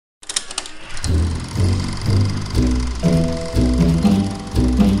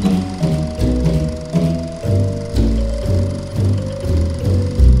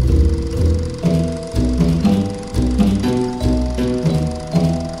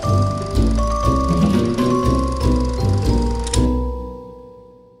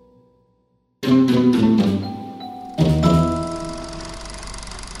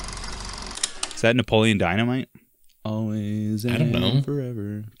Is that Napoleon Dynamite? Always I don't know. and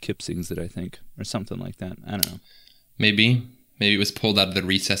forever. Kip sings it, I think, or something like that. I don't know. Maybe it was pulled out of the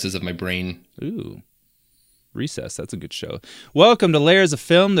recesses of my brain. Ooh. Recess, that's a good show. Welcome to Layers of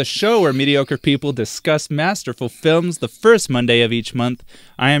Film, the show where mediocre people discuss masterful films the first Monday of each month.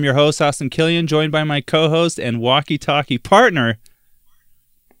 I am your host, Austin Killian, joined by my co-host and walkie-talkie partner,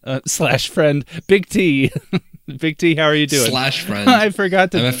 slash friend, Big T. Big T, how are you doing? Slash friend. I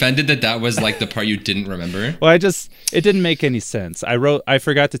forgot to... I'm offended that was like the part you didn't remember. Well, it didn't make any sense. I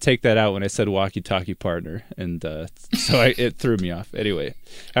forgot to take that out when I said walkie-talkie partner, and so it threw me off. Anyway,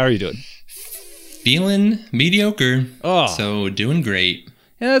 how are you doing? Feeling mediocre. Oh. So doing great.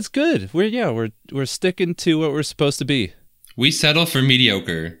 Yeah, that's good. We're sticking to what we're supposed to be. We settle for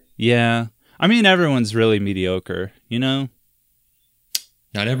mediocre. Yeah. I mean, everyone's really mediocre, you know?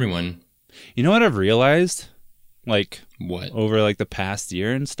 Not everyone. You know what I've realized? Like, what? Over like the past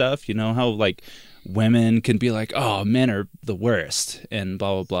year and stuff, you know how like women can be like, oh, men are the worst and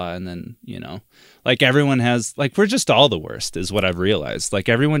blah, blah, blah. And then, you know, like everyone has, like, we're just all the worst is what I've realized. Like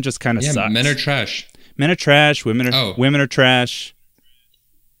everyone just kind of sucks. Men are trash. Men are trash. Women are trash.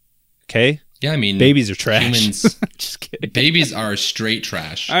 Okay. Yeah, I mean, babies are trash. Humans, just kidding. Babies are straight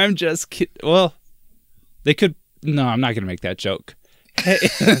trash. I'm just kidding. Well, they could. No, I'm not going to make that joke.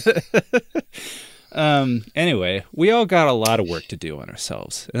 Anyway, we all got a lot of work to do on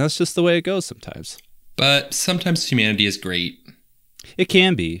ourselves, and that's just the way it goes sometimes. But sometimes humanity is great. It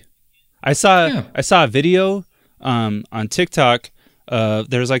can be. I saw a video on TikTok.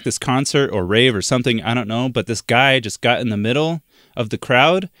 There was like this concert or rave or something, I don't know, but this guy just got in the middle of the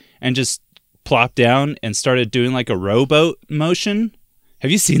crowd and just plopped down and started doing like a rowboat motion.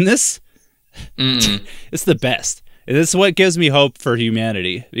 Have you seen this? It's the best. This is what gives me hope for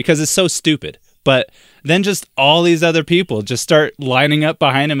humanity because it's so stupid. But then just all these other people just start lining up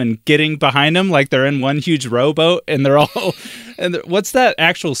behind him and getting behind him like they're in one huge rowboat, and they're all... And what's that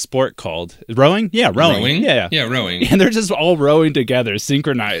actual sport called? Rowing? Yeah, rowing. Yeah, rowing. And they're just all rowing together,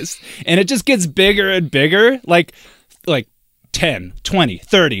 synchronized. And it just gets bigger and bigger, like 10, 20,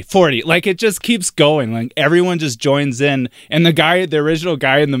 30, 40. Like, it just keeps going. Like, everyone just joins in. And the original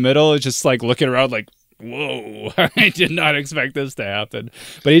guy in the middle is just, like, looking around like, whoa, I did not expect this to happen.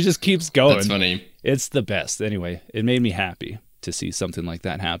 But he just keeps going. That's funny. It's the best. Anyway, it made me happy to see something like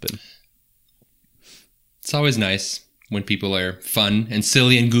that happen. It's always nice when people are fun and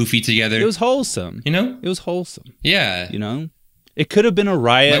silly and goofy together. It was wholesome. You know? It was wholesome. Yeah. You know? It could have been a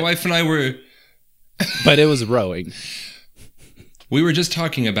riot. My wife and I were... but it was rowing. We were just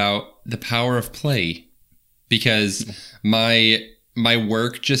talking about the power of play. Because my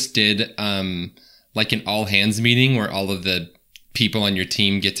work just did... like an all hands meeting where all of the people on your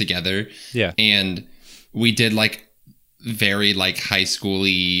team get together. Yeah. And we did like very like high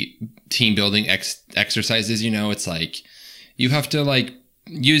schooly team building exercises. You know, it's like you have to like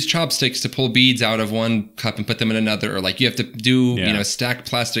use chopsticks to pull beads out of one cup and put them in another. Or like you have to do, you know, stack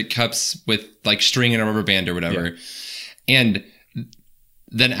plastic cups with like string and a rubber band or whatever. Yeah. And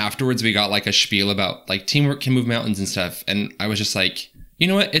then afterwards we got like a spiel about like teamwork can move mountains and stuff. And I was just like, you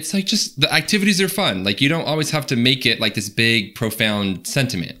know what? It's like just the activities are fun. Like you don't always have to make it like this big, profound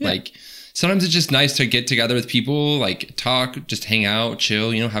sentiment. Yeah. Like sometimes it's just nice to get together with people, like talk, just hang out,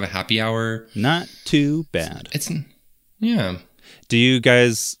 chill, you know, have a happy hour. Not too bad. Yeah. Do you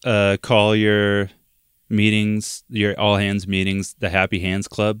guys call your meetings, your all hands meetings, the Happy Hands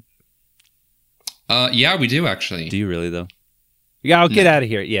Club? Yeah, we do actually. Do you really though? Yeah, I'll get out of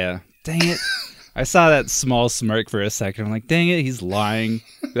here. Yeah. Dang it. I saw that small smirk for a second. I'm like, dang it, he's lying.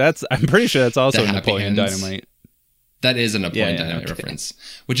 I'm pretty sure that's also a Napoleon Dynamite. That is a Napoleon Dynamite reference,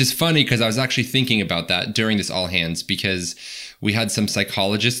 which is funny because I was actually thinking about that during this all hands because we had some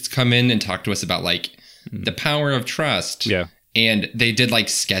psychologists come in and talk to us about like the power of trust. Yeah. And they did like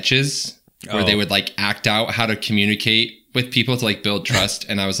sketches where they would like act out how to communicate with people to like build trust.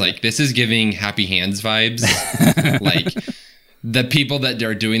 And I was like, this is giving Happy Hands vibes. Like... the people that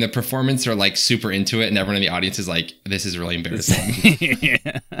are doing the performance are like super into it, and everyone in the audience is like, this is really embarrassing.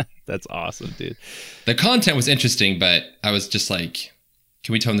 Yeah, that's awesome, dude. The content was interesting, but I was just like,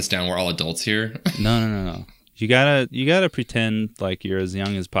 can we tone this down? We're all adults here. No. You gotta pretend like you're as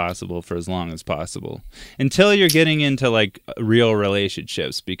young as possible for as long as possible until you're getting into like real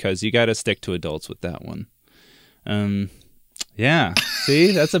relationships, because you gotta stick to adults with that one. Yeah.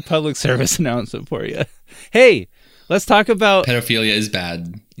 See, that's a public service announcement for you. Hey, let's talk about... Pedophilia is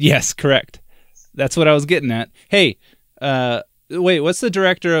bad. Yes, correct. That's what I was getting at. Hey, wait, what's the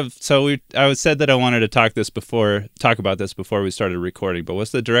director of... So I said that I wanted to talk about this before we started recording, but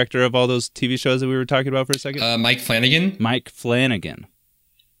what's the director of all those TV shows that we were talking about for a second? Mike Flanagan. Mike Flanagan.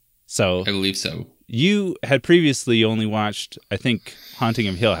 So I believe so. You had previously only watched, I think, Haunting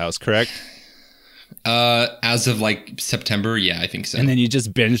of Hill House, correct? As of like September, yeah, I think so. And then you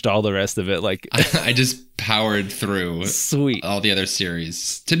just binged all the rest of it, like I just powered through sweet all the other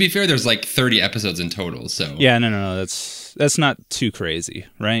series. To be fair, there's like 30 episodes in total, so yeah, no, that's not too crazy,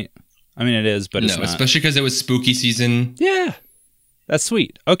 right? I mean, it is, but it's not. Especially because it was spooky season. Yeah, that's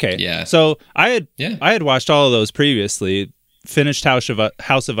sweet. Okay, yeah. So I had watched all of those previously. Finished House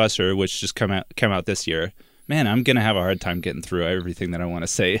of Usher, which just came out this year. Man, I'm gonna have a hard time getting through everything that I want to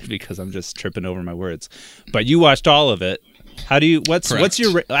say because I'm just tripping over my words. But you watched all of it. How do you? What's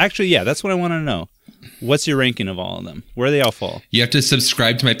your? Actually, yeah, that's what I want to know. What's your ranking of all of them? Where do they all fall? You have to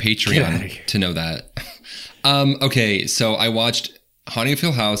subscribe to my Patreon to know that. Okay, so I watched Haunting of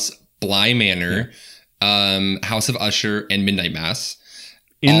Hill House, Bly Manor, House of Usher, and Midnight Mass.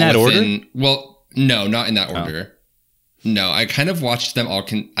 In that order? Well, no, not in that order. No, I kind of watched them all.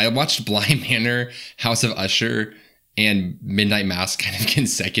 I watched Bly Manor, House of Usher, and Midnight Mass kind of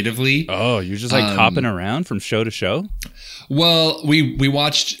consecutively. Oh, you're just like hopping around from show to show? Well, we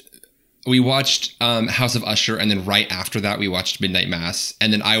watched House of Usher, and then right after that we watched Midnight Mass,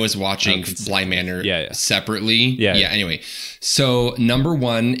 and then I was watching Bly Manor separately. Yeah. Anyway, so number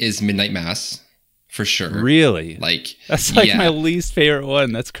 1 is Midnight Mass. For sure. Really? Like that's like my least favorite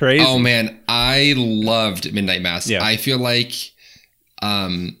one. That's crazy. Oh man, I loved Midnight Mass. Yeah. I feel like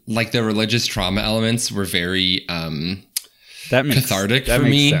the religious trauma elements were very cathartic for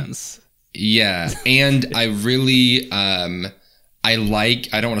me. That makes sense. Yeah, and I really I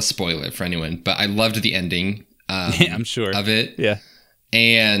don't want to spoil it for anyone, but I loved the ending. I'm sure of it. Yeah,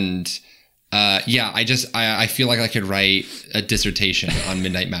 and. I feel like I could write a dissertation on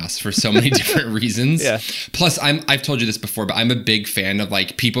Midnight Mass for so many different reasons. Yeah. Plus, I've told you this before, but I'm a big fan of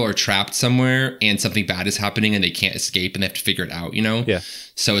like people are trapped somewhere and something bad is happening and they can't escape and they have to figure it out, you know? Yeah.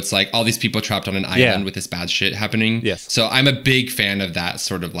 So it's like all these people trapped on an island with this bad shit happening. Yes. So I'm a big fan of that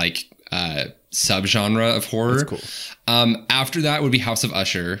sort of like subgenre of horror. That's cool. After that would be House of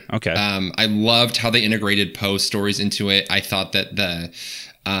Usher. Okay. I loved how they integrated Poe stories into it. I thought that the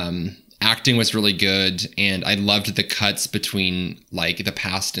acting was really good, and I loved the cuts between like the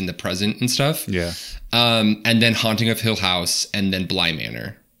past and the present and stuff. Yeah. And then Haunting of Hill House, and then Bly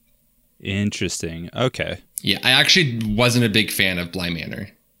Manor. Interesting. Okay. Yeah, I actually wasn't a big fan of Bly Manor.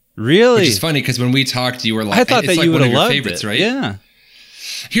 Really? Which is funny because when we talked, you were like, I thought that you would have loved favorites, it, right? Yeah.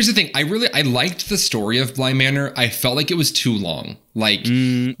 Here's the thing. I liked the story of Bly Manor. I felt like it was too long. Like,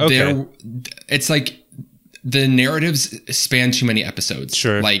 it's like the narratives span too many episodes.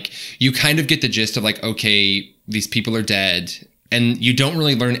 Sure. Like, you kind of get the gist of like, okay, these people are dead. And you don't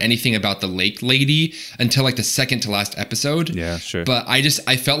really learn anything about the lake lady until like the second to last episode. Yeah, sure. But I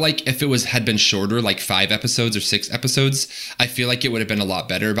felt like if it had been shorter, like 5 episodes or 6 episodes, I feel like it would have been a lot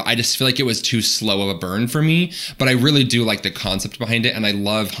better. But I just feel like it was too slow of a burn for me. But I really do like the concept behind it. And I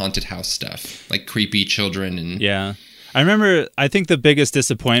love haunted house stuff, like creepy children. And yeah. I remember, I think the biggest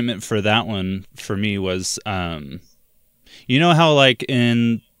disappointment for that one for me was, you know how like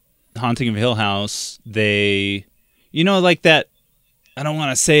in Haunting of Hill House, they, you know, like that, I don't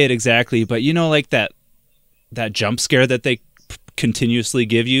want to say it exactly, but you know, like that jump scare that they continuously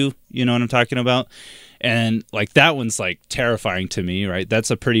give you, you know what I'm talking about? And like that one's like terrifying to me, right?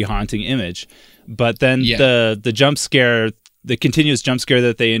 That's a pretty haunting image. But then the jump scare, the continuous jump scare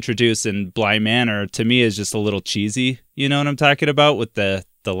that they introduce in Bly Manor to me is just a little cheesy. You know what I'm talking about with the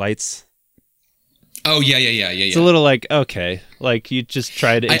lights? Oh, yeah. It's a little like, okay, like you just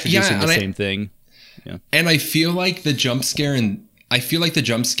tried introducing the same thing. Yeah. And I feel like the jump scare in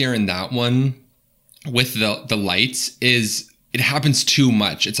that one with the lights it happens too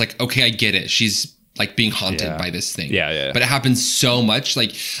much. It's like, okay, I get it. She's like being haunted by this thing. Yeah. But it happens so much,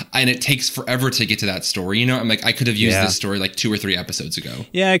 like, and it takes forever to get to that story. You know, I'm like, I could have used this story like 2 or 3 episodes ago.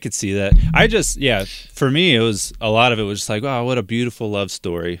 Yeah, I could see that. For me, it was a lot of it was just like, wow, what a beautiful love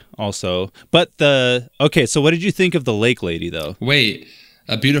story. Also, but so what did you think of the lake lady though? Wait,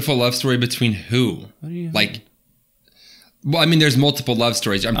 a beautiful love story between who? What do you like? Well, I mean, there's multiple love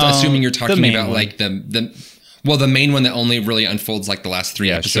stories. I'm assuming you're talking about one. Like the main one that only really unfolds like the last 3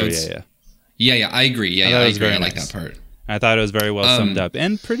 episodes. Sure, yeah. I agree. Yeah, I agree. I like that part. I thought it was very well summed up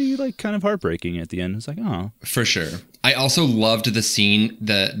and pretty like kind of heartbreaking at the end. It's like, oh, for sure. I also loved the scene,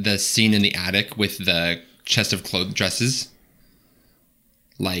 the scene in the attic with the chest of clothes dresses.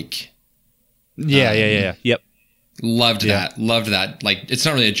 Like, yeah. Yep. Loved that. Like, it's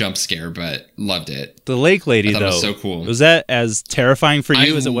not really a jump scare, but loved it. The lake lady, though, was so cool. Was that as terrifying for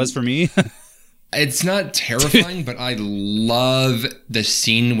you as it was for me? It's not terrifying, but I love the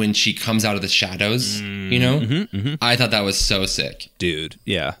scene when she comes out of the shadows, you know? I thought that was so sick. Dude,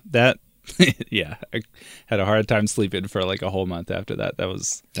 yeah. That, yeah. I had a hard time sleeping for like a whole month after that.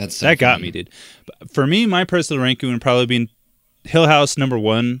 That got me, dude. But for me, my personal ranking would probably be Hill House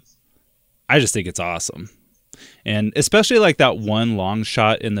 #1. I just think it's awesome. And especially like that one long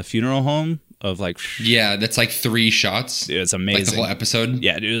shot in the funeral home of like, yeah, that's like 3 shots. Dude, it's amazing. Like the whole episode.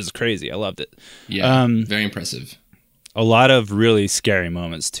 Yeah, dude, it was crazy. I loved it. Yeah, very impressive. A lot of really scary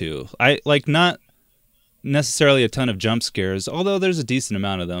moments too. I like not necessarily a ton of jump scares, although there's a decent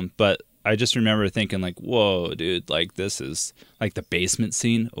amount of them. But I just remember thinking like, whoa, dude, like this is like the basement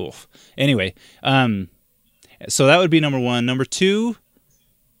scene. Oof. Anyway, so that would be #1. #2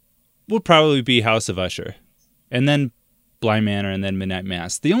 would probably be House of Usher, and then Bly Manor, and then Midnight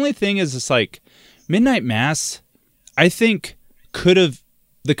Mass. The only thing is, it's like Midnight Mass, I think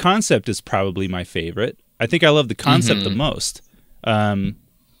the concept is probably my favorite. I think I love the concept the most.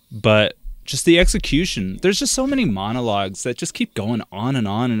 But just the execution, there's just so many monologues that just keep going on,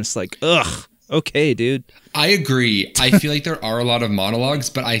 and it's like, ugh, okay, dude. I agree. I feel like there are a lot of monologues,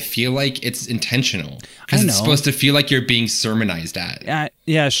 but I feel like it's intentional because it's supposed to feel like you're being sermonized at.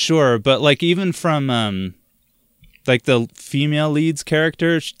 Yeah, sure. But like even from like the female lead's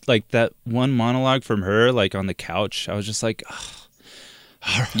character, like that one monologue from her, like on the couch, I was just like, oh,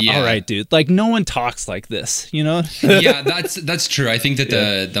 yeah. All right, dude. Like no one talks like this, you know? Yeah, that's true. I think that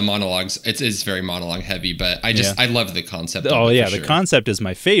the monologues, it's very monologue heavy, but I love the concept. Oh yeah, the concept is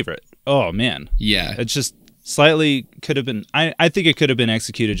my favorite. Oh man. Yeah. It's just slightly could have been, I think it could have been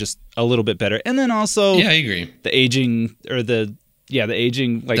executed just a little bit better. And then also, yeah, I agree. The aging or the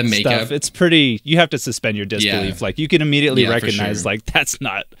aging, like the makeup. Stuff, it's pretty, you have to suspend your disbelief. Yeah. Like you can immediately recognize like that's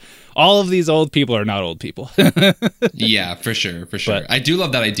not, all of these old people are not old people. Yeah, for sure. But I do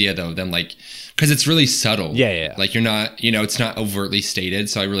love that idea though, then like, because it's really subtle. Yeah. Like you're not, it's not overtly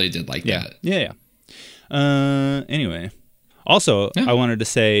stated. So I really did like that. Yeah. Anyway, also I wanted to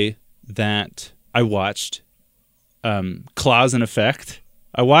say that I watched Clause and Effect.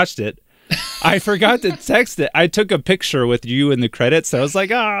 I watched it. I forgot to text it. I took a picture with you in the credits. I was like,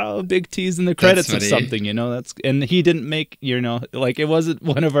 big tease in the credits of something, and he didn't make, like it wasn't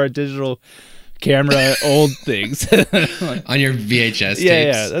one of our digital camera old things. Like, on your VHS tapes.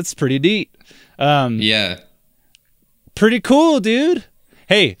 Yeah, that's pretty neat. Yeah. Pretty cool, dude.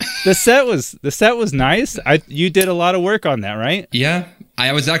 Hey, the set was nice. You did a lot of work on that, right? Yeah.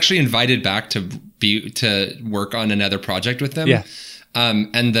 I was actually invited back to work on another project with them. Yeah.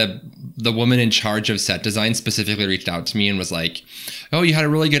 And the woman in charge of set design specifically reached out to me and was like, "Oh, you had a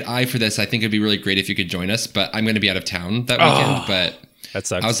really good eye for this. I think it'd be really great if you could join us, but I'm going to be out of town that weekend." But that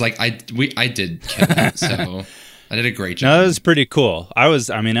sucks. I was like, I did kill it, so I did a great job. No, that was pretty cool. I was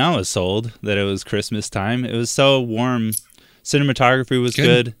sold that it was Christmas time. It was so warm. Cinematography was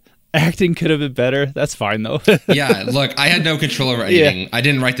good. Acting could have been better. That's fine though. Yeah, look, I had no control over anything. Yeah. I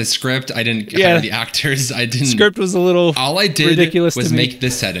didn't write the script. I didn't hire the actors. I didn't. Script was a little. All I did ridiculous was make the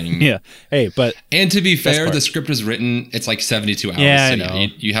setting. Yeah. Hey, but and to be fair, the script was written. It's like 72 hours. Yeah, so I know.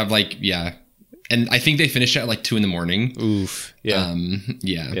 You have like and I think they finished it at like 2 a.m. Oof. Yeah.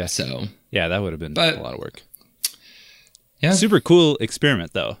 Yeah. So. Yeah, that would have been a lot of work. Yeah. Super cool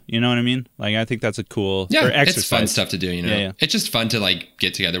experiment though. You know what I mean? Like I think that's a cool exercise. It's fun stuff to do, Yeah. It's just fun to like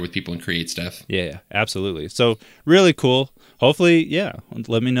get together with people and create stuff. Yeah, absolutely. So really cool. Hopefully,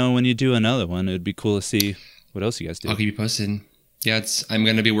 let me know when you do another one. It'd be cool to see what else you guys do. I'll keep you posted. Yeah, I'm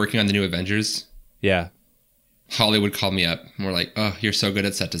going to be working on the new Avengers. Yeah. Hollywood called me up and we're like, "Oh, you're so good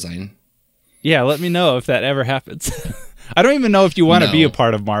at set design." Yeah, let me know if that ever happens. I don't even know if you want to be a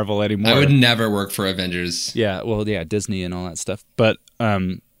part of Marvel anymore. I would never work for Avengers. Yeah, well, Disney and all that stuff. But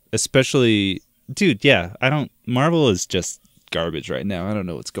especially, dude, Marvel is just garbage right now. I don't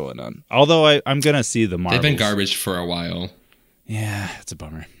know what's going on. Although I'm going to see the Marvels. They've been garbage for a while. Yeah, it's a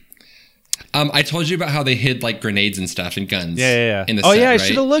bummer. I told you about how they hid like grenades and stuff and guns. Yeah. In the set, I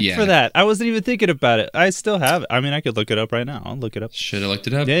should have looked for that. I wasn't even thinking about it. I still have it. I mean, I could look it up right now. I'll look it up. Should have looked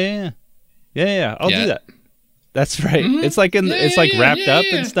it up. Yeah. I'll do that. That's right. Mm-hmm. It's like wrapped up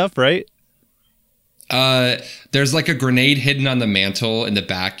and stuff, right? There's like a grenade hidden on the mantle in the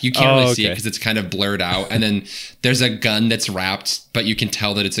back. You can't really see it because it's kind of blurred out. And then there's a gun that's wrapped, but you can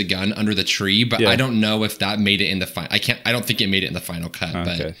tell that it's a gun under the tree. But I don't know if that made it in the final. I don't think it made it in the final cut.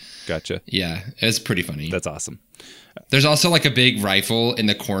 Okay, gotcha. Yeah, it was pretty funny. That's awesome. There's also like a big rifle in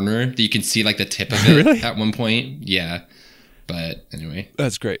the corner that you can see like the tip of it really? At one point. Yeah, but anyway,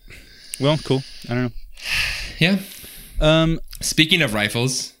 that's great. Well, cool. I don't know. Yeah. Speaking of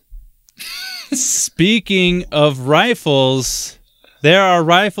rifles. Speaking of rifles, There are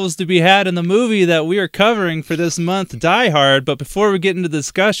rifles to be had in the movie that we are covering for this month, Die Hard. But before we get into the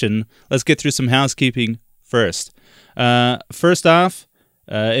discussion, let's get through some housekeeping first. First off,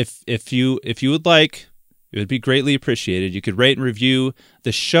 if you would like, it would be greatly appreciated. You could rate and review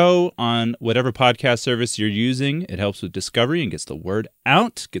the show on whatever podcast service you're using. It helps with discovery and gets the word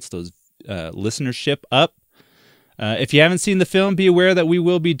out, gets those listenership up. If you haven't seen the film, be aware that we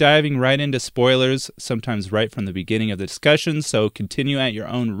will be diving right into spoilers, sometimes right from the beginning of the discussion, so continue at your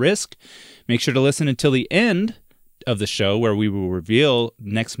own risk. Make sure to listen until the end of the show, where we will reveal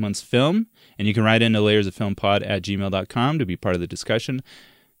next month's film, and you can write into layersofilmpod@gmail.com to be part of the discussion.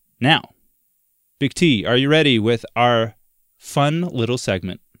 Now, Big T, are you ready with our fun little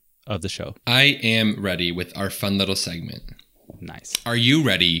segment of the show? I am ready with our fun little segment. Nice. Are you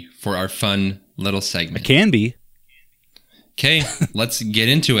ready for our fun little segment? I can be. Okay, let's get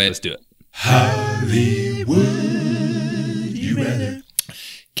into it. Let's do it. Hollywood, you rather?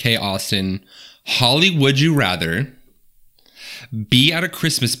 Okay, Austin. Hollywood, you rather be at a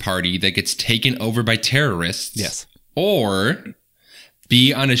Christmas party that gets taken over by terrorists? Yes. Or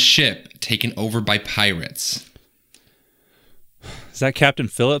be on a ship taken over by pirates? Is that Captain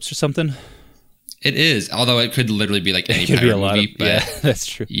Phillips or something? It is, although it could literally be like any It could pirate be a lot movie. of, yeah, that's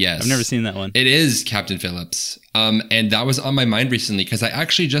true. Yes. I've never seen that one. It is Captain Phillips. And that was on my mind recently because I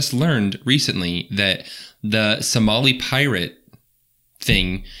actually just learned recently that the Somali pirate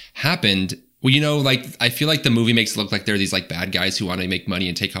thing happened. Well, you know, like, I feel like the movie makes it look like there are these like bad guys who want to make money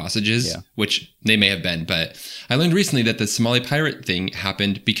and take hostages, which they may have been. But I learned recently that the Somali pirate thing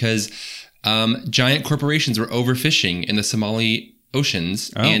happened because giant corporations were overfishing in the Somali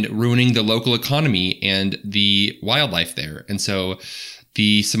oceans and ruining the local economy and the wildlife there. And so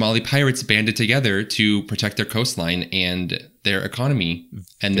the Somali pirates banded together to protect their coastline and their economy.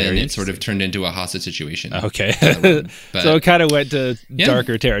 And then it sort of turned into a hostage situation. Okay. But, so it kind of went to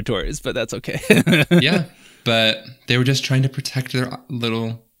darker territories, but that's okay. Yeah. But they were just trying to protect their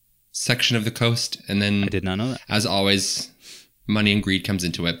little section of the coast. And then I did not know that. As always, money and greed comes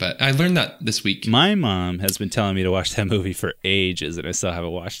into it. But I learned that this week. My mom has been telling me to watch that movie for ages, and I still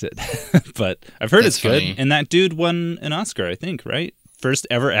haven't watched it. But I've heard it's funny. good. And that dude won an Oscar, I think, right? First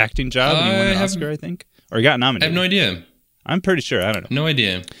ever acting job, and he won an Oscar, I think. Or he got nominated. I have no idea. I'm pretty sure. I don't know. No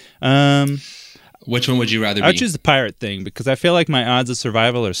idea. Which one would you rather be? I would choose the pirate thing because I feel like my odds of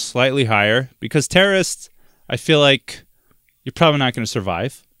survival are slightly higher. Because terrorists, I feel like you're probably not going to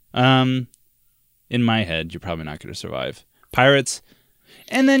survive. In my head, you're probably not going to survive. Pirates,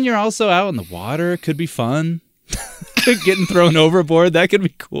 and then you're also out in the water. Could be fun. Getting thrown overboard, that could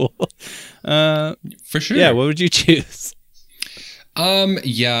be cool. For sure. Yeah, what would you choose?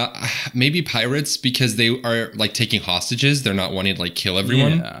 Yeah, maybe pirates because they are like taking hostages. They're not wanting to like kill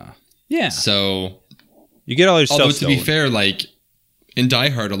everyone. Yeah. So you get all your stuff although to stolen. be fair, like in Die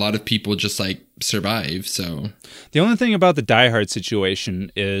Hard, a lot of people just like survive. So the only thing about the Die Hard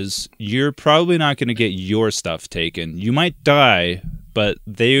situation is you're probably not going to get your stuff taken. You might die, but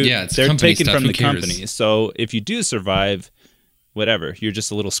they're taken from the company. So if you do survive, whatever, you're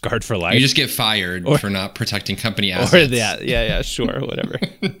just a little scarred for life. You just get fired for not protecting company assets. Or that, yeah, sure, whatever.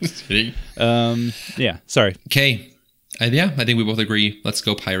 Yeah, sorry. Okay, I think we both agree. Let's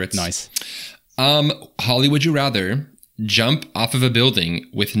go pirates. Nice. Holly, would you rather jump off of a building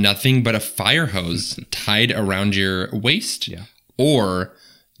with nothing but a fire hose tied around your waist, or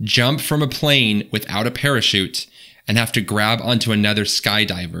jump from a plane without a parachute and have to grab onto another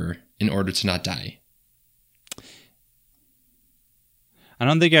skydiver in order to not die? I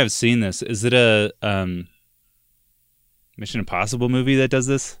don't think I've seen this. Is it a Mission Impossible movie that does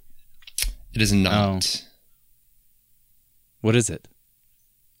this? It is not. Oh. What is it?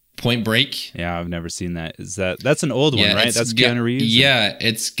 Point Break. Yeah, I've never seen that. That's an old one, right? That's Keanu Reeves? Yeah,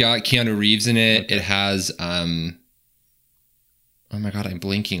 it's got Keanu Reeves in it. Okay. It has oh my god, I'm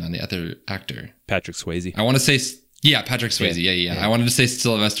blinking on the other actor. Patrick Swayze. I want to say Patrick Swayze. Yeah. I wanted to say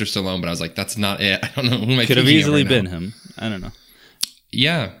Sylvester Stallone, but I was like, that's not it. I don't know who am I could have easily been him. I don't know.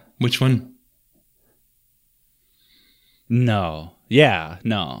 Yeah. Which one? No. Yeah.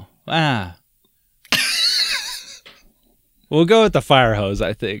 No. We'll go with the fire hose,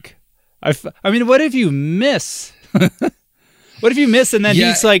 I think. I mean, what if you miss? What if you miss and then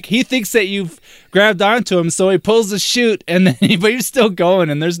he's like, he thinks that you've grabbed onto him, so he pulls the chute, and then but you're still going,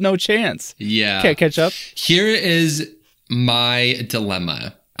 and there's no chance. Yeah. Can't catch up. Here is my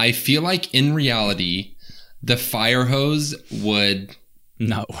dilemma. I feel like in reality, the fire hose would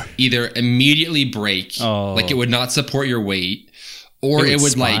either immediately break, like it would not support your weight, or it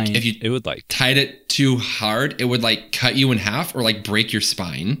would like, if you tied it too hard, it would like cut you in half or like break your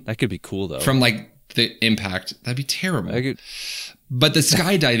spine. That could be cool though. From like the impact. That'd be terrible. But the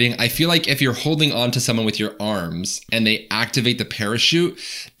skydiving, I feel like if you're holding on to someone with your arms and they activate the parachute,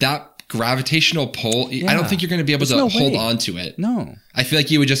 that gravitational pull, I don't think you're going to be able to hold on to it. No. I feel like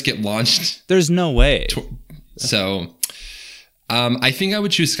you would just get launched. There's no way. So I think I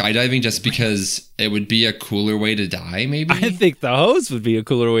would choose skydiving just because it would be a cooler way to die, maybe. I think the hose would be a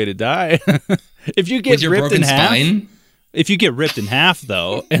cooler way to die. If you get with your ripped broken in half, spine. if you get ripped in half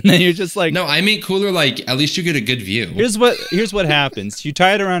though, and then you're just like, no, I mean cooler. Like at least you get a good view. Here's what happens. You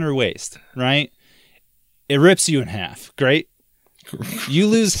tie it around her waist, right? It rips you in half. Great. You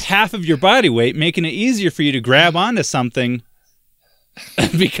lose half of your body weight, making it easier for you to grab onto something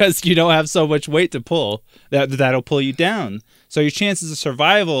because you don't have so much weight to pull. That'll pull you down. So your chances of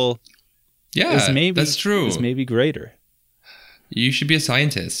survival, that's true. Is maybe greater. You should be a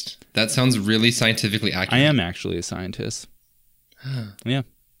scientist. That sounds really scientifically accurate. I am actually a scientist. Yeah.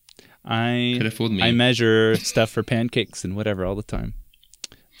 Could have fooled me. I measure stuff for pancakes and whatever all the time.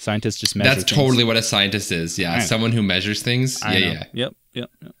 Scientists just measure That's things. Totally what a scientist is. Yeah. Someone who measures things. Yeah. Yep.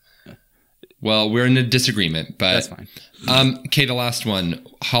 Well, we're in a disagreement, but that's fine. Okay, the last one.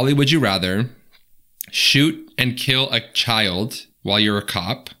 Holly, would you rather shoot and kill a child while you're a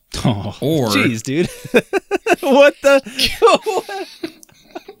cop? Oh, or jeez, dude. What the?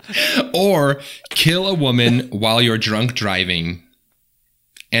 Or kill a woman while you're drunk driving.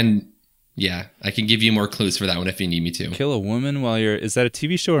 And yeah, I can give you more clues for that one if you need me to. Kill a woman while you're... Is that a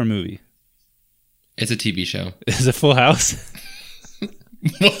TV show or a movie? It's a TV show. Is it Full House?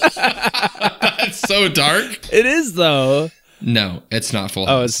 That's so dark. It is, though. No, it's not Full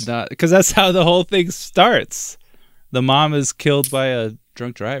House. Oh, it's not. Because that's how the whole thing starts. The mom is killed by a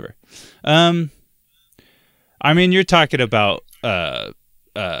drunk driver. I mean, you're talking about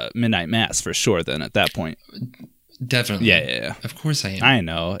Midnight Mass for sure then at that point. Definitely. Yeah. Of course I am. I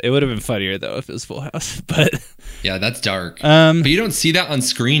know. It would have been funnier, though, if it was Full House. But yeah, that's dark. But you don't see that on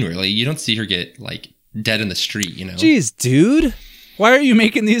screen, really. You don't see her get, like, dead in the street, you know? Jeez, dude. Why are you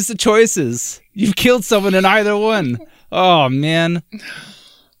making these the choices? You've killed someone in either one. Oh, man.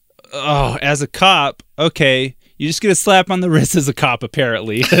 Oh, as a cop, okay. You just get a slap on the wrist as a cop,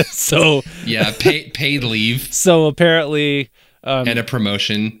 apparently. So yeah, paid leave. So apparently... and a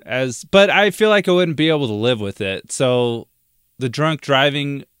promotion. But I feel like I wouldn't be able to live with it. So the drunk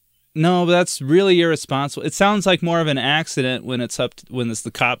driving, no, but that's really irresponsible. It sounds like more of an accident when it's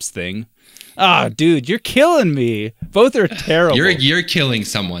the cops thing. Ah, dude, you're killing me. Both are terrible. You're killing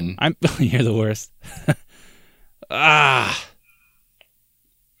someone. You're the worst. I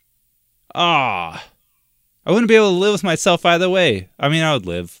wouldn't be able to live with myself either way. I mean, I would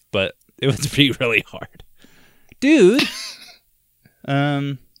live, but it would be really hard. Dude.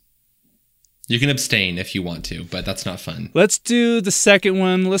 You can abstain if you want to, but that's not fun. Let's do the second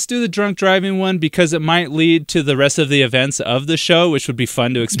one. Let's do the drunk driving one because it might lead to the rest of the events of the show, which would be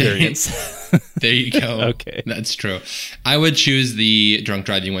fun to experience. There you go. Okay. That's true. I would choose the drunk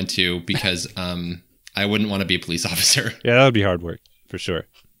driving one too because I wouldn't want to be a police officer. Yeah, that would be hard work for sure.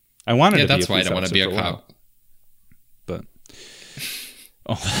 I wanted to be a police officer. Yeah, that's why I don't want to be a cop.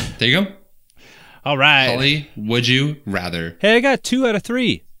 But there you go. All right. Holly, would you rather? Hey, I got 2 out of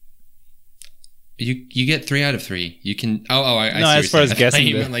 3. You get 3 out of 3. You can. I no, see as far as guessing,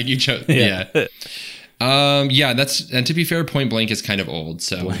 you meant like you chose. Yeah. And to be fair, Point Blank is kind of old.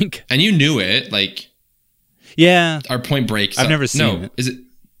 So Blank. And you knew it, like. Yeah. Our Point Break. I've never seen it. Is it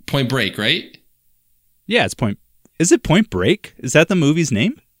Point Break? Right. Yeah, it's Point. Is it Point Break? Is that the movie's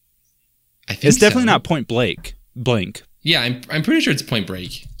name? I think it's definitely not Point Blank. Yeah, I'm pretty sure it's Point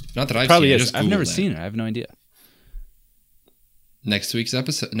Break. Not that I've probably seen it. Is. I've never seen it. I have no idea. Next month's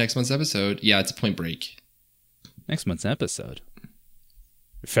episode. Yeah, it's Point Break. Next month's episode.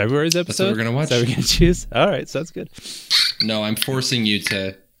 February's episode? That's what we're gonna watch. Is that what we're gonna choose? All right, sounds good. No, I'm forcing you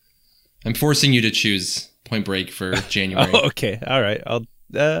to choose Point Break for January. Oh, okay. All right. I'll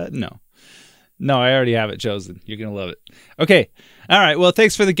No, I already have it chosen. You're gonna love it. Okay. All right. Well,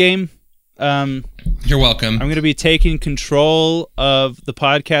 thanks for the game. You're welcome. I'm going to be taking control of the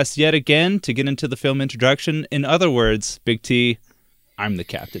podcast yet again to get into the film introduction. In other words, Big T, I'm the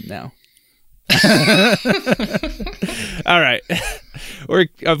captain now. All right. We're,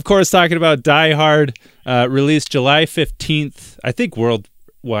 of course, talking about Die Hard, released July 15th, I think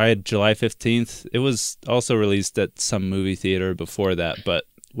worldwide July 15th. It was also released at some movie theater before that, but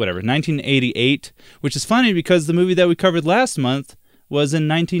whatever. 1988, which is funny because the movie that we covered last month was in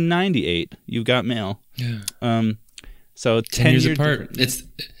 1998. You've Got Mail. Yeah. So 10 years apart.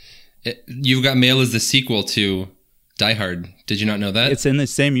 You've Got Mail is the sequel to Die Hard. Did you not know that? It's in the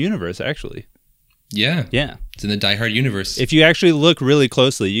same universe, actually. Yeah. Yeah. It's in the Die Hard universe. If you actually look really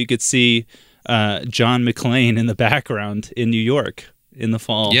closely, you could see John McClane in the background in New York in the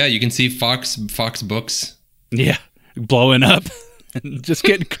fall. Yeah, you can see Fox Books. Yeah, blowing up. Just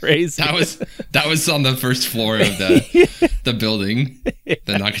getting crazy. That was on the first floor of the building, the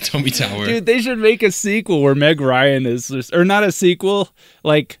Nakatomi Tower. Dude, they should make a sequel where Meg Ryan is just, or not a sequel,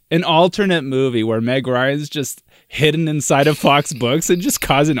 like an alternate movie where Meg Ryan's just hidden inside of Fox Books and just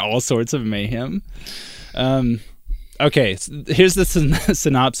causing all sorts of mayhem. Okay, here's the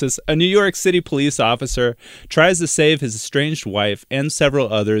synopsis. A New York City police officer tries to save his estranged wife and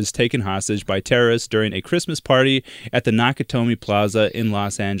several others taken hostage by terrorists during a Christmas party at the Nakatomi Plaza in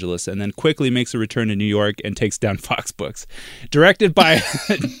Los Angeles, and then quickly makes a return to New York and takes down Fox Books. Directed by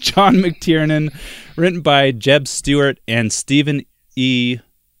John McTiernan, written by Jeb Stewart and Stephen E.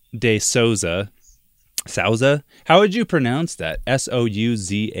 De Souza. Souza? How would you pronounce that?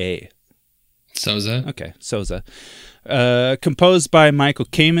 Souza. Souza. Okay, Souza. Composed by Michael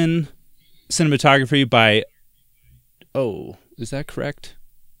Kamen. Cinematography by, is that correct?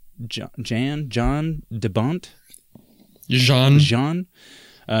 John DeBont? Jean. Jean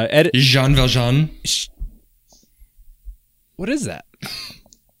Valjean. What is that?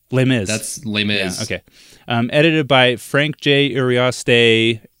 Les Mis. That's Les Mis. Yeah, okay. Edited by Frank J.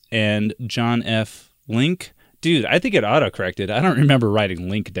 Urioste and John F. Link. Dude, I think it autocorrected. I don't remember writing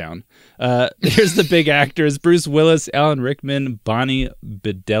Link down. Here's the big actors: Bruce Willis, Alan Rickman, Bonnie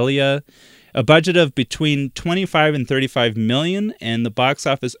Bedelia. A budget of between 25 and 35 million, and the box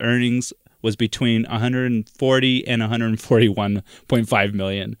office earnings was between 140 and 141.5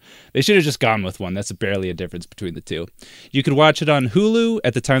 million. They should have just gone with one. That's barely a difference between the two. You could watch it on Hulu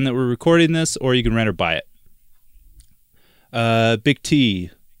at the time that we're recording this, or you can rent or buy it. Big T.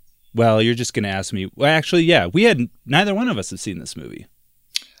 Well, you're just going to ask me. Well, actually, yeah, neither one of us have seen this movie.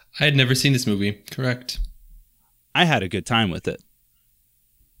 I had never seen this movie. Correct. I had a good time with it.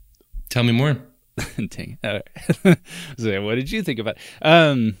 Tell me more. Dang. All right. So what did you think about it?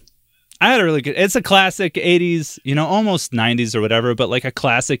 I had a really good, it's a classic 80s, almost 90s or whatever, but like a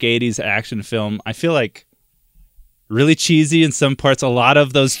classic 80s action film. I feel like really cheesy in some parts. A lot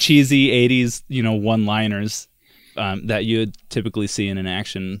of those cheesy 80s, one-liners that you would typically see in an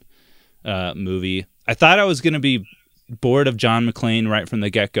action movie. I thought I was going to be bored of John McClane right from the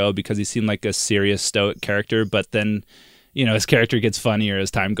get-go because he seemed like a serious, stoic character, but then, his character gets funnier as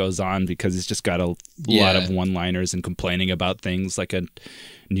time goes on because he's just got a lot of one-liners and complaining about things like a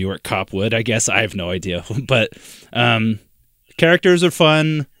New York cop would, I guess. I have no idea. But characters are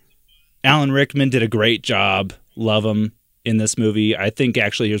fun. Alan Rickman did a great job. Love him in this movie. I think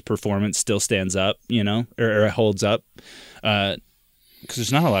actually his performance still stands up, or holds up. Because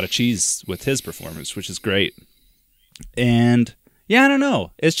there's not a lot of cheese with his performance, which is great. And yeah, I don't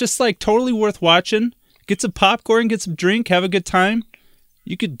know. It's just like totally worth watching. Get some popcorn, get some drink, have a good time.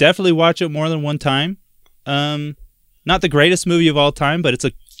 You could definitely watch it more than one time. Not the greatest movie of all time, but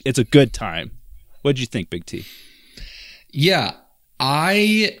it's a good time. What'd you think, Big T? Yeah,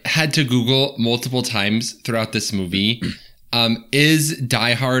 I had to Google multiple times throughout this movie. Is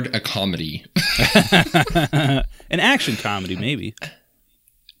Die Hard a comedy? An action comedy, maybe.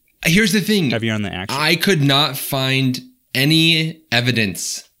 Here's the thing. Have you on the action? I could not find any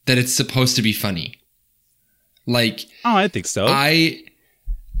evidence that it's supposed to be funny. Like, I think so. I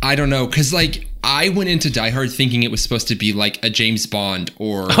don't know, because like I went into Die Hard thinking it was supposed to be like a James Bond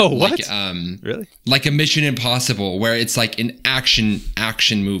or what? Really? Like a Mission Impossible, where it's like an action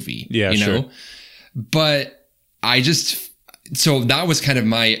movie. Yeah, sure. But so that was kind of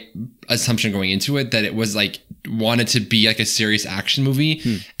my assumption going into it, that it was like wanted to be like a serious action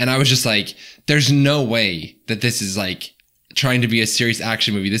movie. And I was just like, there's no way that this is like trying to be a serious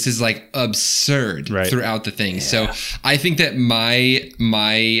action movie. This is like absurd throughout the thing. Yeah. So I think that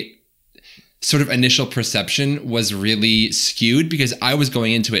my sort of initial perception was really skewed because I was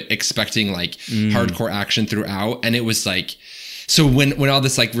going into it expecting like hardcore action throughout. And it was like, so when all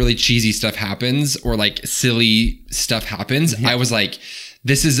this like really cheesy stuff happens or like silly stuff happens, I was like,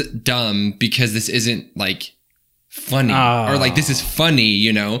 this is dumb because this isn't like funny or like this is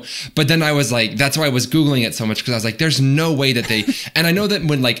funny, but then I was like, that's why I was Googling it so much, because I was like, there's no way that they and I know that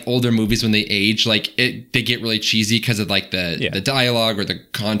when like older movies, when they age, like they get really cheesy because of like the dialogue or the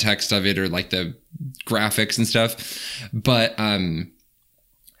context of it or like the graphics and stuff, but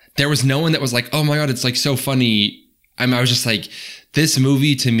there was no one that was like, oh my god, it's like so funny. I was just like, this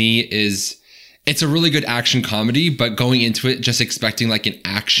movie to me is it's a really good action comedy, but going into it just expecting like an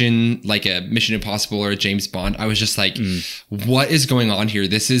action, like a Mission Impossible or a James Bond, I was just like, what is going on here?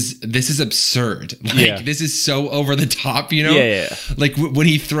 This is absurd. Like this is so over the top, you know? Yeah. Like when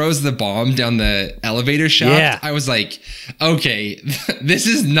he throws the bomb down the elevator shaft, I was like, okay, this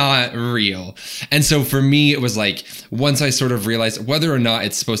is not real. And so for me, it was like, once I sort of realized whether or not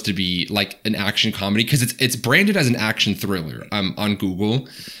it's supposed to be like an action comedy, because it's branded as an action thriller on Google.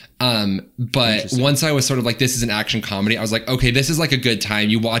 But once I was sort of like, this is an action comedy, I was like, okay, this is like a good time.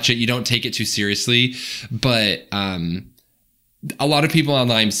 You watch it, you don't take it too seriously. But a lot of people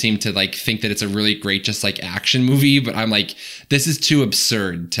online seem to like think that it's a really great, just like action movie. But I'm like, this is too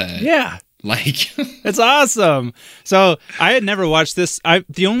absurd to like. It's awesome. So I had never watched this.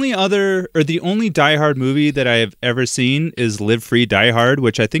 The only Die Hard movie that I have ever seen is Live Free, Die Hard,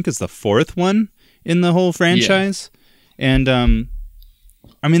 which I think is the fourth one in the whole franchise. And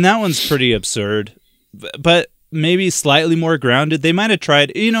I mean, that one's pretty absurd, but maybe slightly more grounded. They might have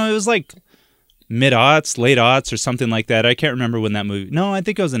tried, it was like mid-aughts, late-aughts or something like that. I can't remember when that movie... No, I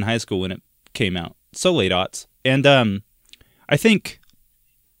think I was in high school when it came out. So late-aughts. And I think,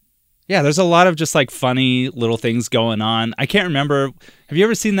 there's a lot of just like funny little things going on. I can't remember. Have you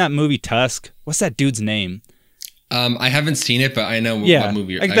ever seen that movie Tusk? What's that dude's name? I haven't seen it, but I know what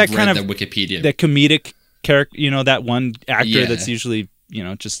movie. Like I've read the Wikipedia. The comedic character, that one actor that's usually...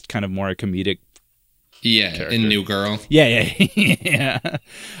 just kind of more a comedic character. In New Girl. Yeah.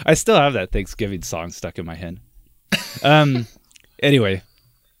 I still have that Thanksgiving song stuck in my head. Anyway,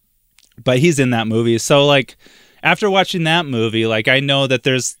 but he's in that movie. So, like, after watching that movie, like, I know that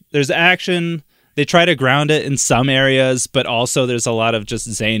there's action. They try to ground it in some areas, but also there's a lot of just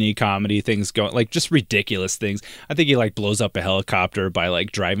zany comedy things going, like, just ridiculous things. I think he, like, blows up a helicopter by,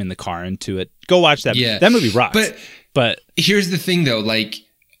 like, driving the car into it. Go watch that. Yeah. That movie rocks. But here's the thing, though, like,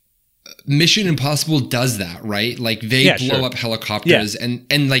 Mission Impossible does that, right? Like, they blow up helicopters and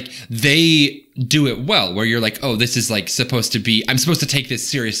like, they do it well, where you're like, oh, this is like supposed to be, I'm supposed to take this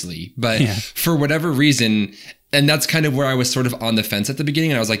seriously. But for whatever reason, and that's kind of where I was sort of on the fence at the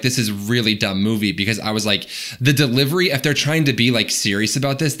beginning. And I was like, this is really dumb movie, because I was like, the delivery, if they're trying to be like serious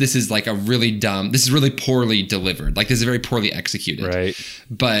about this is like this is really poorly delivered. Like, this is very poorly executed. Right.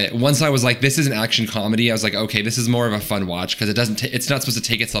 But once I was like, this is an action comedy, I was like, okay, this is more of a fun watch, because it's not supposed to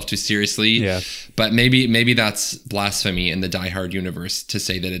take itself too seriously. Yeah. But maybe that's blasphemy in the Die Hard universe to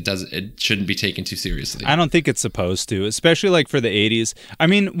say that it shouldn't be taken too seriously. I don't think it's supposed to, especially like for the 80s. I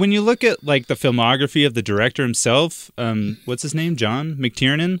mean, when you look at like the filmography of the director himself, what's his name? John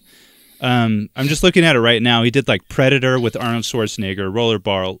McTiernan. I'm just looking at it right now. He did like Predator with Arnold Schwarzenegger,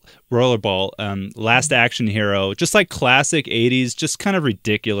 Rollerball, Last Action Hero, just like classic 80s, just kind of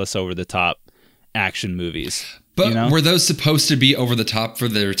ridiculous over the top action movies. But were those supposed to be over the top for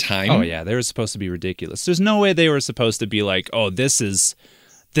their time? Oh yeah, they were supposed to be ridiculous. There's no way they were supposed to be like, oh, this is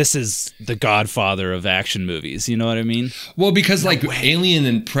the Godfather of action movies. You know what I mean? Well, because Alien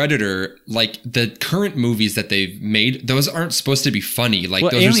and Predator, like the current movies that they've made, those aren't supposed to be funny. Like,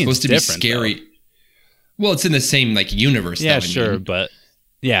 those Alien's are supposed to be scary. Though. Well, it's in the same like universe. Yeah, though, sure, but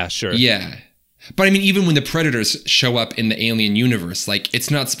yeah, sure. Yeah. But I mean, even when the Predators show up in the Alien universe, like,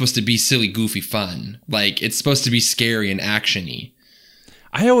 it's not supposed to be silly, goofy fun. Like, it's supposed to be scary and action-y.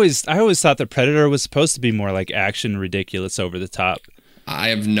 I always thought the Predator was supposed to be more like action, ridiculous, over the top. I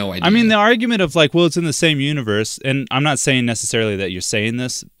have no idea. I mean, the argument of like, well, it's in the same universe, and I'm not saying necessarily that you're saying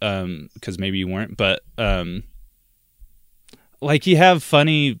this, because maybe you weren't, but like, you have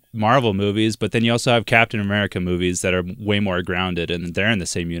funny Marvel movies, but then you also have Captain America movies that are way more grounded, and they're in the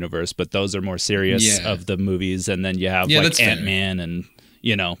same universe, but those are more serious of the movies, and then you have like Ant-Man and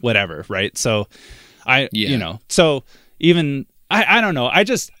whatever, right? So so even I don't know. I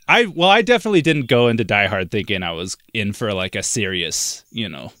definitely didn't go into Die Hard thinking I was in for like a serious,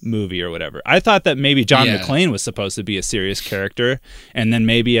 movie or whatever. I thought that maybe John McClane was supposed to be a serious character, and then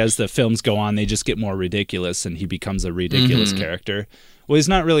maybe as the films go on, they just get more ridiculous and he becomes a ridiculous character. Well, he's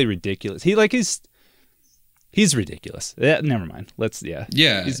not really ridiculous. He's ridiculous. Yeah, never mind. But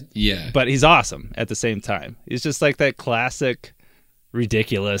he's awesome at the same time. He's just like that classic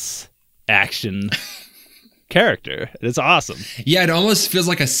ridiculous action character. It's awesome. Yeah, it almost feels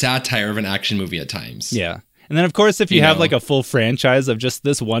like a satire of an action movie at times. Yeah. And then, of course, if you have like a full franchise of just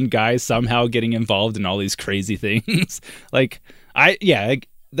this one guy somehow getting involved in all these crazy things,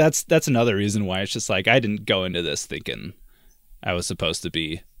 that's another reason why it's just like, I didn't go into this thinking I was supposed to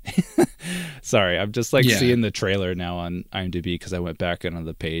be Sorry, I'm just like seeing the trailer now on IMDb because I went back on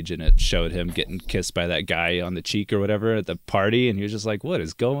the page and it showed him getting kissed by that guy on the cheek or whatever at the party, and he was just like, "What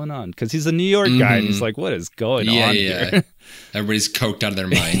is going on?" Because he's a New York guy, and he's like, "What is going on here?" Everybody's coked out of their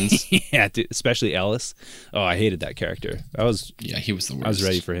minds. Yeah, dude, especially Ellis. Oh, I hated that character. He was the worst. I was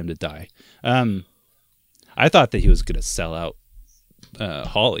ready for him to die. I thought that he was going to sell out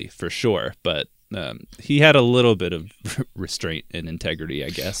Holly for sure, but he had a little bit of restraint and integrity, I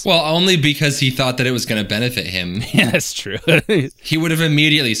guess. Well, only because he thought that it was going to benefit him. Yeah, that's true. He would have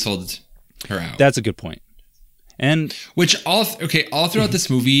immediately sold her out. That's a good point. And all throughout this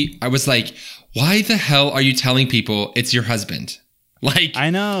movie, I was like, why the hell are you telling people it's your husband? Like, I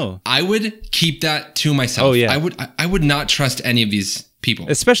know. I would keep that to myself. Oh, yeah. I would not trust any of these people.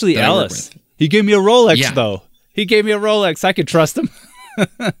 Especially Ellis. He gave me a Rolex, though. He gave me a Rolex. I could trust him.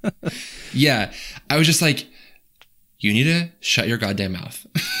 Yeah. I was just like, you need to shut your goddamn mouth.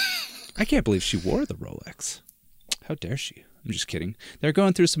 I can't believe she wore the Rolex. How dare she? I'm just kidding. They're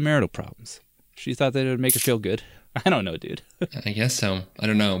going through some marital problems. She thought that it would make her feel good. I don't know, dude. I guess so. I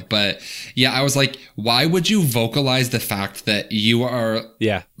don't know. But yeah, I was like, why would you vocalize the fact that you are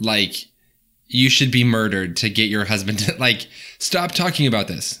like, you should be murdered to get your husband to, like, stop talking about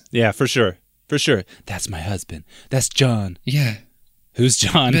this. Yeah, for sure. For sure. That's my husband. That's John. Yeah. Who's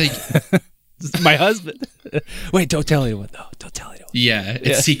John? Like, my husband. Wait, don't tell anyone, though. Don't tell anyone. Yeah,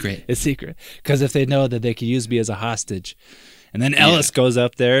 it's secret. It's secret. Because if they know that they could use me as a hostage. And then Ellis goes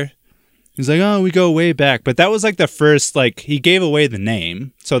up there. He's like, oh, we go way back. But that was like the first, like, he gave away the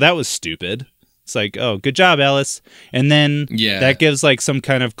name. So that was stupid. It's like, oh, good job, Ellis. And then that gives like some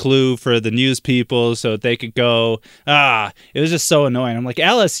kind of clue for the news people so that they could go, it was just so annoying. I'm like,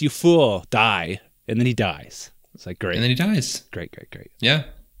 Ellis, you fool, die. And then he dies. It's like, great. And then he dies. Great. Yeah.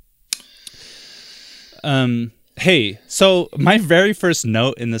 Hey, so my very first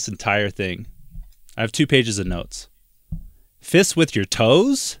note in this entire thing, I have 2 pages of notes. Fist with your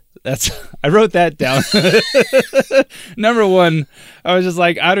toes? I wrote that down. Number 1, I was just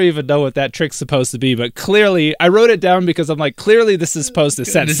like, I don't even know what that trick's supposed to be, but clearly, I wrote it down because I'm like, clearly this is supposed to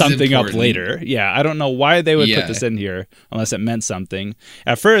set something up later. Yeah, I don't know why they would put this in here unless it meant something.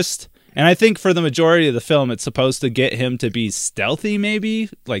 At first, and I think for the majority of the film, it's supposed to get him to be stealthy, maybe,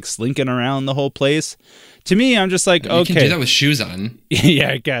 like slinking around the whole place. To me, I'm just like, okay. You can do that with shoes on.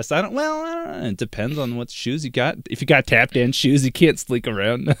 Yeah, I guess. I don't know. It depends on what shoes you got. If you got tap-dance shoes, you can't slink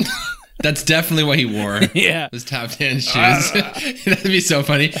around. That's definitely what he wore. Yeah. Those tap-dance shoes. That'd be so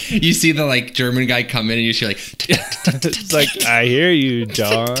funny. You see the like German guy come in and you see like... It's like, I hear you,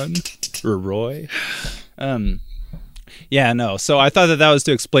 John. Or Roy. Yeah, no. So I thought that was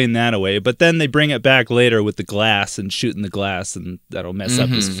to explain that away. But then they bring it back later with the glass and shooting the glass, and that'll mess up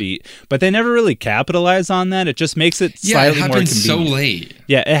his feet. But they never really capitalize on that. It just makes it slightly more convenient. Yeah, it happens so late.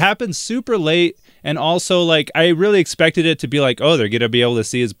 Yeah, it happens super late. And also, like, I really expected it to be like, oh, they're going to be able to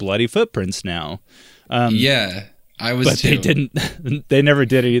see his bloody footprints now. Yeah, I was too. But they didn't. They never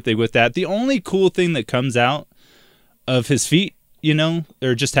did anything with that. The only cool thing that comes out of his feet, you know,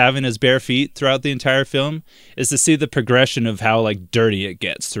 or just having his bare feet throughout the entire film, is to see the progression of how like dirty it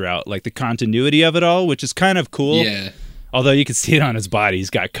gets throughout, like the continuity of it all, which is kind of cool. Yeah. Although you can see it on his body,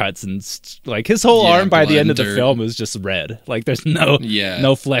 he's got cuts and like his whole arm by the end of the film is just red. Like there's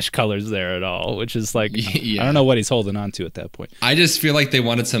no flesh colors there at all, which is like, I don't know what he's holding on to at that point. I just feel like they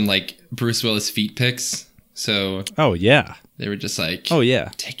wanted some like Bruce Willis feet pics. So they were just like,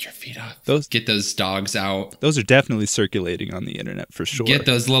 take your feet off. Get those dogs out. Those are definitely circulating on the internet for sure. Get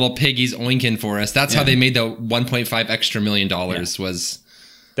those little piggies oinking for us. That's how they made the $1.5 extra million was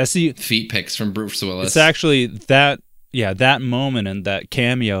that's the feet pics from Bruce Willis. It's actually that moment and that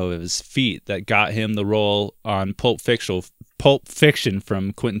cameo of his feet that got him the role on Pulp Fiction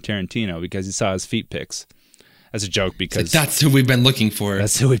from Quentin Tarantino, because he saw his feet pics. As a joke, because that's who we've been looking for.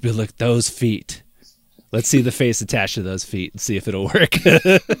 That's who we've been looking. Those feet. Let's see the face attached to those feet and see if it'll work.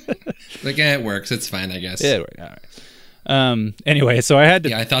 Like, it works. It's fine, I guess. Yeah, it works. All right. Anyway, so I had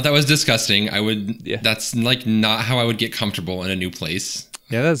to... Yeah, I thought that was disgusting. That's, like, not how I would get comfortable in a new place.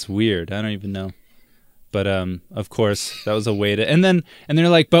 Yeah, that's weird. I don't even know. But, of course, that was a way to... And they're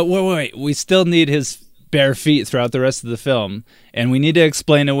like, but wait, we still need his bare feet throughout the rest of the film. And we need to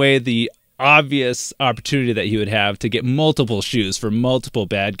explain away the obvious opportunity that he would have to get multiple shoes for multiple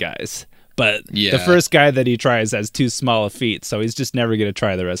bad guys. But the first guy that he tries has too small of feet, so he's just never going to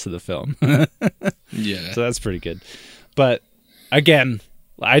try the rest of the film. Yeah. So that's pretty good. But again,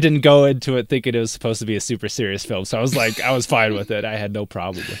 I didn't go into it thinking it was supposed to be a super serious film, so I was like, I was fine with it. I had no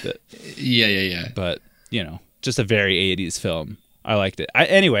problem with it. Yeah. But, you know, just a very 80s film. I liked it.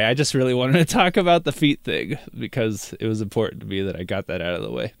 Anyway, I just really wanted to talk about the feet thing because it was important to me that I got that out of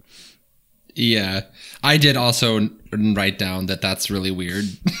the way. Yeah, I did also write down that that's really weird.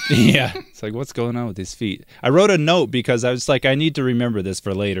 Yeah, it's like, what's going on with these feet? I wrote a note because I was like, I need to remember this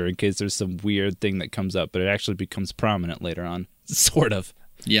for later in case there's some weird thing that comes up, but it actually becomes prominent later on, sort of.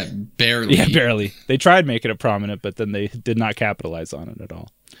 Yeah, barely. Yeah, barely. They tried making it prominent, but then they did not capitalize on it at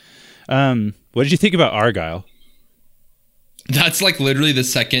all. What did you think about Argyle? That's like literally the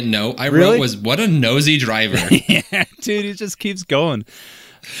second note I Really? wrote was, what a nosy driver. Yeah, dude, he just keeps going.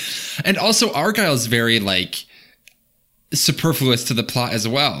 And also Argyle's very like superfluous to the plot as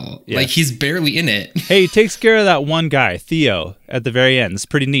well. Yeah. Like he's barely in it. Hey, he takes care of that one guy, Theo, at the very end. It's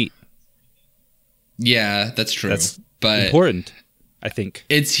pretty neat. Yeah, that's true. That's but important, I think.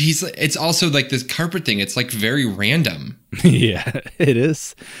 It's also like this carpet thing. It's like very random. Yeah, it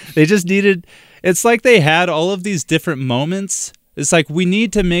is. They just needed... It's like they had all of these different moments. It's like, we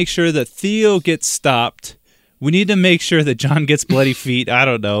need to make sure that Theo gets stopped. We need to make sure that John gets bloody feet. I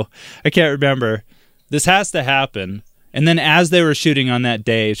don't know. I can't remember. This has to happen. And then as they were shooting on that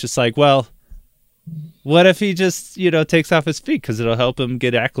day, it's just like, well, what if he just, takes off his feet? Because it'll help him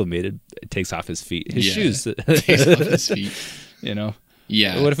get acclimated. It takes off his feet. His shoes. Takes off his feet.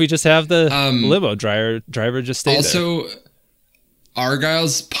 Yeah. What if we just have the limo driver just stay there? Also,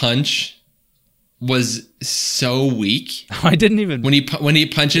 Argyle's punch was so weak. I didn't even... When he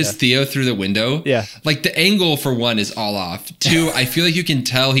punches Theo through the window. Yeah. Like the angle for one is all off. Two, I feel like you can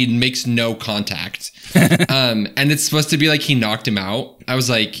tell he makes no contact. And it's supposed to be like he knocked him out. I was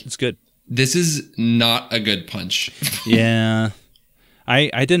like... It's good. This is not a good punch. Yeah.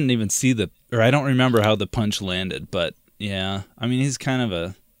 I didn't even see I don't remember how the punch landed, but yeah. I mean, he's kind of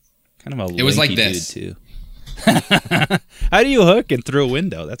a It was like lanky this. dude too. How do you hook and through a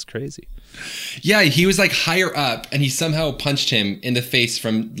window? That's crazy. Yeah, he was like higher up and he somehow punched him in the face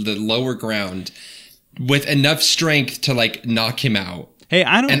from the lower ground with enough strength to like knock him out. Hey,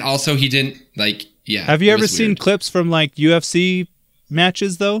 I don't... And also he didn't like, yeah. Have you it ever was seen weird. clips from like UFC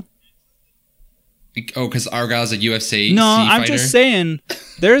matches though? Oh, because Argyle's a UFC No, fighter? I'm just saying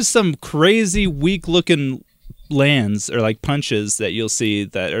there's some crazy weak looking lands or like punches that you'll see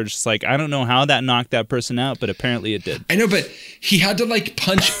that are just like, I don't know how that knocked that person out, but apparently it did. I know, but he had to like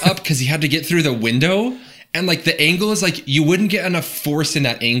punch up because he had to get through the window. And like the angle is like, you wouldn't get enough force in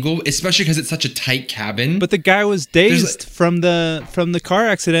that angle, especially because it's such a tight cabin. But the guy was dazed from the car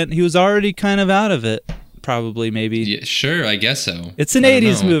accident. He was already kind of out of it. Probably, maybe. Yeah, sure, I guess so. It's an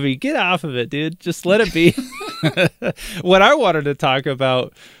 80s movie. Get off of it, dude. Just let it be. What I wanted to talk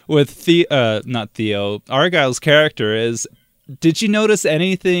about with not Theo, Argyle's character is, did you notice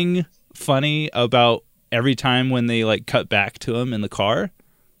anything funny about every time when they like cut back to him in the car?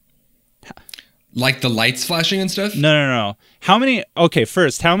 Like the lights flashing and stuff? No. How many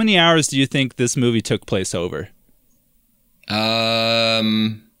hours do you think this movie took place over?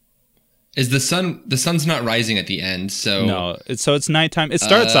 Is the sun's not rising at the end, so... No, it's nighttime. It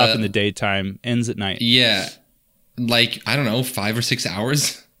starts off in the daytime, ends at night. Yeah. Like, I don't know, 5 or 6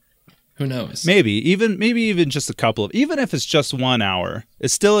 hours? Who knows? Maybe even just a couple of... Even if it's just 1 hour, it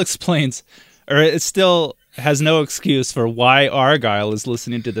still explains... Or it still has no excuse for why Argyle is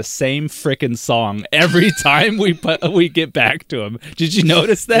listening to the same frickin' song every time we get back to him. Did you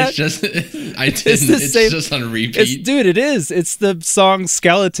notice that? It's just... I didn't. It's just on repeat. Dude, it is. It's the song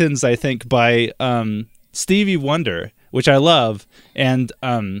Skeletons, I think, by Stevie Wonder, which I love. And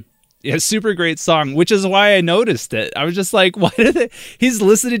yeah, super great song, which is why I noticed it. I was just like, why did they... He's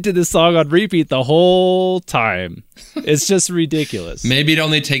listening to this song on repeat the whole time. It's just ridiculous. Maybe it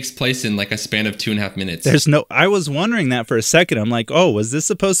only takes place in like a span of 2.5 minutes. I was wondering that for a second. I'm like, oh, was this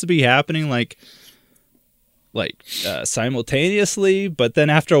supposed to be happening like simultaneously? But then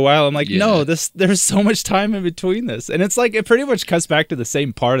after a while, I'm like, no, there's so much time in between this. And it's like, it pretty much cuts back to the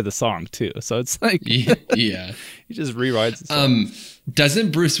same part of the song too. So it's like, yeah. He just rewrites the song.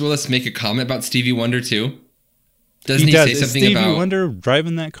 Doesn't Bruce Willis make a comment about Stevie Wonder too? Doesn't he does. say something Stevie about Wonder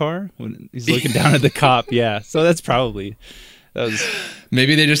driving that car when he's looking down at the cop? Yeah. So that was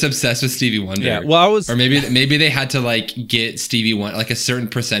maybe they're just obsessed with Stevie Wonder. Yeah. Well, or maybe they had to like get Stevie Wonder, like a certain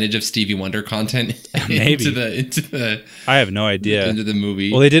percentage of Stevie Wonder content into the I have no idea into the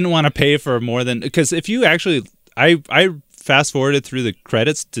movie. Well, they didn't want to pay for more than, because if you actually, I fast forwarded through the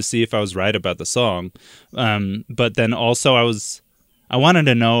credits to see if I was right about the song, but then also I wanted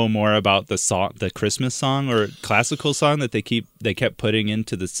to know more about the song, the Christmas song or classical song that they kept putting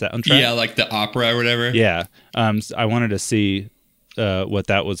into the soundtrack. Yeah, like the opera or whatever. Yeah, so I wanted to see what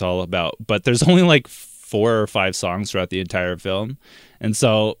that was all about. But there's only like 4 or 5 songs throughout the entire film, And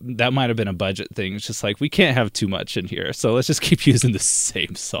so that might have been a budget thing. It's just like, we can't have too much in here, so let's just keep using the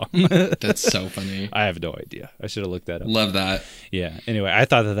same song. That's so funny. I have no idea. I should have looked that up. Love that. Yeah. Anyway, I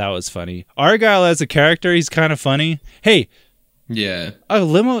thought that was funny. Argyle as a character, he's kind of funny. Hey, yeah. a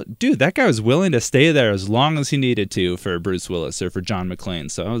limo, dude, that guy was willing to stay there as long as he needed to for Bruce Willis or for John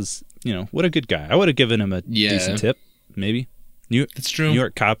McClane. So I was, what a good guy. I would have given him a decent tip, maybe. That's true. New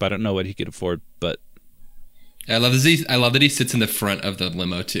York cop, I don't know what he could afford, but I love that he sits in the front of the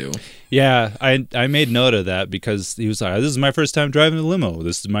limo too. Yeah, I made note of that because he was like, "This is my first time driving a limo.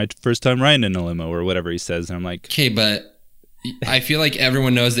 This is my first time riding in a limo," or whatever he says. And I'm like, okay, but I feel like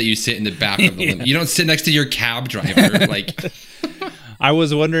everyone knows that you sit in the back of the limo. You don't sit next to your cab driver. Like, I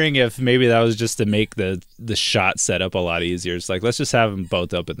was wondering if maybe that was just to make the shot setup a lot easier. It's like, let's just have them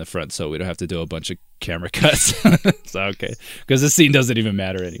both up in the front so we don't have to do a bunch of camera cuts. So okay, because the scene doesn't even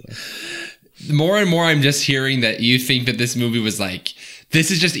matter anyway. More and more, I'm just hearing that you think that this movie was like, this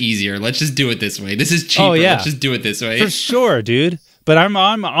is just easier. Let's just do it this way. This is cheaper. Let's just do it this way. For sure, dude. But I'm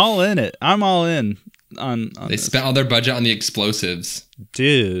all in it. I'm all in on They spent all their budget on the explosives.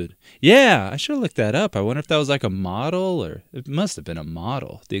 Dude. Yeah, I should have looked that up. I wonder if that was like a model, or it must have been a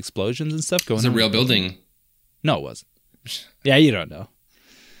model. The explosions and stuff going on. It was a real building. No, it wasn't. Yeah, you don't know.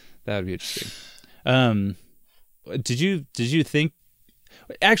 That would be interesting. Did you think?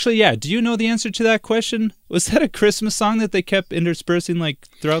 Actually, yeah. Do you know the answer to that question? Was that a Christmas song that they kept interspersing like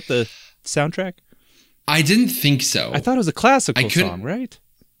throughout the soundtrack? I didn't think so. I thought it was a classical song, right?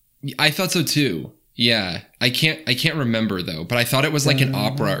 I thought so too. Yeah, I can't remember though, but I thought it was like an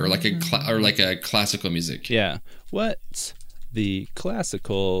opera or like a classical music. Yeah. What's the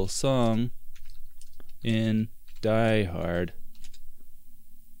classical song in Die Hard?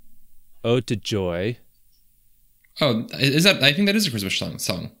 Ode to Joy. Oh, is that? I think that is a Christmas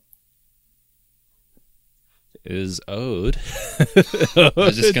song. Is Ode. I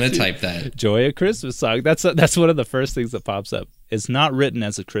was just gonna type that. Joy, a Christmas song. That's one of the first things that pops up. It's not written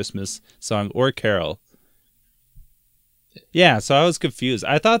as a Christmas song or carol. Yeah, so I was confused.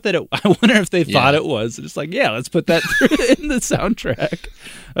 I thought that I wonder if they thought it was. It's like, yeah, let's put that in the soundtrack.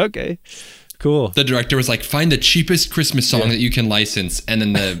 Okay. Cool. The director was like, find the cheapest Christmas song that you can license. And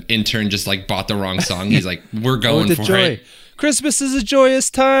then the intern just like bought the wrong song. He's like, we're going for it. Christmas is a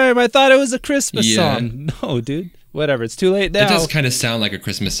joyous time. I thought it was a Christmas song. No, dude. Whatever. It's too late now. It does kind of sound like a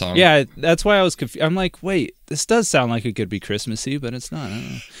Christmas song. Yeah, that's why I was confused. I'm like, wait, this does sound like it could be Christmassy, but it's not. I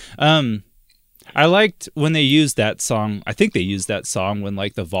don't know. I liked when they used that song. I think they used that song when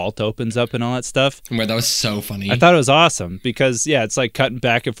like the vault opens up and all that stuff. Well, that was so funny. I thought it was awesome because it's like cutting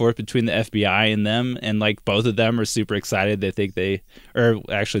back and forth between the FBI and them, and like both of them are super excited. They think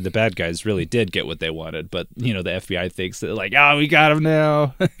actually the bad guys really did get what they wanted, but the FBI thinks that like, oh, we got him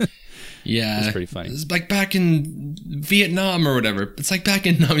now. Yeah, it's pretty funny. It's like back in Vietnam or whatever. It's like back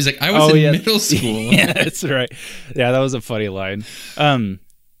in Vietnam. He's like, I was in middle school. Yeah, that's right. Yeah, that was a funny line.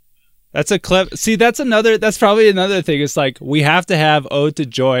 That's a clever. See, that's probably another thing. It's like we have to have Ode to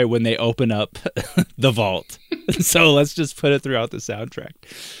Joy when they open up the vault. So let's just put it throughout the soundtrack.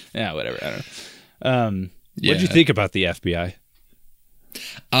 Yeah, whatever. I don't know. What did you think about the FBI?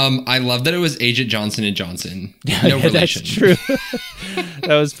 I love that it was Agent Johnson & Johnson. No relation. That's true.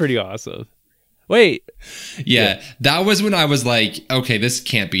 That was pretty awesome. Wait. Yeah, that was when I was like, okay, this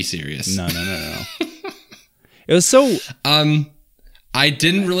can't be serious. No. It was so. I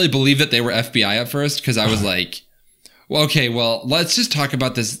didn't really believe that they were FBI at first because I was like, well, okay, let's just talk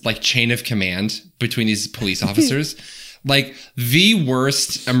about this like chain of command between these police officers. Like the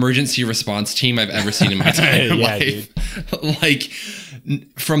worst emergency response team I've ever seen in my entire life. Like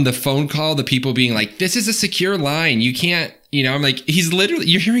from the phone call, the people being like, this is a secure line. You can't, I'm like,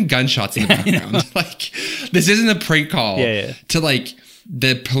 you're hearing gunshots in the background. Like this isn't a prank call to like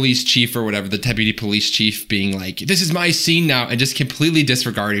the police chief or whatever, the deputy police chief being like, this is my scene now, and just completely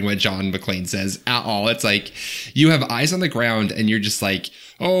disregarding what John McClane says at all. It's like you have eyes on the ground and you're just like,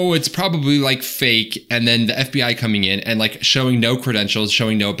 oh, it's probably like fake. And then the FBI coming in and like showing no credentials,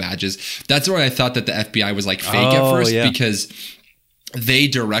 showing no badges. That's why I thought that the FBI was like fake at first because they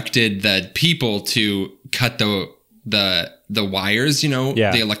directed the people to cut the wires,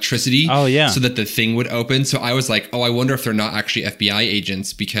 the electricity, so that the thing would open. So I was like, oh, I wonder if they're not actually FBI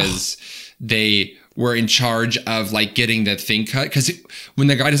agents because they were in charge of like getting the thing cut. Because when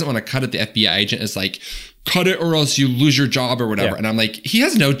the guy doesn't want to cut it, the FBI agent is like, cut it or else you lose your job or whatever. And I'm like, he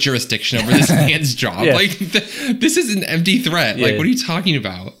has no jurisdiction over this man's job. Like this is an empty threat. Like, what are you talking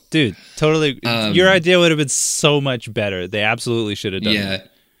about? Dude, totally. Your idea would have been so much better. They absolutely should have done that.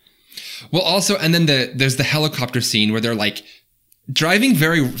 Well, also, and then there's the helicopter scene where they're like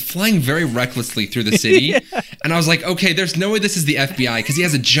flying very recklessly through the city. And I was like, okay, there's no way this is the FBI because he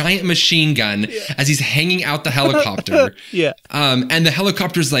has a giant machine gun as he's hanging out the helicopter. Yeah. And the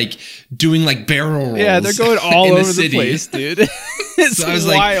helicopter's like doing like barrel rolls. Yeah, they're going all over the place, dude. It's so I was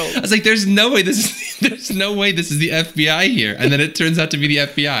wild. like, there's no way this is the FBI here. And then it turns out to be the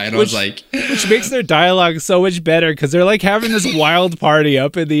FBI. And I was like, which makes their dialogue so much better because they're like having this wild party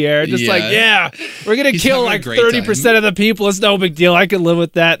up in the air. Just like, we're going to kill like 30% of the people. It's no big deal. I can live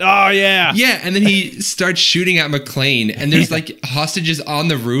with that. Oh, yeah. Yeah. And then he starts shooting at McClane and there's like hostages on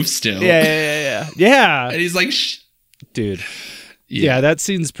the roof still. Yeah. And he's like, dude. Yeah, that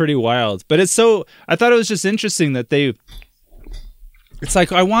scene's pretty wild. But it's I thought it was just interesting that it's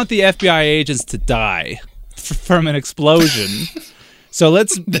like, I want the FBI agents to die from an explosion. So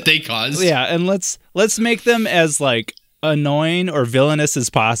that they caused. Yeah, and let's make them as like annoying or villainous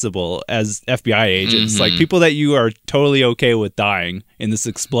as possible as FBI agents. Like people that you are totally okay with dying in this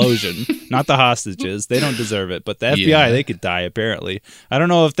explosion. Not the hostages. They don't deserve it. But the FBI, they could die, apparently. I don't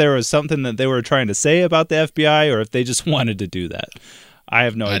know if there was something that they were trying to say about the FBI or if they just wanted to do that. I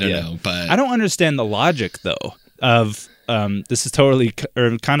have no idea. I don't know, but I don't understand the logic, though, of this is totally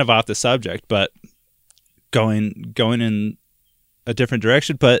or kind of off the subject, but going in a different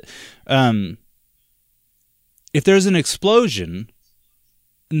direction. But if there's an explosion,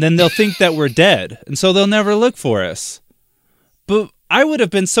 then they'll think that we're dead, and so they'll never look for us. But I would have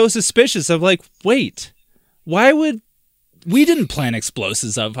been so suspicious of like, wait, we didn't plant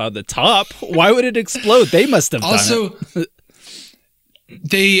explosives up on the top. Why would it explode? They must have done it.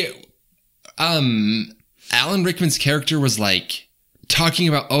 Alan Rickman's character was like talking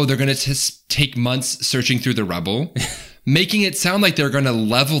about, they're going to take months searching through the rubble, making it sound like they're going to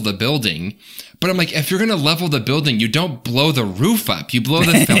level the building. But I'm like, if you're going to level the building, you don't blow the roof up. You blow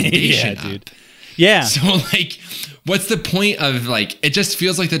the foundation up. Dude. Yeah. So like, what's the point of like, it just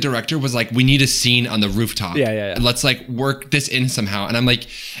feels like the director was like, we need a scene on the rooftop. Yeah. Let's like work this in somehow. And I'm like,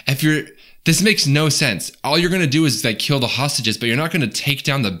 this makes no sense. All you're going to do is like kill the hostages, but you're not going to take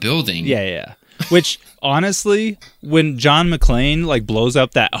down the building. Yeah. Which honestly, when John McClane like blows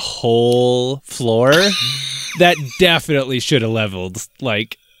up that whole floor, that definitely should have leveled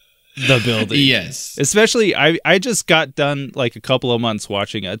like the building. Yes. Especially, I just got done like a couple of months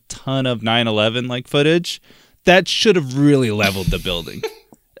watching a ton of 9/11 like footage. That should have really leveled the building.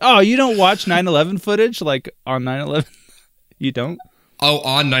 Oh, you don't watch 9/11 footage like on 9/11? You don't? Oh,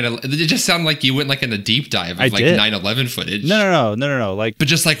 on 9/11. It just sounded like you went like in a deep dive of like 9/11 footage. No. Like, but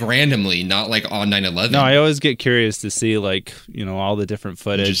just like randomly, not like on 9/11. No, I always get curious to see like, all the different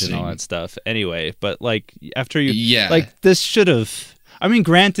footage and all that stuff. Anyway, but like after like this should have. I mean,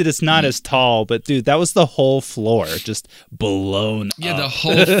 granted, it's not as tall, but dude, that was the whole floor just blown up. Yeah, the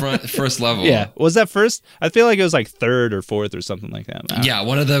whole first level. Yeah. Was that first? I feel like it was like third or fourth or something like that. Yeah,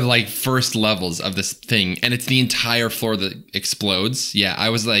 one of the like first levels of this thing. And it's the entire floor that explodes. Yeah, I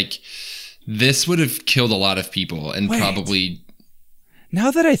was like, this would have killed a lot of people and probably...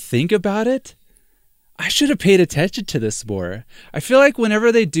 Now that I think about it, I should have paid attention to this more. I feel like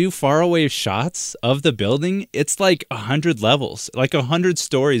whenever they do faraway shots of the building, it's like 100 levels, like 100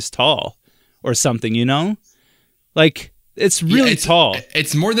 stories tall or something, Like it's really tall.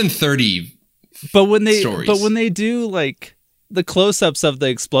 It's more than 30 but when they stories. But when they do like the close-ups of the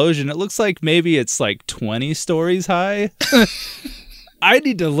explosion, it looks like maybe it's like 20 stories high. I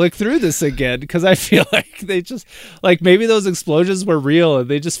need to look through this again because I feel like they just like maybe those explosions were real and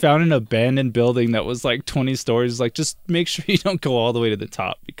they just found an abandoned building that was like 20 stories. Like, just make sure you don't go all the way to the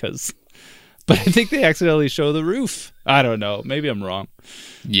top but I think they accidentally show the roof. I don't know. Maybe I'm wrong.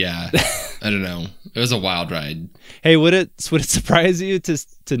 Yeah. I don't know. It was a wild ride. Hey, would it surprise you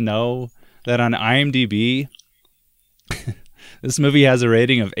to know that on IMDb, this movie has a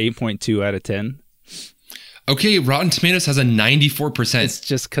rating of 8.2 out of 10? Okay, Rotten Tomatoes has a 94%. It's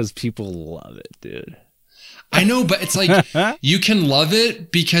just because people love it, dude. I know, but it's like, you can love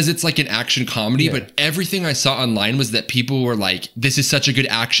it because it's like an action comedy, but everything I saw online was that people were like, this is such a good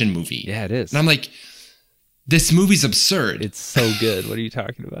action movie. Yeah, it is. And I'm like, this movie's absurd. It's so good. What are you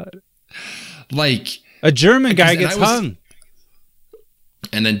talking about? Like... A German guy gets hung.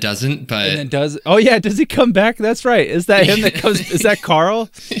 And then doesn't, but... And then does... Oh, yeah, does he come back? That's right. Is that him that comes... Is that Carl?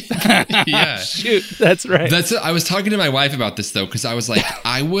 Yeah. Shoot, that's right. I was talking to my wife about this, though, because I was like,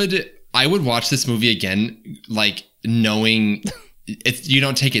 I would watch this movie again, like, knowing you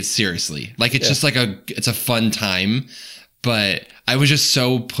don't take it seriously. Like, it's just like it's a fun time, but I was just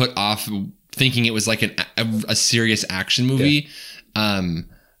so put off thinking it was like a serious action movie. Yeah.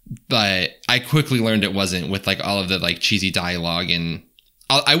 But I quickly learned it wasn't, with like all of the like cheesy dialogue, and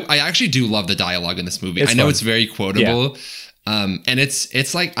I actually do love the dialogue in this movie. I know it's very quotable. And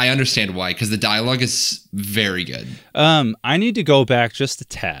it's like, I understand why, because the dialogue is very good. I need to go back just a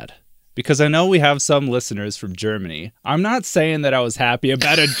tad because I know we have some listeners from Germany. I'm not saying that I was happy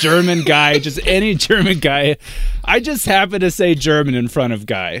about a German guy, just any German guy. I just happened to say German in front of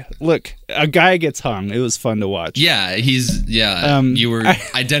guy. Look, a guy gets hung. It was fun to watch. Yeah, you were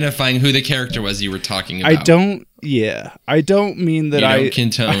identifying who the character was you were talking about. I don't mean that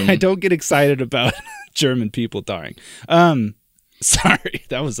I don't get excited about German people dying. Sorry,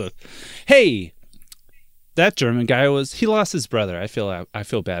 hey, that German guy he lost his brother. I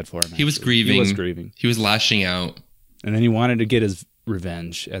feel bad for him. He was grieving. He was lashing out. And then he wanted to get his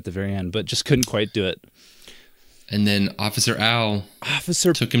revenge at the very end, but just couldn't quite do it. And then Officer Al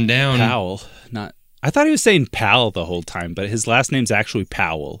took him down. Powell. I thought he was saying Pal the whole time, but his last name's actually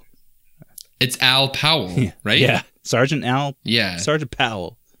Powell. It's Al Powell, right? Yeah. Sergeant Al. Yeah. Sergeant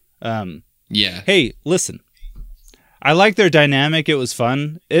Powell. Yeah. Hey, listen. I like their dynamic. It was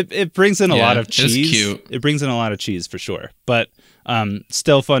fun. It brings in a lot of cheese. It was cute. It brings in a lot of cheese for sure. But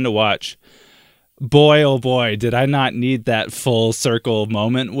still fun to watch. Boy, oh boy, did I not need that full circle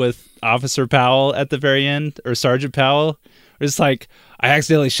moment with Officer Powell at the very end, or Sergeant Powell. It's like, I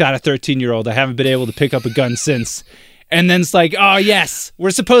accidentally shot a 13-year-old. I haven't been able to pick up a gun since. And then it's like, oh, yes,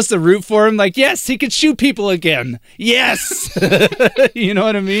 we're supposed to root for him. Like, yes, he could shoot people again. Yes. You know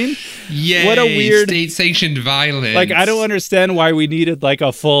what I mean? Yay, what a weird state-sanctioned violence. Like, I don't understand why we needed like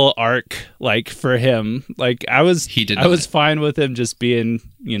a full arc like for him. Like, I was fine with him just being,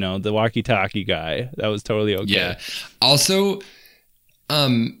 the walkie-talkie guy. That was totally okay. Yeah. Also,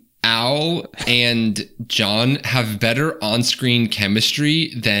 Al and John have better on-screen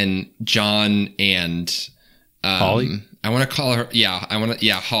chemistry than John and Holly. I want to call her.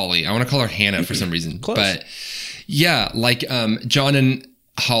 Holly. I want to call her Hannah for some reason. Close. But yeah, like John and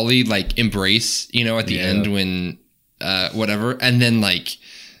Holly like embrace, at the end when whatever, and then like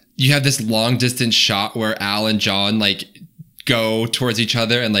you have this long distance shot where Al and John like go towards each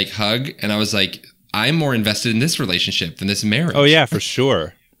other and like hug, and I was like, I'm more invested in this relationship than this marriage. Oh yeah, for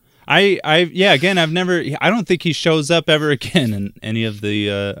sure. I don't think he shows up ever again in any of the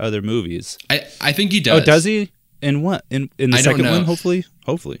other movies. I think he does. Oh, does he? In what? In the second one, hopefully?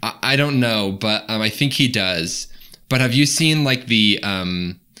 Hopefully. I don't know, but I think he does. But have you seen like the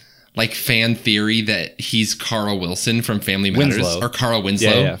like fan theory that he's Carl Wilson from Family Matters, or Carl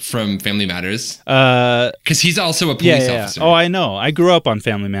Winslow from Family Matters? Because he's also a police officer. Oh, I know. I grew up on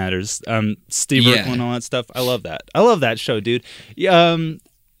Family Matters. Steve Urkel and all that stuff. I love that. I love that show, dude.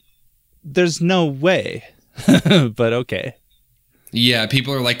 There's no way, but okay. Yeah,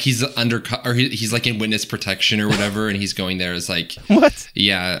 people are like, he's undercover, or he's like in witness protection or whatever, and he's going there as like, what?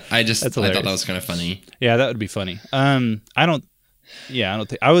 Yeah, I thought that was kind of funny. Yeah, that would be funny. I don't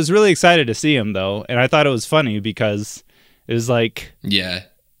think I was really excited to see him though, and I thought it was funny because it was like,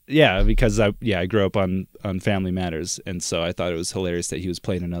 because I grew up on Family Matters, and so I thought it was hilarious that he was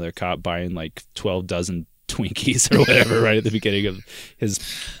playing another cop buying like 12 dozen Twinkies or whatever right at the beginning of his.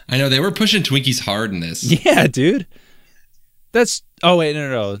 I know they were pushing Twinkies hard in this. Yeah, dude.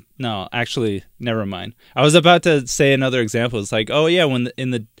 No, actually, never mind. I was about to say another example. It's like, oh yeah,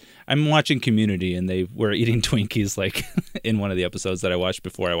 I'm watching Community and they were eating Twinkies like in one of the episodes that I watched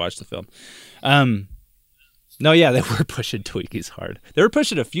before I watched the film. No, yeah, they were pushing Twinkies hard. They were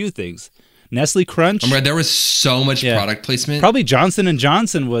pushing a few things. Nestle Crunch. There was so much product placement. Probably Johnson &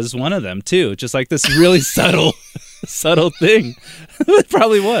 Johnson was one of them too. Just like this really subtle thing. It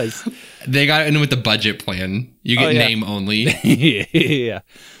probably was. They got in with the budget plan. You get name only. Yeah.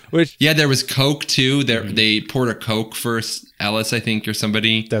 There was Coke too. They poured a Coke for Ellis, I think, or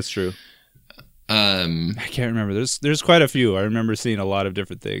somebody. That's true. I can't remember. There's quite a few. I remember seeing a lot of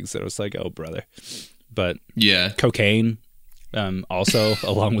different things that I was like, oh brother. But cocaine. Also,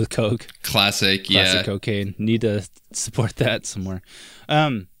 along with Coke. Classic cocaine. Need to support that somewhere.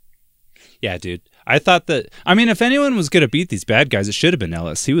 Yeah, dude. I thought that. I mean, if anyone was gonna beat these bad guys, it should have been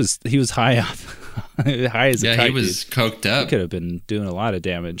Ellis. He was high up, high as a kite. Yeah, he was coked up. He could have been doing a lot of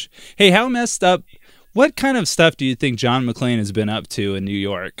damage. Hey, how messed up? What kind of stuff do you think John McClane has been up to in New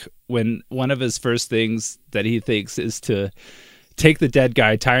York when one of his first things that he thinks is to take the dead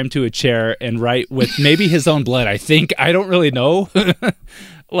guy, tie him to a chair, and write with maybe his own blood? I don't really know.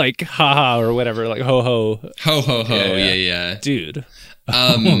 Like haha or whatever, like ho ho. Ho ho ho, yeah. Dude.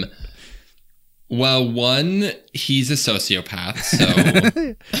 Well, one, he's a sociopath,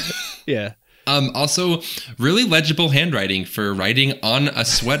 so yeah. Also, really legible handwriting for writing on a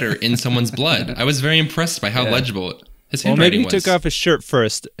sweater in someone's blood. I was very impressed by how legible his handwriting was. Maybe he took off his shirt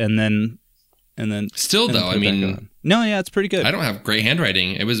first and then. Still, though, I mean, no, yeah, it's pretty good. I don't have great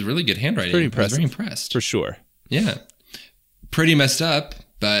handwriting. It was really good handwriting. Pretty impressive. I was very impressed for sure. Yeah. pretty messed up.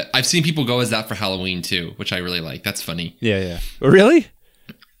 But I've seen people go as that for Halloween too, which I really like. That's funny. Yeah. Really?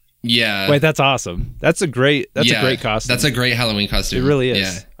 Yeah. Wait, that's awesome. That's a great costume. That's a great Halloween costume. It really is.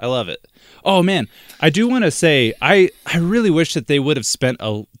 Yeah. I love it. Oh man, I do want to say I really wish that they would have spent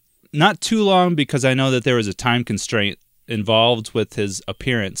not too long, because I know that there was a time constraint involved with his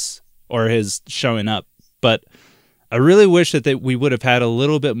appearance or his showing up. But I really wish that we would have had a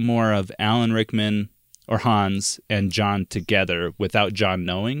little bit more of Alan Rickman or Hans and John together without John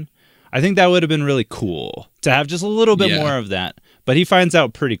knowing. I think that would have been really cool to have just a little bit more of that. But he finds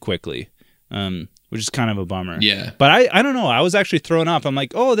out pretty quickly, which is kind of a bummer. Yeah. But I don't know. I was actually thrown off. I'm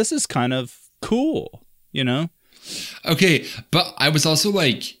like, oh, this is kind of cool, you know? Okay, but I was also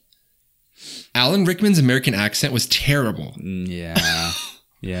like, Alan Rickman's American accent was terrible. Yeah.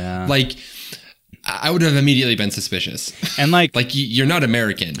 Yeah. Like, I would have immediately been suspicious. And like you're not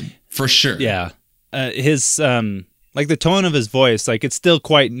American, for sure. Yeah. His, like the tone of his voice, like it's still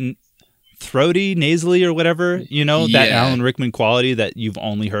quite throaty, nasally or whatever, you know, that Alan Rickman quality that you've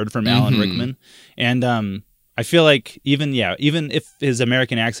only heard from Alan Rickman. And I feel like even if his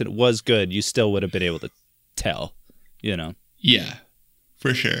American accent was good, you still would have been able to tell, you know. Yeah,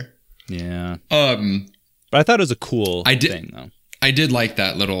 for sure. Yeah. But I thought it was a cool thing, though. I did like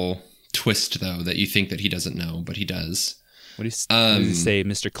that little twist, though, that you think that he doesn't know, but he does. What does he say,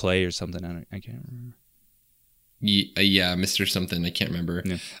 Mr. Clay or something? I can't remember. Yeah, Mr. something. I can't remember.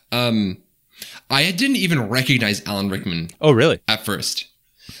 Yeah. I didn't even recognize Alan Rickman. Oh, really? At first.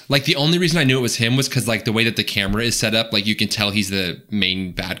 Like, the only reason I knew it was him was because, like, the way that the camera is set up, like, you can tell he's the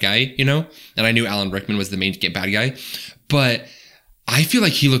main bad guy, you know? And I knew Alan Rickman was the main bad guy. But I feel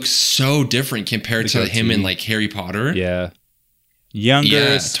like he looks so different compared to him in, like, Harry Potter. Yeah.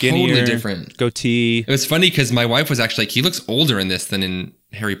 Younger, skinnier, totally different. Goatee. It was funny because my wife was actually like, he looks older in this than in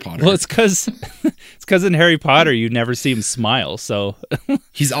Harry Potter. Well, it's because in Harry Potter you never see him smile. So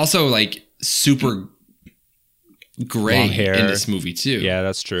he's also like super gray in this movie too. Yeah,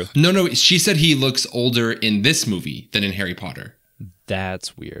 that's true. No, she said he looks older in this movie than in Harry Potter.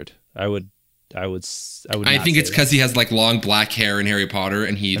 That's weird. I think it's because he has like long black hair in Harry Potter,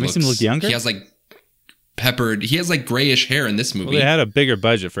 and makes him look younger. He has like he has like grayish hair in this movie. Well, they had a bigger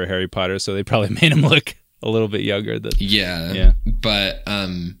budget for Harry Potter, so they probably made him look a little bit younger. Yeah. But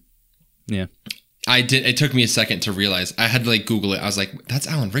yeah, it took me a second to realize. I had to like Google it. I was like, that's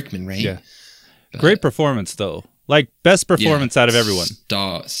Alan Rickman, right? Yeah. Great performance though. Like best performance out of everyone.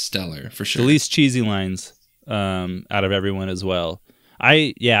 Stellar for sure. The least cheesy lines out of everyone as well.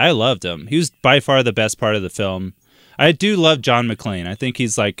 I loved him. He was by far the best part of the film. I do love John McClane. I think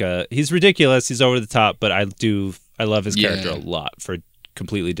he's like he's ridiculous. He's over the top, but I love his character a lot for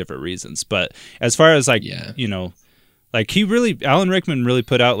completely different reasons. But as far as like, you know, like Alan Rickman really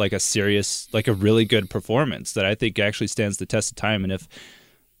put out like a really good performance that I think actually stands the test of time. And if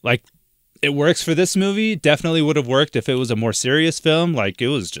like it works for this movie, definitely would have worked if it was a more serious film. Like it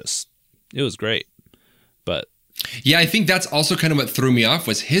was great. But yeah, I think that's also kind of what threw me off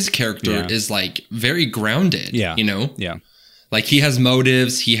was his character is like very grounded. Yeah. You know? Yeah. Like he has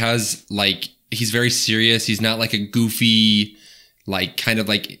motives. He has like, he's very serious. He's not like a goofy, like kind of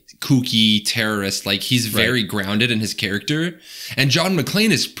like kooky terrorist. Like he's very grounded in his character. And John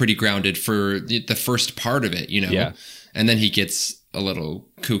McClane is pretty grounded for the first part of it, you know? Yeah. And then he gets a little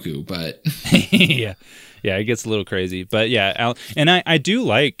cuckoo, but yeah, it gets a little crazy. But yeah, and I do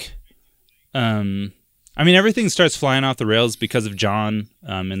like, I mean, everything starts flying off the rails because of John,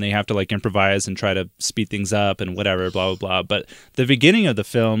 and they have to like improvise and try to speed things up and whatever, blah, blah, blah. But the beginning of the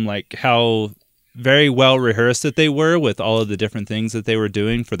film, like how very well rehearsed that they were with all of the different things that they were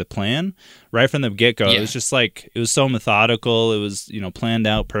doing for the plan right from the get-go. It was just like, it was so methodical. It was, you know, planned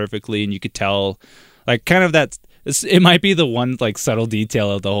out perfectly, and you could tell like kind of that. It might be the one like subtle detail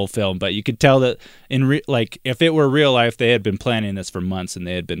of the whole film, but you could tell that like if it were real life, they had been planning this for months and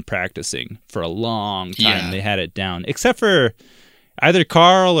they had been practicing for a long time. Yeah. They had it down, except for either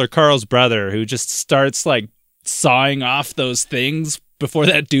Carl or Carl's brother, who just starts like sawing off those things before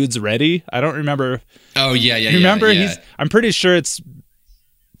that dude's ready. I don't remember. Oh yeah. Remember, I'm pretty sure it's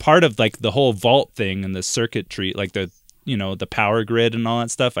part of like the whole vault thing and the circuitry, like the power grid and all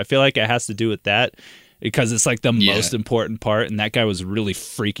that stuff. I feel like it has to do with that, because it's like the most important part, and that guy was really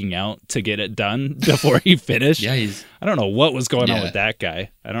freaking out to get it done before he finished. I don't know what was going on with that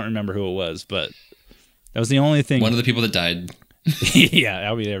guy. I don't remember who it was, but that was the only thing. One of the people that died.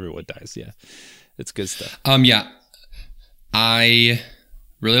 Yeah, I mean, everyone dies. Yeah, it's good stuff. Yeah, I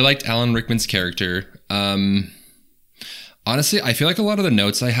really liked Alan Rickman's character. Honestly, I feel like a lot of the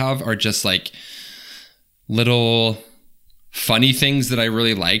notes I have are just like little funny things that I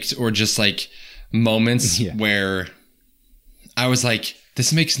really liked, or just like moments where I was like,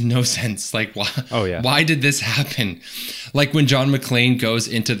 this makes no sense. Like, why? Oh, yeah. Why did this happen? Like when John McClane goes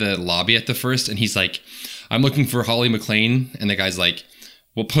into the lobby at the first, and he's like, "I'm looking for Holly McClane," and the guy's like,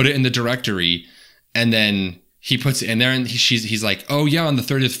 "We'll put it in the directory," and then he puts it in there, and he's like, "Oh yeah, on the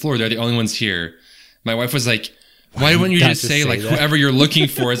 30th floor, they're the only ones here." My wife was like, "Why wouldn't you just say like that? Whoever you're looking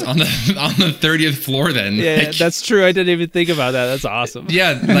for is on the 30th floor?" Then yeah, like, that's true. I didn't even think about that. That's awesome.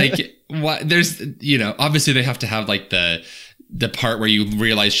 Yeah, like what? There's obviously they have to have like the part where you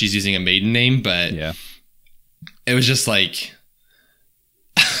realize she's using a maiden name, but yeah, it was just like,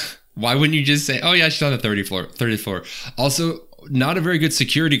 why wouldn't you just say, "Oh yeah, she's on the 30th floor"? Also, not a very good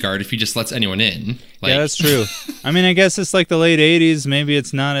security guard if he just lets anyone in. Like, yeah, that's true. I mean, I guess it's like the late 80s. Maybe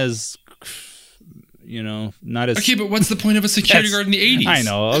it's not as, not as... Okay, but what's the point of a security guard in the 80s? I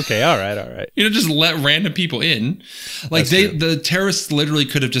know. Okay, all right. Just let random people in. Like, the terrorists literally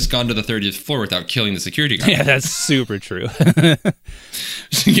could have just gone to the 30th floor without killing the security guard. Yeah, that's super true.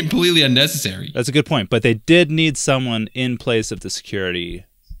 It's completely unnecessary. That's a good point. But they did need someone in place of the security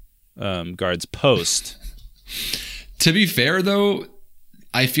guard's post. To be fair, though,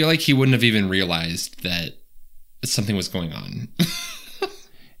 I feel like he wouldn't have even realized that something was going on.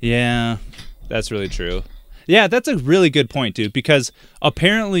 Yeah, that's really true. Yeah, that's a really good point, dude, because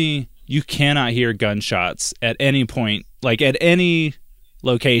apparently you cannot hear gunshots at any point, like at any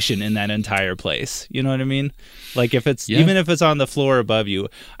location in that entire place. You know what I mean? Like if it's even if it's on the floor above you.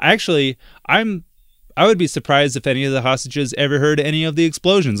 Actually, I would be surprised if any of the hostages ever heard any of the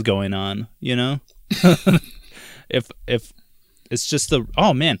explosions going on, If it's just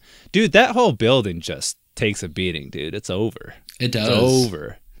oh man, dude, that whole building just takes a beating, dude. It's over. It does. It's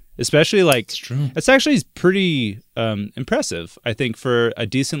over. Especially like it's true. It's actually pretty impressive, I think, for a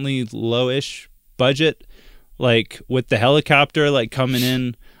decently low-ish budget. Like with the helicopter like coming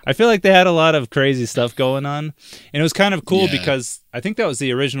in, I feel like they had a lot of crazy stuff going on, and it was kind of cool because I think that was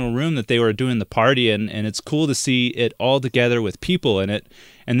the original room that they were doing the party in, and it's cool to see it all together with people in it.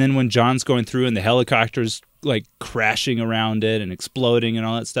 And then when John's going through and the helicopter's like crashing around it and exploding and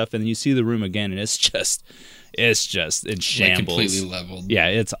all that stuff, and then you see the room again, and it's just in shambles. Like completely leveled. Yeah,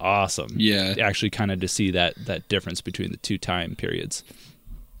 it's awesome. Yeah, actually, kind of to see that difference between the two time periods.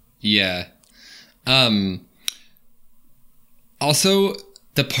 Yeah. Also,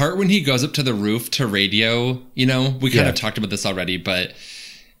 the part when he goes up to the roof to radio, we kind of talked about this already, but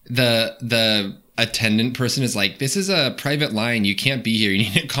the attendant person is like, "This is a private line. You can't be here. You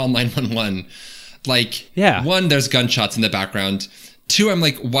need to call 911. Like, one, there's gunshots in the background. Two, I'm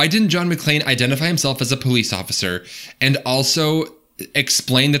like, why didn't John McClane identify himself as a police officer and also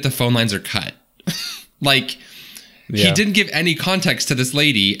explain that the phone lines are cut? Like, he didn't give any context to this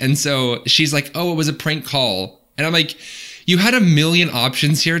lady. And so she's like, "Oh, it was a prank call." And I'm like, you had a million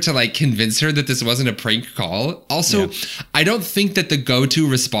options here to like convince her that this wasn't a prank call. Also, I don't think that the go-to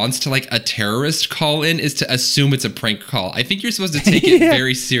response to like a terrorist call in is to assume it's a prank call. I think you're supposed to take it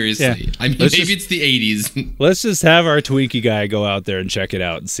very seriously. Yeah. I mean, maybe it's the 80s. Let's just have our Twinkie guy go out there and check it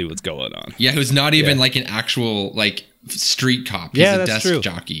out and see what's going on. Yeah, who's not even like an actual like street cop. He's a desk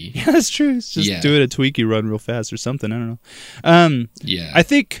jockey. Yeah, that's true. He's just doing a Twinkie run real fast or something. I don't know. I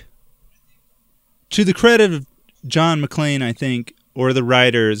think to the credit of John McClane, I think, or the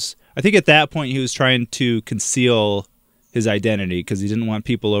writers, I think at that point he was trying to conceal his identity because he didn't want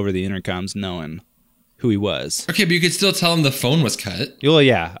people over the intercoms knowing who he was. Okay, but you could still tell him the phone was cut. Well,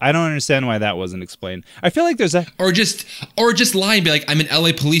 yeah. I don't understand why that wasn't explained. I feel like there's a... Or just lie and be like, "I'm an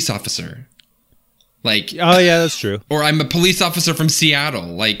LA police officer." Like... Oh, yeah, that's true. Or "I'm a police officer from Seattle."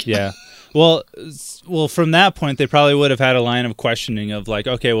 Like... Yeah. Well, from that point, they probably would have had a line of questioning of like,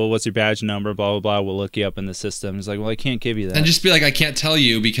 "Okay, well, what's your badge number? Blah, blah, blah. We'll look you up in the system." It's like, well, I can't give you that. And just be like, "I can't tell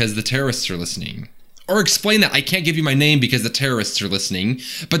you because the terrorists are listening." Or explain that, "I can't give you my name because the terrorists are listening."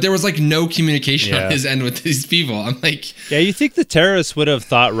 But there was like no communication on his end with these people. I'm like... Yeah, you think the terrorists would have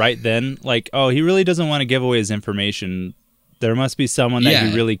thought right then, like, "Oh, he really doesn't want to give away his information. There must be someone that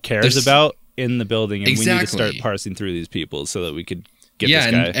he really cares about in the building, and we need to start parsing through these people so that we could...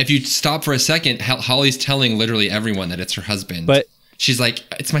 And if you stop for a second, Holly's telling literally everyone that it's her husband. But she's like,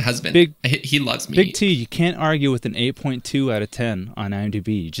 "It's my husband. He loves me." Big T, you can't argue with an 8.2 out of 10 on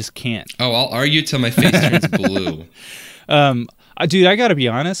IMDb. You just can't. Oh, I'll argue till my face turns blue. Dude, I gotta be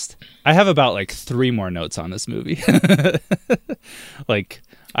honest. I have about like 3 more notes on this movie. Like,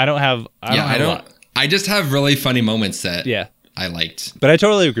 I don't have. I just have really funny moments that I liked. But I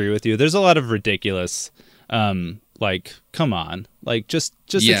totally agree with you. There's a lot of ridiculous. Like, come on. Like, just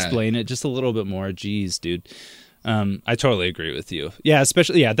explain it just a little bit more. Jeez, dude. I totally agree with you. Yeah,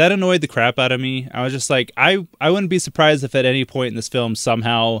 especially, that annoyed the crap out of me. I was just like, I wouldn't be surprised if at any point in this film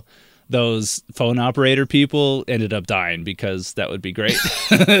somehow those phone operator people ended up dying, because that would be great.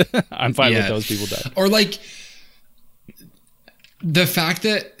 I'm fine with those people dying. Or like the fact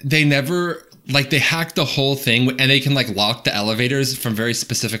that they never, like, they hacked the whole thing and they can like lock the elevators from very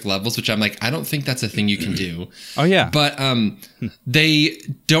specific levels, which I'm like, I don't think that's a thing you can do. Oh yeah. But they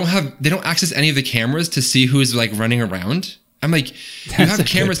don't access any of the cameras to see who's like running around. I'm like, you have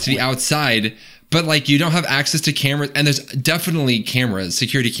cameras to the outside, but like you don't have access to cameras, and there's definitely cameras,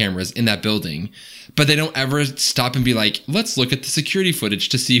 security cameras in that building, but they don't ever stop and be like, let's look at the security footage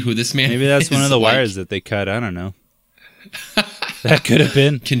to see who this man is. Maybe that's one of the wires that they cut. I don't know. That could have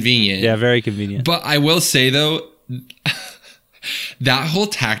been convenient. Yeah, very convenient. But I will say though, that whole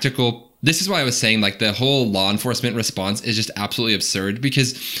tactical, this is why I was saying like the whole law enforcement response is just absolutely absurd,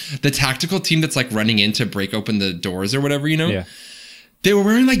 because the tactical team that's like running in to break open the doors or whatever, they were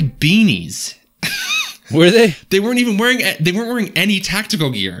wearing like beanies. Were they? They weren't wearing any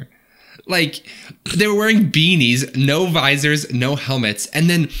tactical gear. Like, they were wearing beanies, no visors, no helmets, and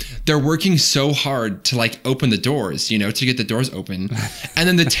then they're working so hard to like open the doors, to get the doors open. And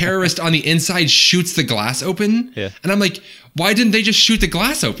then the terrorist on the inside shoots the glass open. Yeah. And I'm like, why didn't they just shoot the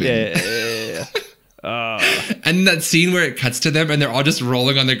glass open? Yeah. And that scene where it cuts to them and they're all just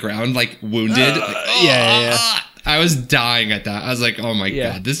rolling on the ground, like wounded. I was dying at that. I was like, oh my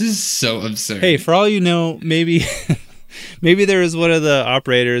God, this is so absurd. Hey, for all you know, maybe there was one of the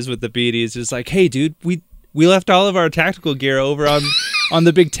operators with the beanies just like, hey, dude, we left all of our tactical gear over on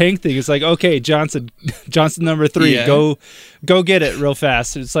the big tank thing. It's like, okay, Johnson number 3, go get it real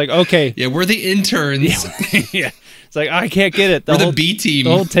fast. It's like, okay. Yeah, we're the interns. Yeah. It's like, I can't get it. We're the B team.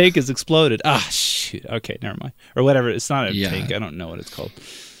 The whole tank is exploded. Ah, shoot. Okay, never mind. Or whatever. It's not a tank. I don't know what it's called.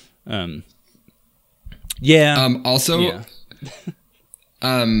 Yeah. Also,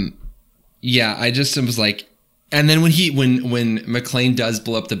 I just was like, and then when McClane does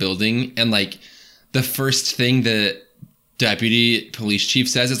blow up the building, and like the first thing the deputy police chief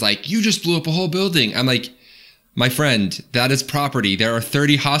says is like, you just blew up a whole building. I'm like, my friend, that is property. There are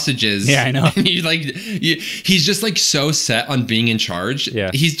 30 hostages. Yeah, I know. And he's just like so set on being in charge.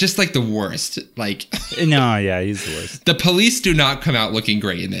 Yeah. He's just like the worst. Like, no, yeah, he's the worst. The police do not come out looking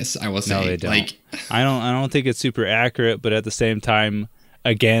great in this, I will say. No, they don't. Like, I don't think it's super accurate, but at the same time,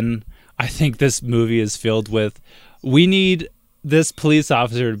 again, I think this movie is filled with, we need this police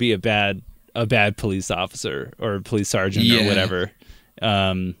officer to be a bad police officer or police sergeant or whatever.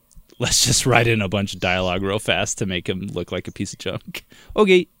 Let's just write in a bunch of dialogue real fast to make him look like a piece of junk.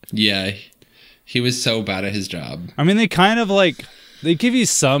 Okay. Yeah. He was so bad at his job. I mean, they kind of like, they give you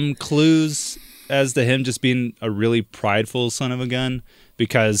some clues as to him just being a really prideful son of a gun,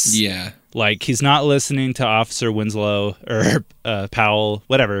 because like he's not listening to Officer Winslow or Powell,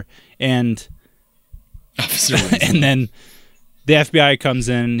 whatever. And Officer Winslow. And then the FBI comes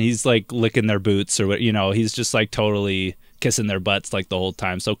in, he's like licking their boots or what, he's just like totally kissing their butts like the whole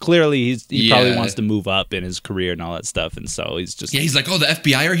time. So clearly he probably wants to move up in his career and all that stuff. And so he's just he's like, oh, the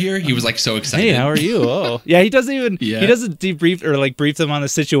FBI are here. He was like so excited. Hey, how are you? Oh, yeah. He doesn't even he doesn't debrief or like brief them on the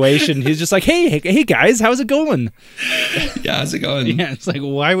situation. He's just like, hey guys, how's it going? Yeah, how's it going? Yeah, it's like,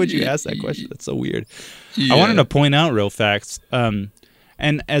 why would you ask that question? That's so weird. I wanted to point out real facts. And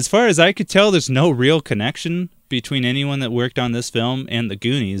as far as I could tell, there's no real connection between anyone that worked on this film and the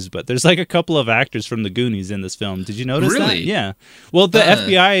Goonies, but there's like a couple of actors from the Goonies in this film. Did you notice that? Yeah. Well, the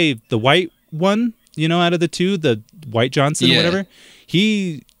FBI, the white one, out of the two, the White Johnson or whatever,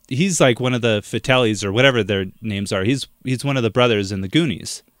 he's like one of the Fratellis or whatever their names are. He's one of the brothers in the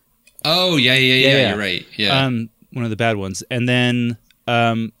Goonies. Oh, yeah, you're right. Yeah. One of the bad ones. And then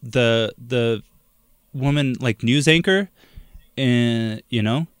the woman, like news anchor,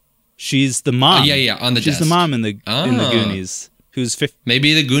 she's the mom. On the She's desk. the mom in the Goonies. Who's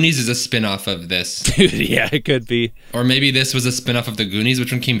maybe the Goonies is a spin-off of this. Dude, yeah, it could be. Or maybe this was a spin-off of the Goonies.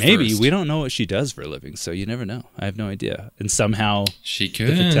 Which one came first? Maybe. We don't know what she does for a living, so you never know. I have no idea. And somehow she could.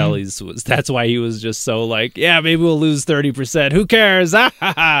 The Fratellis that's why he was just so like, yeah, maybe we'll lose 30%. Who cares?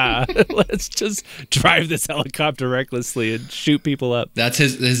 Let's just drive this helicopter recklessly and shoot people up. That's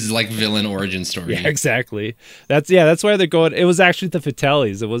his like villain origin story. Yeah, exactly. That's why they're going. It was actually the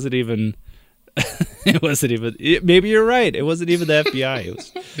Fratellis. It wasn't even. Maybe you're right. It wasn't even the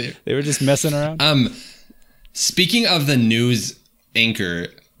FBI. They were just messing around. Speaking of the news anchor,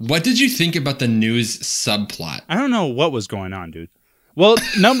 what did you think about the news subplot? I don't know what was going on, dude. Well,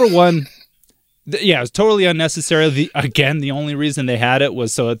 number one, it was totally unnecessary. The only reason they had it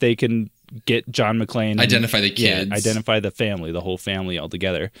was so that they can get John McClane. Identify the kids. Identify the family, the whole family all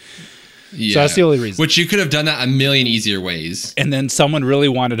together. Yeah. So that's the only reason. Which you could have done that a million easier ways. And then someone really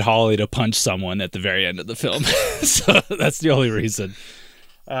wanted Holly to punch someone at the very end of the film. So that's the only reason.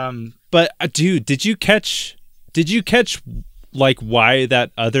 But dude, did you catch like why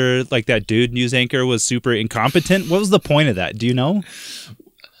that other like that dude news anchor was super incompetent? What was the point of that? Do you know?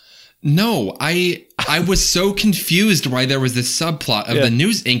 No, I was so confused why there was this subplot of the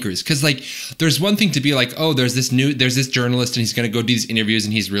news anchors, because like there's one thing to be like, oh, there's this journalist and he's gonna go do these interviews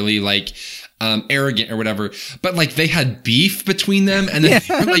and he's really like arrogant or whatever, but like they had beef between them, and then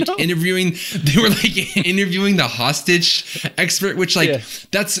they were like interviewing the hostage expert, which like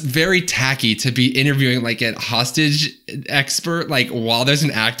that's very tacky to be interviewing like a hostage expert like while there's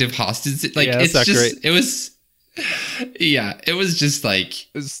an active hostage. Like it's just great. It was just like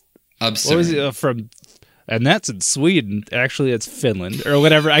absurd. What was it from? And that's in Sweden. Actually, it's Finland or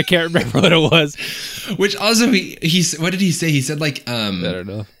whatever. I can't remember what it was. Which also, he what did he say? He said like I don't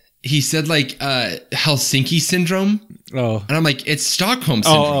know. He said like Helsinki syndrome. Oh, and I'm like, it's Stockholm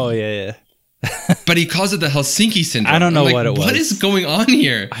syndrome. Oh yeah. But he calls it the Helsinki syndrome. I don't know what it was. What is going on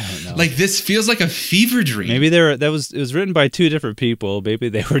here? I don't know. Like this feels like a fever dream. Maybe it was written by two different people. Maybe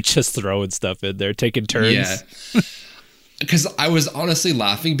they were just throwing stuff in there, taking turns. Yeah. Because I was honestly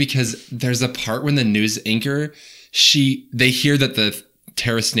laughing because there's a part when the news anchor, they hear that the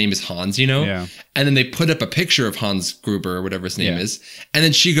terrorist's name is Hans, you know? Yeah. And then they put up a picture of Hans Gruber or whatever his name is. And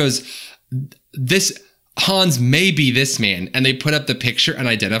then she goes, this Hans may be this man. And they put up the picture and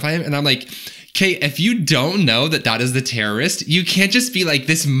identify him. And I'm like, okay, if you don't know that is the terrorist, you can't just be like,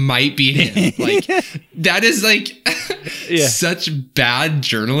 this might be him. Like, that is like such bad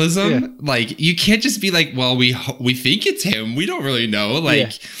journalism. Yeah. Like, you can't just be like, well, we think it's him. We don't really know.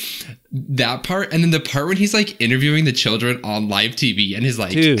 Like, that part. And then the part when he's like interviewing the children on live TV and he's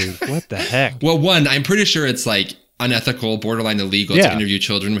like, dude, what the heck? Well, one, I'm pretty sure it's like unethical, borderline illegal to interview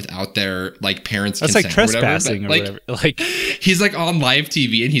children without their like parents' consent. That's like trespassing or whatever. Like he's like on live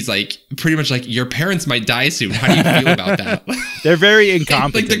TV and he's like pretty much like, your parents might die soon. How do you feel about that? They're very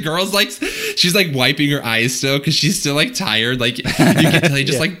incompetent. Like the girl's like, she's like wiping her eyes still because she's still like tired. Like you can tell he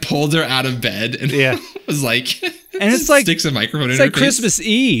just like pulled her out of bed and was like, and it's like sticks a microphone in her face. It's like Christmas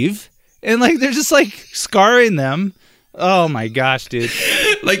Eve and like they're just like scarring them. Oh my gosh, dude.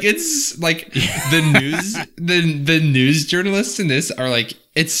 Like it's like the news journalists in this are like,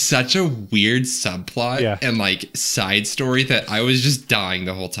 it's such a weird subplot and like side story that I was just dying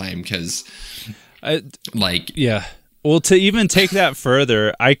the whole time because well, to even take that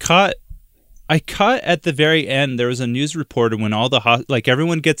further, I caught at the very end there was a news reporter when all the like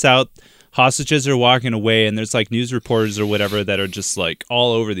everyone gets out, hostages are walking away, and there's like news reporters or whatever that are just like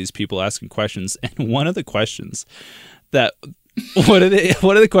all over these people asking questions. And one of the questions that one of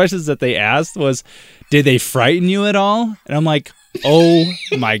the questions that they asked was, did they frighten you at all? And I'm like, oh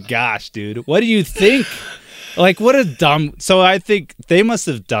my gosh, dude, what do you think? Like, what a dumb. So I think they must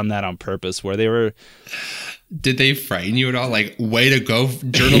have done that on purpose, where they were. Did they frighten you at all? Like, way to go,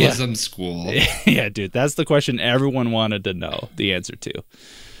 journalism school. Yeah, dude, that's the question everyone wanted to know the answer to.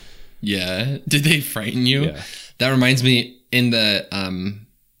 Yeah, did they frighten you? Yeah. That reminds me in the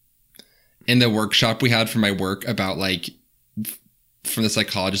workshop we had for my work about like from the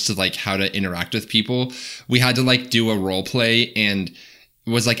psychologist of like how to interact with people, we had to like do a role play and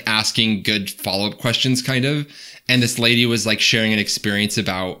was like asking good follow-up questions kind of. And this lady was like sharing an experience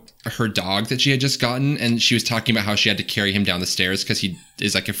about her dog that she had just gotten. And she was talking about how she had to carry him down the stairs because he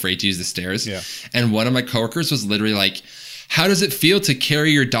is like afraid to use the stairs. Yeah. And one of my coworkers was literally like, how does it feel to carry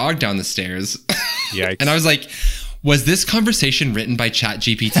your dog down the stairs? Yikes. And I was like, was this conversation written by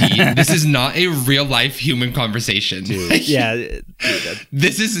ChatGPT? This is not a real life human conversation. Dude,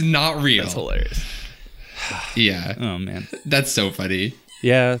 this is not real. That's hilarious. Yeah. Oh man, that's so funny.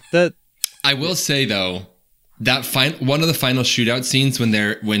 Yeah, that. I will say though, that one of the final shootout scenes when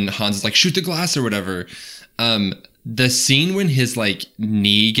Hans is like, shoot the glass or whatever. The scene when his like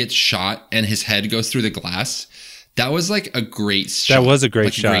knee gets shot and his head goes through the glass. That was like a great shot. That was a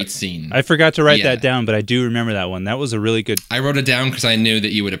great shot. A great scene. I forgot to write that down, but I do remember that one. That was a really good. I wrote it down because I knew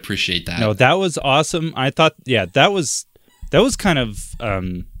that you would appreciate that. No, that was awesome. I thought, that was kind of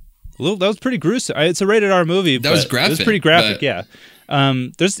that was pretty gruesome. It's a rated R movie. That was graphic. It was pretty graphic. Yeah.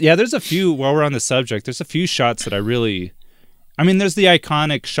 There's a few. While we're on the subject, there's a few shots that I really. I mean, there's the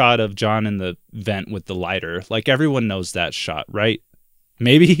iconic shot of John in the vent with the lighter. Like everyone knows that shot, right?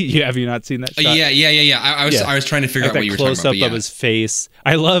 Maybe have you not seen that shot? Yeah. I was trying to figure out what you were talking about. Close up of his face.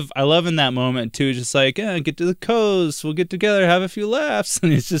 I love in that moment too. Just like get to the coast, we'll get together, have a few laughs,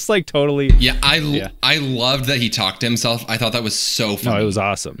 and it's just like totally. Yeah, I loved that he talked to himself. I thought that was so funny. No, it was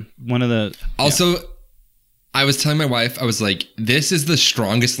awesome. One of the I was telling my wife, I was like, this is the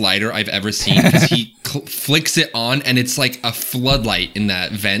strongest lighter I've ever seen because he flicks it on and it's like a floodlight in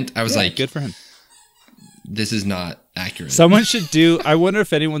that vent. I was like, good for him. This is not accurate. Someone should do. I wonder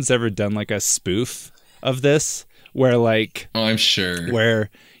if anyone's ever done like a spoof of this, where like, Oh, I'm sure. where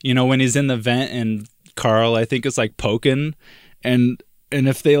when he's in the vent and Carl, I think, is like poking, and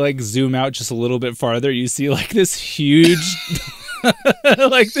if they like zoom out just a little bit farther, you see like this huge,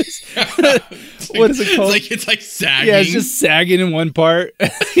 like this. What is it called? It's like sagging. Yeah, it's just sagging in one part.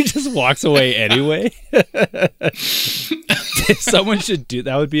 He just walks away anyway. Someone should do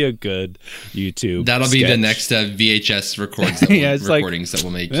that. Would be a good YouTube. That'll sketch. be the next VHS recordings recordings that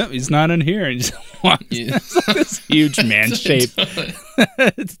we'll make. Oh, he's not in here. And he just walks. It's like this huge man shape.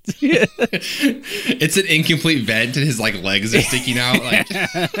 It's an incomplete vent, and his like legs are sticking out. Like,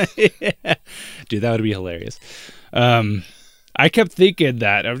 Yeah. Dude, that would be hilarious. I kept thinking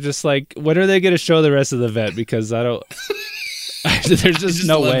that. I'm just like, when are they going to show the rest of the vent? Because I don't. There's just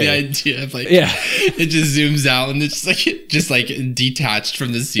no love way. The idea of like, Yeah. it just zooms out and it's just like detached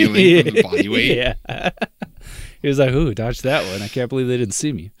from the ceiling from the body weight. Yeah. He was like, "Ooh, dodge that one! I can't believe they didn't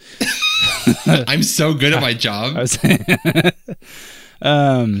see me." I'm so good at my job.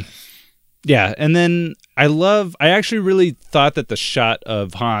 Yeah, and then I actually really thought that the shot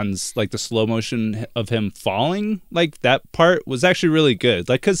of Hans, like the slow motion of him falling, like that part was actually really good.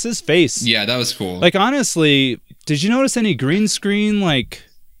 Like, cause his face, Yeah, that was cool. like honestly, did you notice any green screen? Like,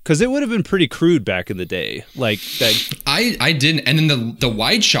 cause it would have been pretty crude back in the day. Like that. I didn't, and then the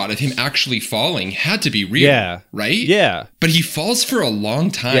wide shot of him actually falling had to be real. Yeah. Right. Yeah. But he falls for a long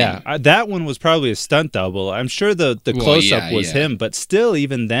time. Yeah, that one was probably a stunt double. I'm sure the close up was him, but still,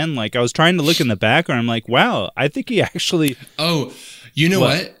 even then, like I was trying to look in the background. I'm like, wow, I think he actually. Oh, you know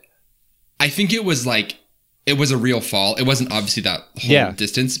what? I think it was a real fall. It wasn't obviously that whole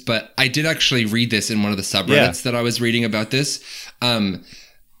distance, but I did actually read this in one of the subreddits that I was reading about this.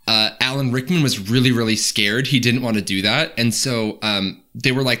 Alan Rickman was really, really scared. He didn't want to do that. And so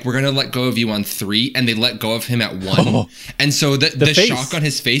they were like, we're going to let go of you on 3. And they let go of him at 1. Oh, and so the shock on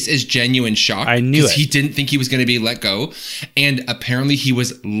his face is genuine shock. I knew it. He didn't think he was going to be let go. And apparently he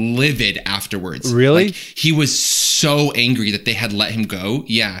was livid afterwards. Really? Like, he was so angry that they had let him go.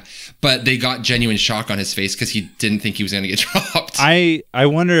 Yeah. But they got genuine shock on his face because he didn't think he was going to get dropped. I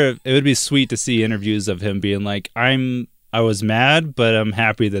wonder if it would be sweet to see interviews of him being like, I was mad, but I'm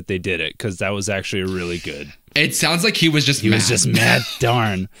happy that they did it because that was actually really good. It sounds like he was just mad. He was just mad,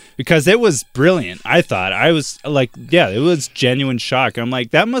 darn. Because it was brilliant, I thought. I was like, yeah, it was genuine shock. I'm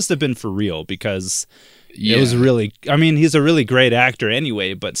like, that must have been for real because it was really, I mean, he's a really great actor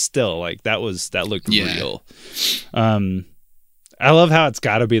anyway, but still, like, that looked real. I love how it's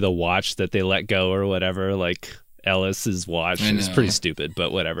got to be the watch that they let go or whatever, like Ellis's watch. It's pretty stupid,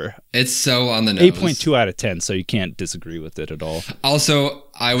 but whatever. It's so on the nose. 8.2 out of 10, so you can't disagree with it at all. Also,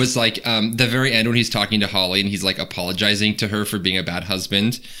 I was like, the very end when he's talking to Holly and he's like apologizing to her for being a bad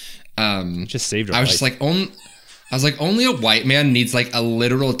husband. Just saved her I was life. just like, only a white man needs like a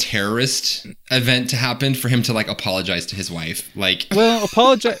literal terrorist event to happen for him to like apologize to his wife. Like, well,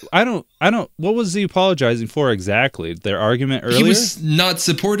 apologize. I don't. What was he apologizing for exactly? Their argument earlier? He was not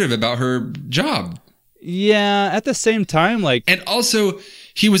supportive about her job. Yeah, at the same time, like... And also,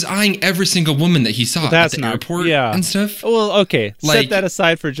 he was eyeing every single woman that he saw at the airport and stuff. Well, okay, set that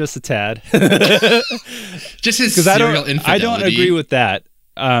aside for just a tad. Just his serial infidelity. I don't agree with that.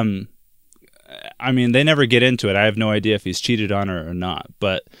 I mean, they never get into it. I have no idea if he's cheated on her or not.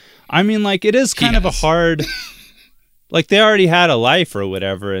 But, I mean, like, it is kind of a hard... Like, they already had a life or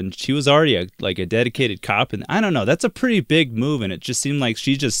whatever, and she was already a dedicated cop. And I don't know, that's a pretty big move, and it just seemed like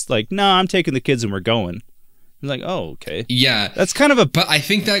she just like, no, I'm taking the kids and we're going. I'm like, oh, okay. Yeah. That's kind of a... But I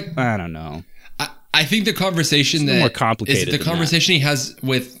think that... I don't know. I think the conversation more complicated is the conversation he has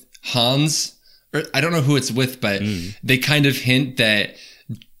with Hans, or I don't know who it's with, but they kind of hint that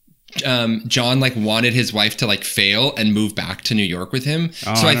John like wanted his wife to like fail and move back to New York with him.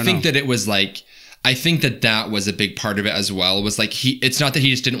 So I think that it was like... I think that was a big part of it as well. Was like it's not that he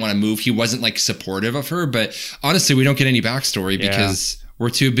just didn't want to move. He wasn't like supportive of her, but honestly, we don't get any backstory because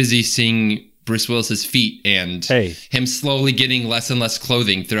we're too busy seeing Bruce Willis's feet and him slowly getting less and less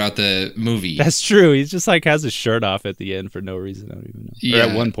clothing throughout the movie. That's true. He just like has his shirt off at the end for no reason. I don't even know. Yeah, or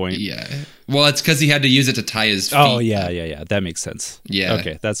at one point. Yeah. Well, it's because he had to use it to tie his feet. Oh, yeah. That makes sense. Yeah.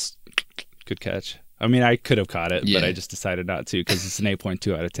 Okay, that's good catch. I mean, I could have caught it, but I just decided not to because it's an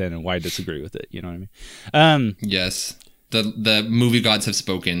 8.2 out of 10, and why disagree with it? You know what I mean? Yes. The movie gods have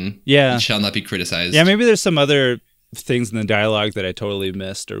spoken. Yeah. It shall not be criticized. Yeah, maybe there's some other things in the dialogue that I totally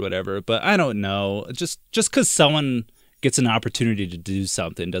missed or whatever, but I don't know. Just because someone gets an opportunity to do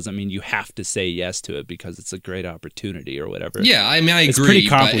something doesn't mean you have to say yes to it because it's a great opportunity or whatever. Yeah, I mean, I agree,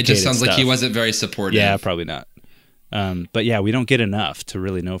 but it just sounds like he wasn't very supportive. Yeah, probably not. But yeah, we don't get enough to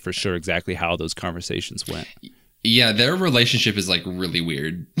really know for sure exactly how those conversations went. Yeah, their relationship is like really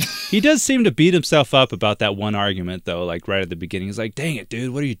weird. He does seem to beat himself up about that one argument, though. Like right at the beginning, he's like, "Dang it,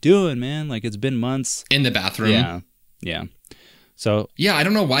 dude, what are you doing, man? Like it's been months." In the bathroom. Yeah. So yeah, I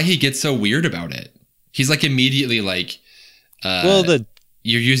don't know why he gets so weird about it. He's like immediately like, you're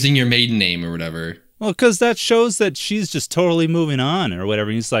using your maiden name or whatever. Well, because that shows that she's just totally moving on or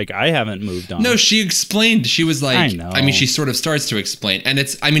whatever. And he's like, I haven't moved on. No, she explained. She was like, I know. I mean, she sort of starts to explain. And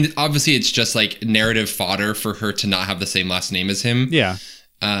it's, I mean, obviously it's just like narrative fodder for her to not have the same last name as him. Yeah.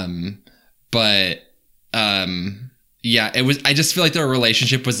 Yeah, it was, I just feel like their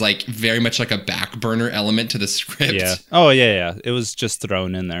relationship was like very much like a back burner element to the script. Yeah. Oh, yeah. It was just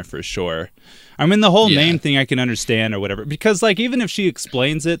thrown in there for sure. I mean, the whole name thing I can understand or whatever, because like even if she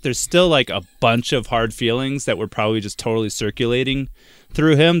explains it, there's still like a bunch of hard feelings that were probably just totally circulating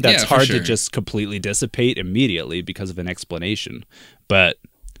through him. That's hard to just completely dissipate immediately because of an explanation. But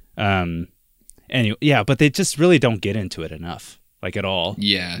anyway, yeah, but they just really don't get into it enough, like at all.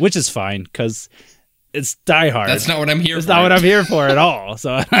 Yeah. Which is fine because it's Die Hard. That's not what I'm here for. It's not what I'm here for at all.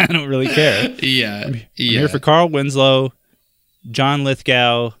 So I don't really care. Yeah. I'm here for Carl Winslow, John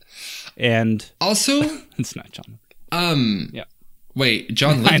Lithgow. And also, it's not John. Yeah. Wait,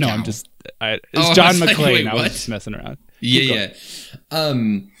 John Lithgow. I know. It's John McClane. I was just messing around. Yeah.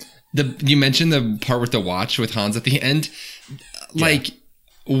 You mentioned the part with the watch with Hans at the end. Like,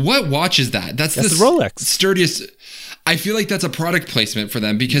 what watch is that? That's the Rolex. Sturdiest. I feel like that's a product placement for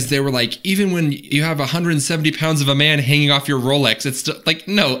them because they were like, even when you have 170 pounds of a man hanging off your Rolex, it's still, like,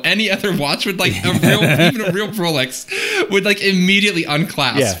 no, any other watch would like even a real Rolex would like immediately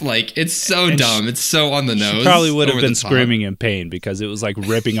unclasp. Yeah. Like, it's so dumb. It's so on the nose. She probably would have been screaming in pain because it was like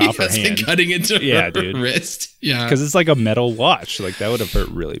ripping off her hand. Cutting into her wrist. Yeah. Because it's like a metal watch. Like that would have hurt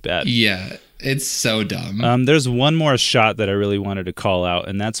really bad. Yeah. It's so dumb. There's one more shot that I really wanted to call out,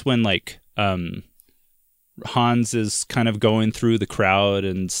 and that's when like Hans is kind of going through the crowd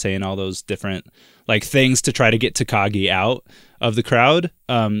and saying all those different like things to try to get Takagi out of the crowd.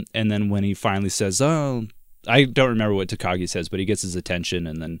 And then when he finally says, "Oh," I don't remember what Takagi says, but he gets his attention,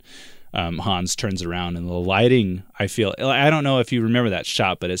 and then Hans turns around, and the lighting, I don't know if you remember that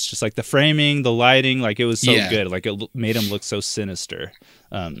shot, but it's just like the framing, the lighting, like it was so good. Like it made him look so sinister,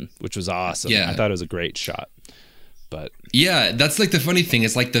 which was awesome. Yeah. I thought it was a great shot. But yeah, that's like the funny thing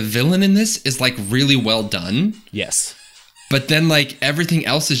is like the villain in this is like really well done. Yes. But then like everything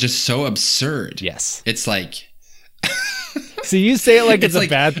else is just so absurd. Yes. It's like See, you say it like it's a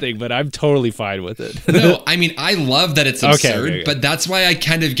bad thing, but I'm totally fine with it. No, I mean, I love that it's absurd, okay. But that's why I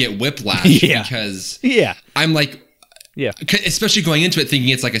kind of get whiplash because I'm like, especially going into it thinking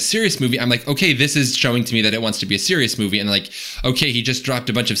it's like a serious movie. I'm like, okay, this is showing to me that it wants to be a serious movie. And like, okay, he just dropped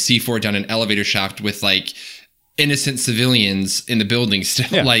a bunch of C4 down an elevator shaft with like innocent civilians in the building still.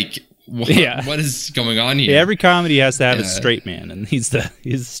 Yeah. Like, what is going on here? Yeah, every comedy has to have a straight man, and he's the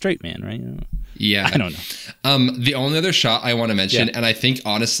straight man, right? Yeah. I don't know. The only other shot I want to mention, and I think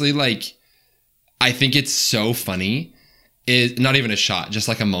honestly, like, I think it's so funny, is not even a shot, just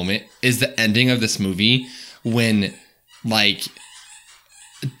like a moment, is the ending of this movie when, like,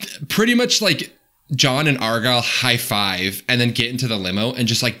 pretty much like John and Argyle high five and then get into the limo and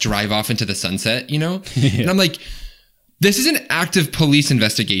just like drive off into the sunset, you know? And I'm like, this is an active police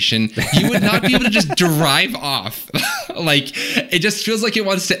investigation. You would not be able to just drive off. Like, it just feels like it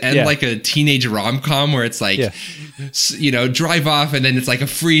wants to end like a teenage rom-com where it's like, you know, drive off and then it's like a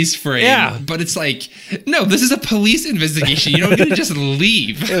freeze frame. Yeah. But it's like, no, this is a police investigation. You don't get to just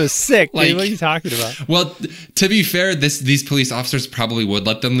leave. It was sick. Like, dude, what are you talking about? Well, to be fair, these police officers probably would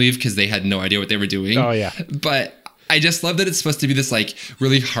let them leave because they had no idea what they were doing. Oh, yeah. But I just love that it's supposed to be this like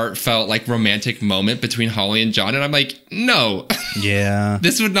really heartfelt, like romantic moment between Holly and John. And I'm like, no,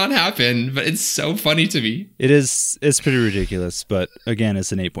 this would not happen. But it's so funny to me. It's pretty ridiculous. But again,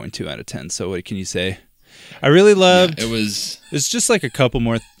 it's an 8.2 out of 10. So what can you say? I really loved it's just like a couple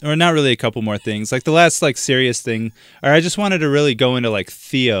more, or not really a couple more things. Like the last like serious thing, or I just wanted to really go into like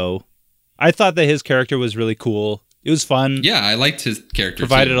Theo. I thought that his character was really cool. It was fun. Yeah, I liked his character.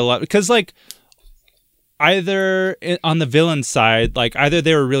 Provided a lot because like, either on the villain side, like either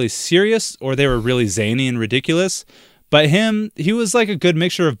they were really serious or they were really zany and ridiculous. But he was like a good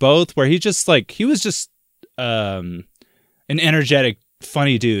mixture of both, where he was just an energetic,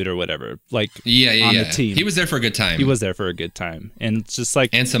 funny dude or whatever. Like on the team, he was there for a good time. He was there for a good time, and it's just like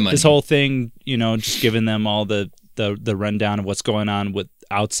and some money. This whole thing, you know, just giving them all the rundown of what's going on with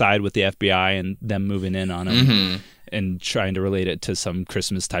outside with the FBI and them moving in on him. Mm-hmm. And trying to relate it to some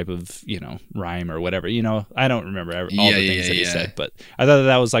Christmas type of, you know, rhyme or whatever. You know, I don't remember all the things that he said, but I thought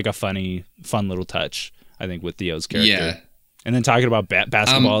that was like a fun little touch, I think, with Theo's character. Yeah. And then talking about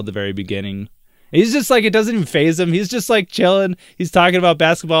basketball at the very beginning He's just like, it doesn't even faze him. He's just like chilling. He's talking about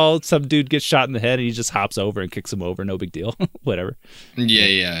basketball. Some dude gets shot in the head and he just hops over and kicks him over. No big deal. Whatever.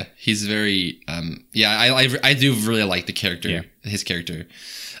 Yeah. He's very, I do really like the character, his character.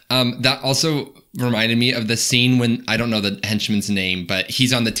 That also reminded me of the scene when, I don't know the henchman's name, but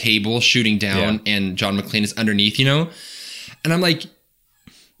he's on the table shooting down and John McClane is underneath, And I'm like,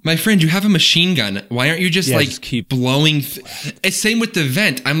 my friend, you have a machine gun. Why aren't you just just keep blowing? It's same with the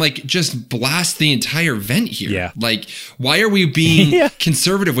vent. I'm like, just blast the entire vent here. Yeah. Like, why are we being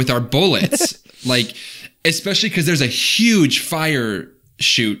conservative with our bullets? Like, especially because there's a huge fire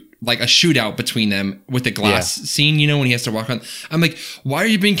shoot, like a shootout between them with the glass scene, when he has to walk on. I'm like, why are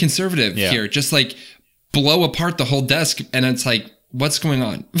you being conservative here? Just like blow apart the whole desk. And it's like, what's going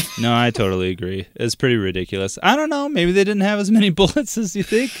on? No, I totally agree. It's pretty ridiculous. I don't know. Maybe they didn't have as many bullets as you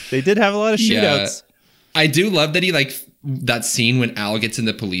think. They did have a lot of shootouts. I do love that he that scene when Al gets in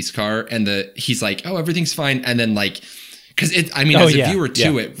the police car and he's like, oh, everything's fine. And then because as a viewer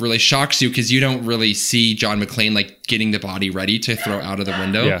too, it really shocks you because you don't really see John McClane getting the body ready to throw out of the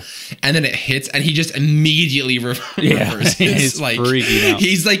window. Yeah. And then it hits and he just immediately reverses. He's freaking out.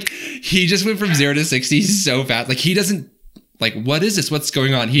 He's he just went from 0 to 60 so fast. He doesn't, what is this? What's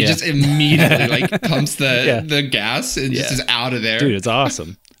going on? He just immediately pumps the gas and just is out of there. Dude, it's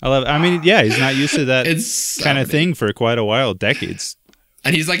awesome. I love it. I mean, he's not used to that kind of thing for quite a while, decades.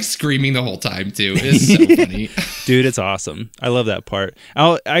 And he's screaming the whole time too. It's so funny. Dude, it's awesome. I love that part.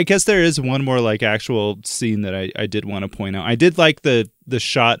 I guess there is one more actual scene that I did want to point out. I did like the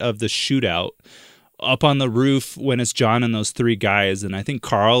shot of the shootout up on the roof when it's John and those 3 guys, and I think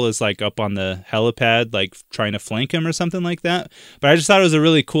Carl is up on the helipad trying to flank him or something like that. But I just thought it was a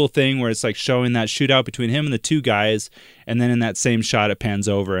really cool thing where it's showing that shootout between him and the 2 guys, and then in that same shot it pans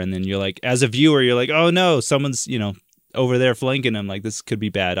over, and then you're as a viewer you're oh no, someone's over there flanking him, this could be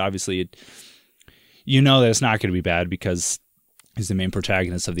bad. Obviously that it's not going to be bad because he's the main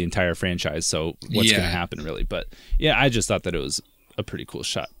protagonist of the entire franchise, so what's going to happen really? But I just thought that it was a pretty cool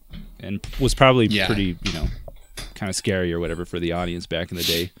shot and was probably pretty, kind of scary or whatever for the audience back in the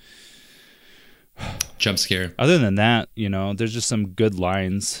day. Jump scare. Other than that, there's just some good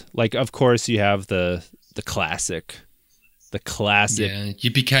lines. Of course, you have the classic. Yeah,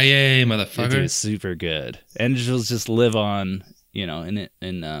 yippee-ki-yay, motherfucker. It's super good. And it'll just live on,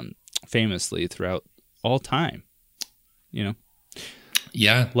 famously throughout all time.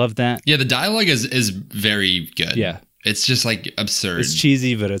 Yeah. Love that. Yeah, the dialogue is very good. Yeah. It's just absurd. It's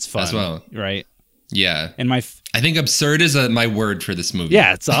cheesy, but it's fun as well, right? Yeah, and I think absurd is my word for this movie.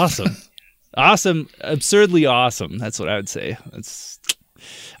 Yeah, it's awesome, absurdly awesome. That's what I would say.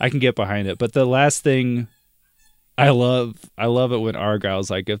 I can get behind it. But the last thing, I love it when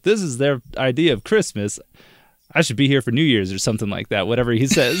Argyle's if this is their idea of Christmas, I should be here for New Year's or something like that. Whatever he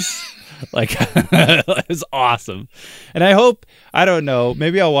says, it's awesome. And I don't know,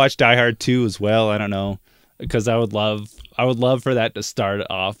 maybe I'll watch Die Hard 2 as well. I don't know. Because I would love for that to start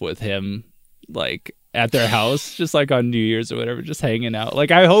off with him at their house, just on New Year's or whatever, just hanging out.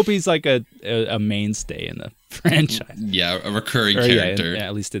 I hope he's a mainstay in the franchise. Yeah, a recurring character.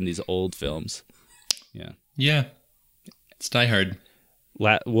 At least in these old films. Yeah. Yeah. It's Die Hard.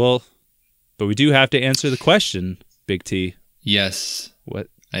 Well, but we do have to answer the question, Big T. Yes. What?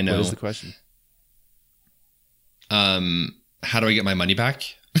 I know. What is the question? How do I get my money back?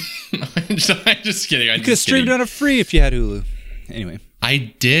 I'm just kidding. You could have streamed it on a free if you had Hulu. Anyway.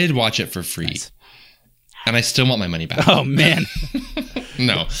 I did watch it for free. Nice. And I still want my money back. Oh, man.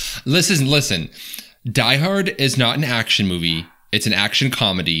 No. Listen. Die Hard is not an action movie. It's an action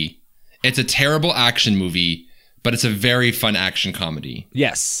comedy. It's a terrible action movie, but it's a very fun action comedy.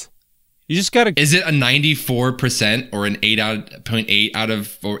 Yes. You just got to... Is it a 94% or an 8.8 out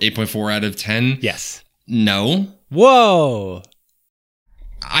of, or 8.4 out of 10? Yes. No. Whoa.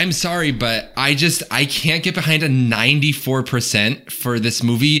 I'm sorry, but I can't get behind a 94% for this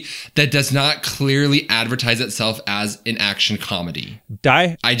movie that does not clearly advertise itself as an action comedy.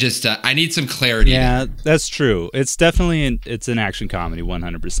 I need some clarity. Yeah, that's true. It's definitely it's an action comedy,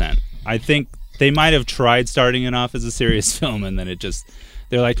 100%. I think they might have tried starting it off as a serious film, and then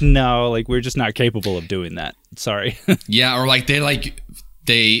they're like, no, we're just not capable of doing that. Sorry. Yeah, or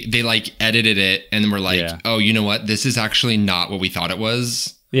they edited it and then we're oh, you know what? This is actually not what we thought it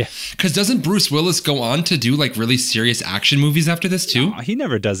was. Yeah. Because doesn't Bruce Willis go on to do really serious action movies after this too? No, he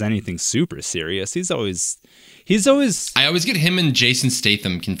never does anything super serious. He's always. I always get him and Jason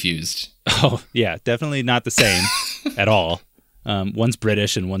Statham confused. Oh yeah, definitely not the same at all. One's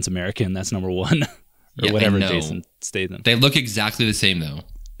British and one's American. That's number one. Or whatever Jason Statham. They look exactly the same though.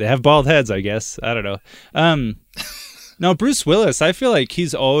 They have bald heads, I guess. I don't know. No, Bruce Willis, I feel like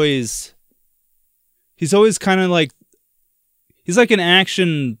he's always he's always kind of like, he's like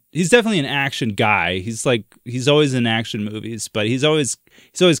he's definitely an action guy. He's always in action movies, but he's always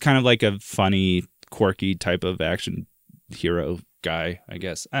kind of like a funny, quirky type of action hero guy, I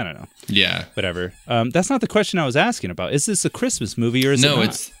guess. I don't know. Yeah. Whatever. That's not the question I was asking about. Is this a Christmas movie or is it not? No,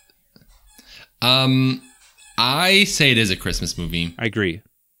 it's I say it is a Christmas movie. I agree.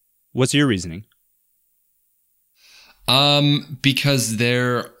 What's your reasoning? Because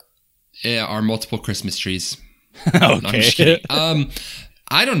there are multiple Christmas trees. Okay. No, I'm just kidding.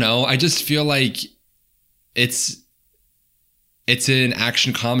 I don't know. I just feel like it's an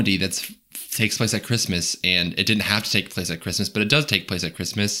action comedy that takes place at Christmas, and it didn't have to take place at Christmas, but it does take place at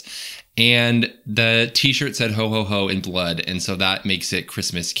Christmas. And the T-shirt said "Ho ho ho" in blood, and so that makes it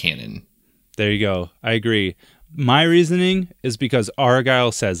Christmas canon. There you go. I agree. My reasoning is because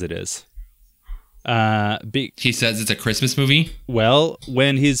Argyle says it is. He says it's a Christmas movie? Well,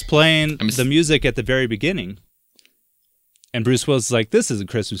 when he's playing the music at the very beginning, and Bruce Willis is like, this isn't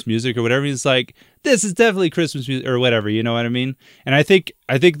Christmas music or whatever, he's like, this is definitely Christmas music or whatever, you know what I mean? And I think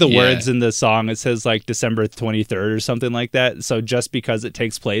the words in the song, it says like December 23rd or something like that. So just because it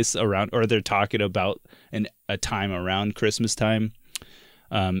takes place around, or they're talking about a time around Christmas time,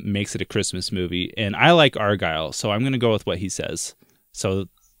 makes it a Christmas movie. And I like Argyle, so I'm going to go with what he says. So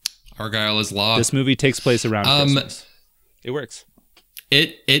Argyle is law. This movie takes place around Christmas. It works.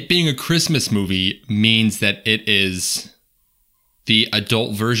 It being a Christmas movie means that it is the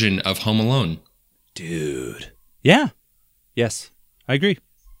adult version of Home Alone. Dude. Yeah. Yes. I agree.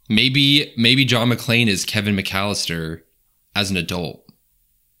 Maybe John McClane is Kevin McAllister as an adult.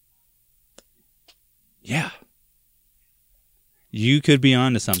 Yeah. You could be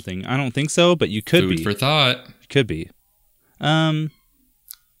onto something. I don't think so, but you could be. Food for thought. You could be.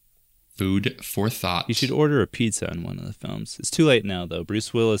 Food for thought. You should order a pizza in one of the films. It's too late now, though.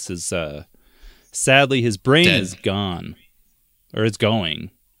 Bruce Willis is, sadly, his brain is gone. Or it's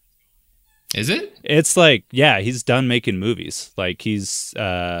going. Is it? It's like, yeah, he's done making movies. Like, he's,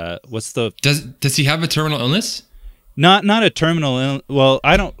 what's the... Does he have a terminal illness? Not a terminal illness. Well,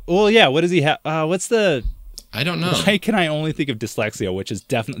 I don't... Well, yeah, what does he have? What's the... I don't know. Why can I only think of dyslexia, which is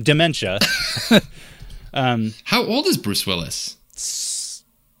definitely... Dementia. How old is Bruce Willis?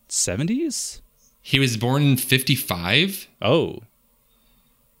 70s? He was born in 55? Oh.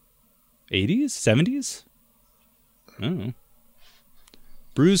 80s? 70s? I don't know.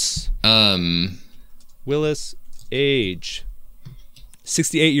 Bruce Willis, age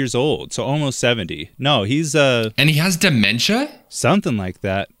 68 years old, so almost 70. No, he's and he has dementia? Something like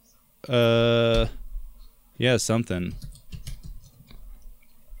that. Yeah, something.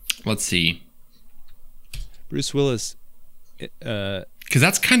 Let's see. Bruce Willis cuz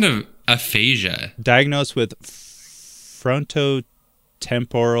that's kind of aphasia. Diagnosed with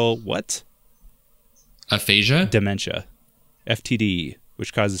frontotemporal what? Aphasia? Dementia. FTD,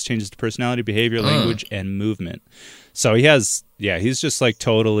 which causes changes to personality, behavior, language, and movement. So he has, he's just like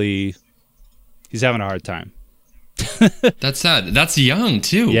totally, he's having a hard time. That's sad. That's young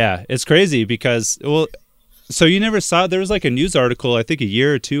too. Yeah, it's crazy because, well, so you never saw, there was like a news article, I think a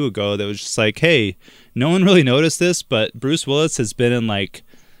year or two ago, that was just like, hey, no one really noticed this, but Bruce Willis has been in like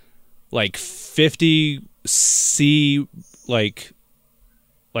 50 C, like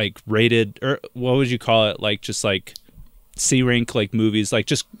rated, or what would you call it? Like just like C rank, like movies, like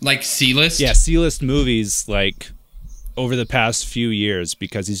just like C-list. Yeah, C-list movies, like over the past few years,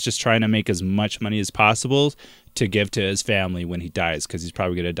 because he's just trying to make as much money as possible to give to his family when he dies, because he's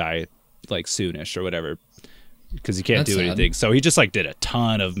probably gonna die like soonish or whatever, because he can't do anything. So he just like did a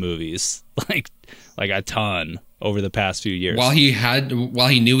ton of movies, like a ton over the past few years. While he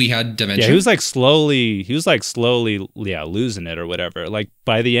knew he had dementia. Yeah, he was like slowly losing it or whatever. Like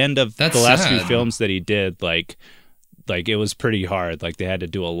by the end of the last few films that he did, like it was pretty hard. Like they had to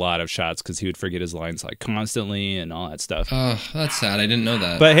do a lot of shots because he would forget his lines like constantly and all that stuff. Oh, that's sad. I didn't know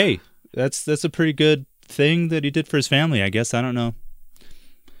that. But hey, that's a pretty good thing that he did for his family, I guess. I don't know.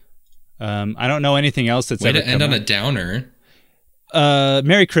 I don't know anything else that's Way ever to end on a downer.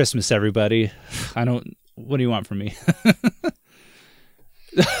 Merry Christmas, everybody. What do you want from me?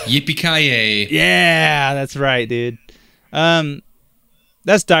 Yippee-ki-yay. Yeah, that's right, dude.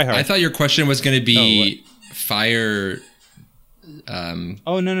 That's Die Hard. I thought your question was going to be fire.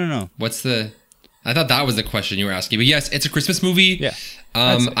 Oh, no. I thought that was the question you were asking. But yes, it's a Christmas movie. Yeah.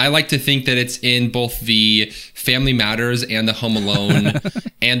 I like to think that it's in both the Family Matters and the Home Alone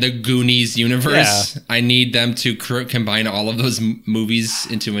and the Goonies universe. Yeah. I need them to combine all of those movies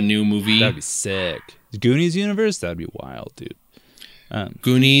into a new movie. That'd be sick. The Goonies universe? That'd be wild, dude.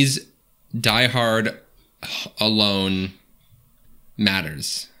 Goonies, Die Hard, Alone,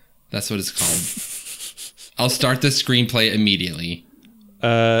 Matters. That's what it's called. I'll start the screenplay immediately.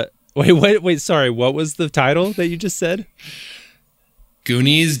 Wait. Sorry, what was the title that you just said?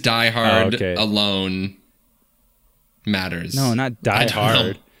 Goonies, Die Hard, okay. Alone, Matters. No, not Die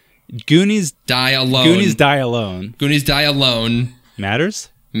Hard. Goonies, Die Alone. Goonies, Die Alone. Goonies, Die Alone. Matters?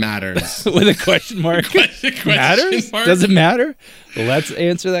 Matters. With a question mark. Question Matters? mark. Does it matter? Let's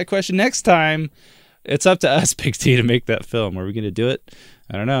answer that question next time. It's up to us, Big T, to make that film. Are we going to do it?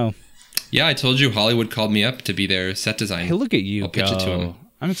 I don't know. Yeah, I told you Hollywood called me up to be their set design. Hey, look at you. I'll pitch it to him.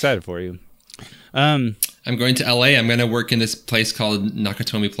 I'm excited for you. I'm going to LA. I'm going to work in this place called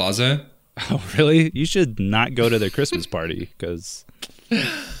Nakatomi Plaza. Oh, really? You should not go to their Christmas party because...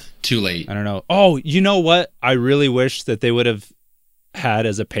 Too late. I don't know. Oh, you know what? I really wish that they would have had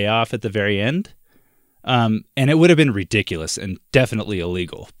as a payoff at the very end. And it would have been ridiculous and definitely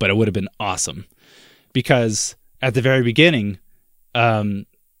illegal, but it would have been awesome. Because at the very beginning,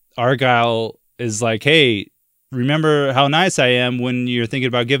 Argyle is like, hey, remember how nice I am when you're thinking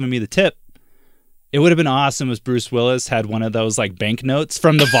about giving me the tip. It would have been awesome if Bruce Willis had one of those like banknotes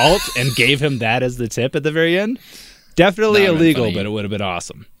from the vault and gave him that as the tip at the very end. Definitely illegal, but it would have been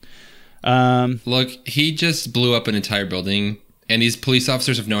awesome. Look, he just blew up an entire building, and these police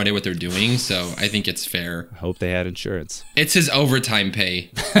officers have no idea what they're doing, so I think it's fair. I hope they had insurance. It's his overtime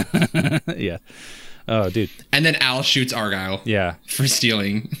pay. Yeah. Oh, dude. And then Al shoots Argyle. Yeah. For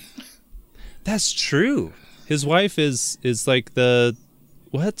stealing. That's true. His wife is like the...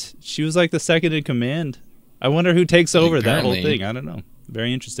 What? She was like the second in command. I wonder who takes over that whole thing. I don't know.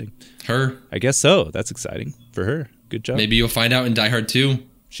 Very interesting. Her. I guess so. That's exciting for her. Good job. Maybe you'll find out in Die Hard 2.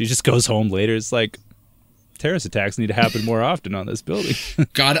 She just goes home later. It's like, terrorist attacks need to happen more often on this building.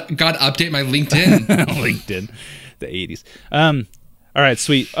 God, update my LinkedIn. LinkedIn. The 80s. All right,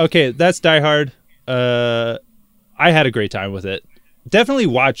 sweet. Okay, that's Die Hard. I had a great time with it. Definitely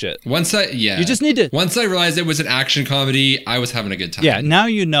watch it. You just need to... Once I realized it was an action comedy, I was having a good time. Yeah, now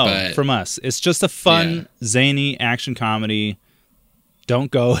you know from us. It's just a fun, zany action comedy. Don't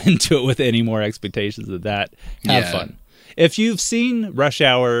go into it with any more expectations than that. Have fun. If you've seen Rush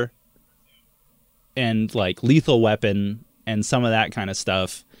Hour and like Lethal Weapon and some of that kind of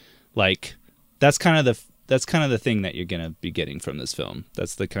stuff, like that's kind of the thing that you're going to be getting from this film.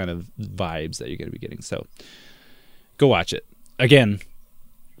 That's the kind of vibes that you're going to be getting. So go watch it. Again,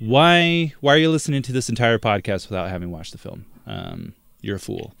 why are you listening to this entire podcast without having watched the film? You're a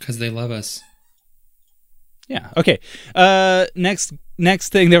fool. Because they love us. Yeah. Okay. Next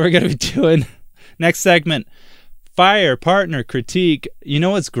thing that we're going to be doing, next segment, Fire Partner Critique. You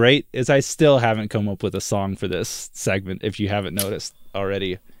know what's great is I still haven't come up with a song for this segment, if you haven't noticed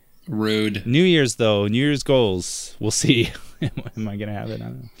already. Rude. New Year's goals. We'll see. Am I going to have it? I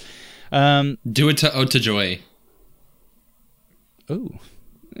don't know. Do it to Ode to Joy. Oh.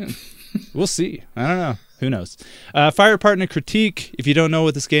 Yeah. We'll see. I don't know. Who knows? Fire Partner Critique. If you don't know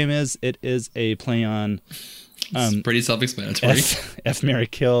what this game is, it is a play on... it's pretty self-explanatory. F, Marry,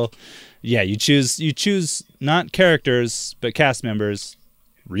 Kill. Yeah, you choose not characters, but cast members,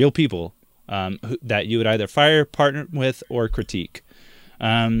 real people, that you would either fire, partner with, or critique.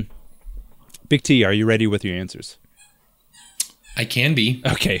 Big T, are you ready with your answers? I can be.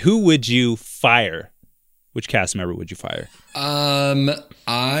 Okay, who would you fire? Which cast member would you fire?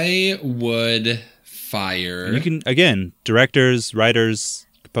 I would fire... You can, again, directors, writers,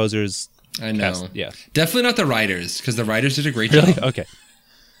 composers... I know. Cast, yeah. Definitely not the writers, because the writers did a great Really? job. Okay.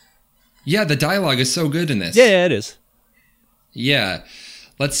 Yeah, the dialogue is so good in this. Yeah, it is. Yeah.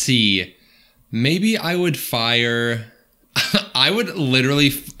 Let's see. Maybe I would fire... I would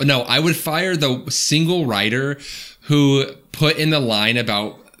fire the single writer who put in the line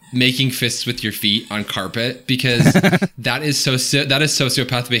about making fists with your feet on carpet, because that is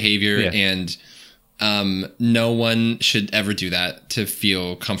sociopath behavior, and no one should ever do that to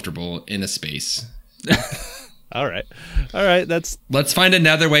feel comfortable in a space. All right. Let's find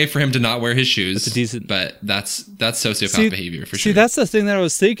another way for him to not wear his shoes. That's a decent... But that's sociopath behavior for sure. See, that's the thing that I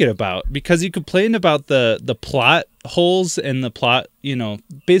was thinking about, because you complained about the plot holes and the plot,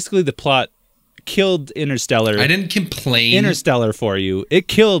 basically the plot killed Interstellar. I didn't complain. Interstellar for you. It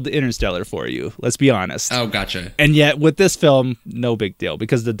killed Interstellar for you. Let's be honest. Oh, gotcha. And yet with this film, no big deal,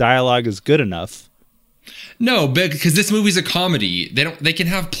 because the dialogue is good enough. No, because this movie's a comedy. They can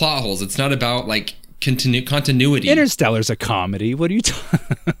have plot holes. It's not about like continuity. Interstellar's a comedy. What are you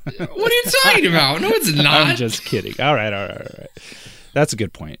talking about? No, it's not. I'm just kidding. All right. That's a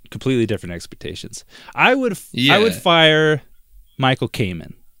good point. Completely different expectations. I would fire Michael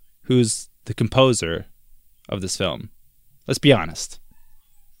Kamen, who's the composer of this film. Let's be honest.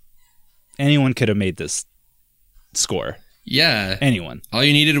 Anyone could have made this score. Yeah. Anyone. All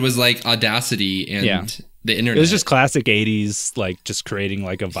you needed was like audacity and the internet. It was just classic 80s, like just creating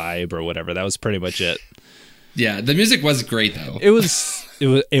like a vibe or whatever. That was pretty much it. Yeah, the music was great though. It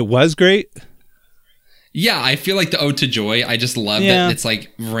was great. Yeah, I feel like the Ode to Joy. I just love that it's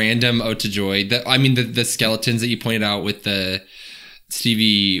like random Ode to Joy. The skeletons that you pointed out with the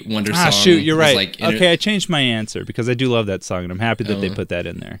Stevie Wonder song. Shoot, you're right. Like okay, I changed my answer because I do love that song, and I'm happy that they put that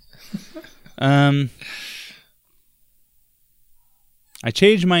in there. I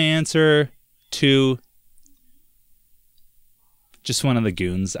changed my answer to just one of the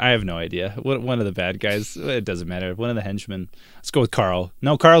goons. I have no idea. One of the bad guys. It doesn't matter. One of the henchmen. Let's go with Carl.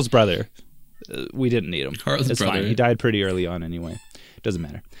 No, Carl's brother. We didn't need him. Carl's brother. Fine. He died pretty early on anyway. Doesn't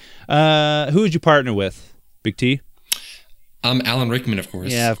matter. Who would you partner with? Big T? Alan Rickman, of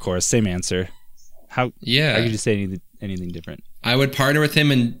course. Yeah, of course. Same answer. How could you say anything different? I would partner with him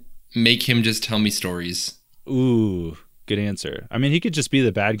and make him just tell me stories. Ooh, good answer. I mean, he could just be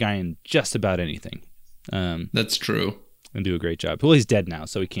the bad guy in just about anything. That's true. And do a great job. Well, he's dead now,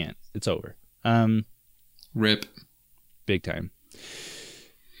 so he can't. It's over. Rip. Big time.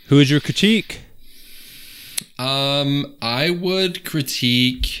 Who is your critique? I would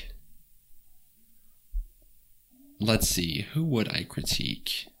critique... Let's see. Who would I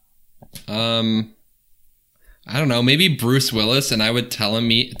critique? I don't know. Maybe Bruce Willis, and I would tell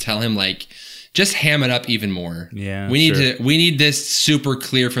him like, just ham it up even more. Yeah, we need this super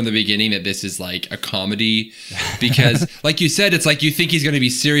clear from the beginning that this is like a comedy, because like you said, it's like you think he's going to be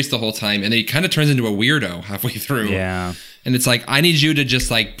serious the whole time, and then he kind of turns into a weirdo halfway through. Yeah, and it's like, I need you to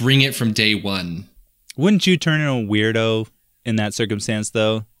just like bring it from day one. Wouldn't you turn into a weirdo in that circumstance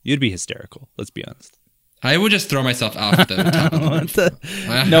though? You'd be hysterical. Let's be honest. I would just throw myself off the top of the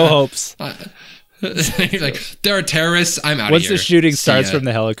roof. No hopes. Like, there are terrorists. I'm out of here. Once the shooting starts from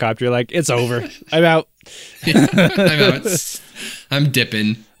the helicopter, you're like, it's over. I'm out. I'm out. I'm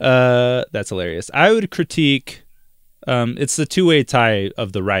dipping. That's hilarious. I would critique. It's the two-way tie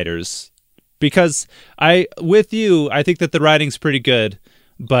of the writers, because I think that the writing's pretty good,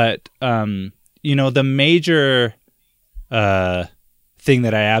 but the major thing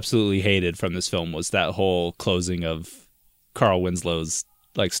that I absolutely hated from this film was that whole closing of Carl Winslow's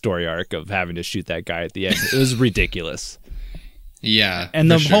like story arc of having to shoot that guy at the end. It was ridiculous. Yeah.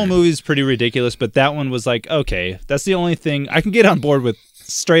 And the whole movie is pretty ridiculous, but that one was like, okay, that's the only thing I can get on board with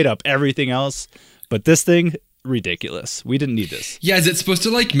straight up everything else, but this thing, ridiculous. We didn't need this. Yeah, is it supposed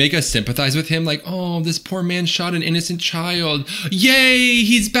to like make us sympathize with him? Like, oh, this poor man shot an innocent child. Yay,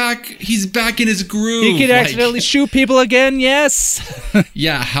 he's back in his groove. He can accidentally shoot people again, yes.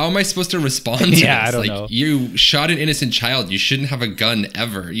 Yeah, how am I supposed to respond to this? I don't know. You shot an innocent child. You shouldn't have a gun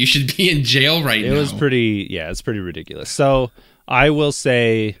ever. You should be in jail right now. It's pretty ridiculous. So I will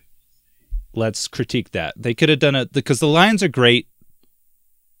say, let's critique that. They could have done it because the lines are great.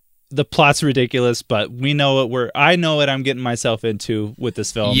 The plot's ridiculous, but I know what I'm getting myself into with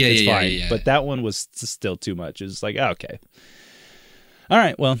this film. It's fine. Yeah. But that one was still too much. It was like, okay. All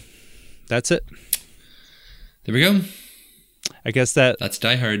right, well, that's it. There we go. I guess that's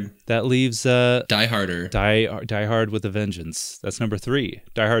Die Hard. That leaves Die Harder. Die Hard with a Vengeance. That's number 3.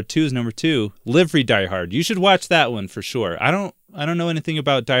 Die Hard 2 is number 2. Live Free Die Hard. You should watch that one for sure. I don't know anything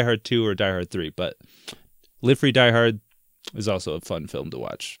about Die Hard 2 or Die Hard 3, but Live Free Die Hard is also a fun film to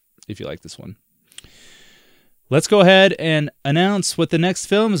watch if you like this one. Let's go ahead and announce what the next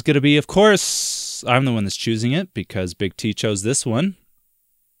film is going to be. Of course, I'm the one that's choosing it because Big T chose this one.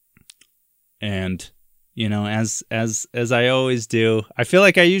 And, as I always do, I feel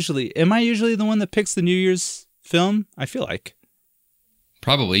like am I usually the one that picks the New Year's film? I feel like.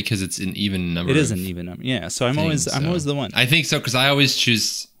 Probably, because it's an even number. It is an even number. Yeah, so I'm always the one. I think so, because I always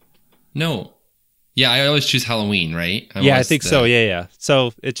choose... No. Yeah, I always choose Halloween, right? I think so. Yeah.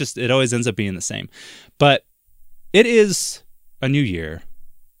 So it always ends up being the same. But it is a new year.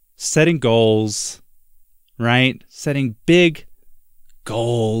 Setting goals, right? Setting big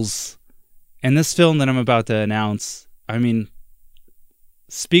goals. And this film that I'm about to announce, I mean,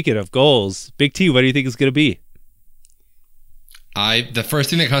 speaking of goals, Big T, what do you think it's going to be? The first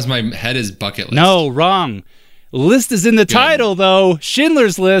thing that comes to my head is bucket list. No, wrong. List is in the title, though.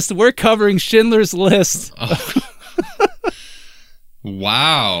 Schindler's List. We're covering Schindler's List. Oh.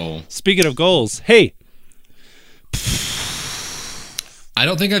 Wow. Speaking of goals, hey. I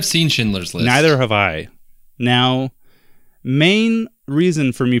don't think I've seen Schindler's List. Neither have I. Now, main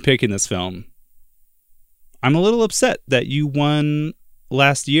reason for me picking this film, I'm a little upset that you won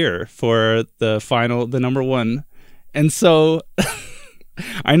last year for the number 1. And so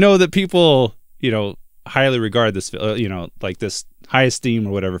I know that people, highly regard this, like this high esteem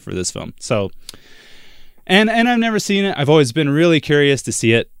or whatever for this film. So, and I've never seen it. I've always been really curious to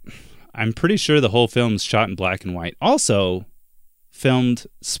see it. I'm pretty sure the whole film's shot in black and white. Also filmed,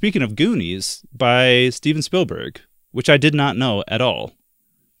 speaking of Goonies, by Steven Spielberg, which I did not know at all.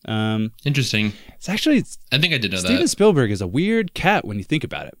 Interesting. It's actually... I think I did know that. Steven Spielberg is a weird cat when you think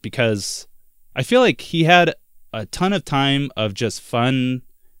about it, because I feel like he had a ton of time of just fun,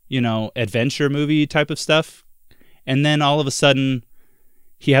 adventure movie type of stuff. And then all of a sudden,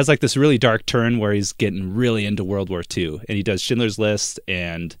 he has like this really dark turn where he's getting really into World War II. And he does Schindler's List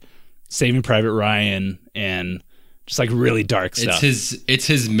and Saving Private Ryan and just like really dark stuff. It's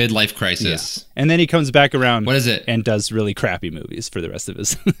his midlife crisis. Yeah. And then he comes back around. What is it? And does really crappy movies for the rest of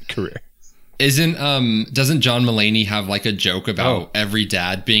his career. Doesn't John Mulaney have like a joke about every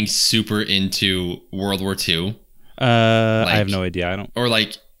dad being super into World War II? I have no idea.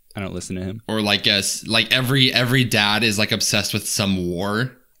 I don't listen to him. Or like every dad is like obsessed with some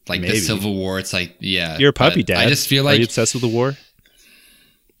war, like the Civil War. It's like, yeah. You're a puppy dad. I just feel like... Are you obsessed with the war?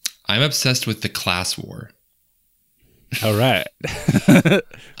 I'm obsessed with the class war. All right.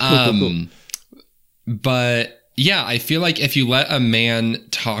 Cool. But yeah, I feel like if you let a man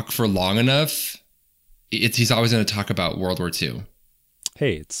talk for long enough, he's always going to talk about World War II.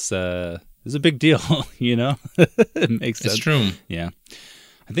 Hey, it's a big deal, It makes sense. It's true. Yeah.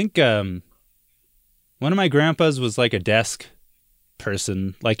 I think one of my grandpas was like a desk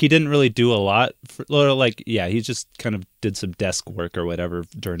person. Like he didn't really do a lot. He just kind of did some desk work or whatever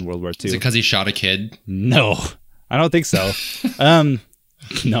during World War II. Is it because he shot a kid? No, I don't think so.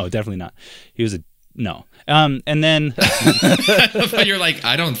 No, definitely not. He was no. And then you're like,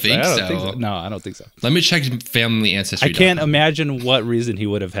 I don't think so. No, I don't think so. Let me check family ancestry. I can't imagine what reason he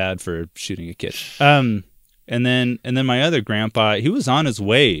would have had for shooting a kid. And then my other grandpa, he was on his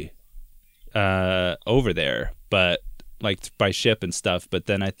way over there, but like by ship and stuff. But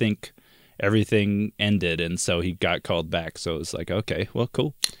then I think everything ended, and so he got called back. So it was like, okay, well,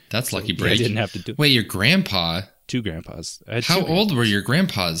 cool. That's lucky break. I didn't have to do. Wait, your grandpa? 2 grandpas. How old were your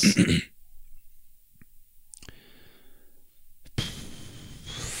grandpas?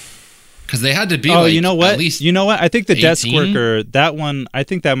 Because they had to be. Oh, you know what? At least I think the 18? desk worker, that one, I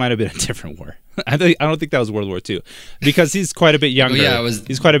think that might have been a different war. I don't think that was World War II, because he's quite a bit younger.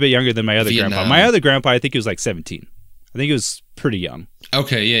 He's quite a bit younger than my other grandpa. My other grandpa, I think he was like 17. I think he was pretty young.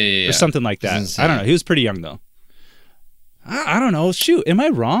 Okay, yeah. Or something like that. I don't know. He was pretty young though. I don't know. Shoot, am I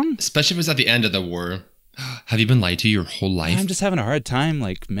wrong? Especially if it was at the end of the war. Have you been lied to your whole life? I'm just having a hard time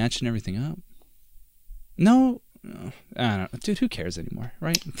like matching everything up. No, I don't know. Dude, who cares anymore,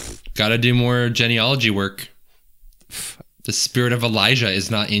 right? Gotta do more genealogy work. The spirit of Elijah is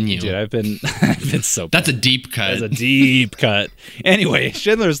not in you. Dude, I've been so bad. That's a deep cut. That's a deep cut. Anyway,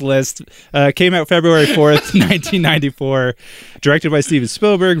 Schindler's List came out February 4th, 1994. Directed by Steven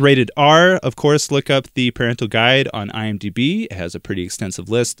Spielberg. Rated R. Of course, look up the parental guide on IMDb. It has a pretty extensive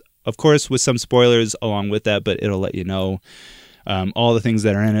list. Of course, with some spoilers along with that, but it'll let you know all the things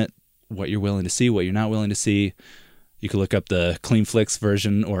that are in it, what you're willing to see, what you're not willing to see. You can look up the Clean Flicks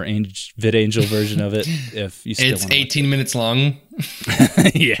version or VidAngel version of it if you still want to. It's 18 minutes long.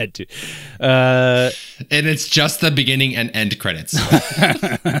 Yeah, dude. And it's just the beginning and end credits.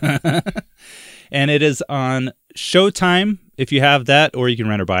 And it is on Showtime if you have that, or you can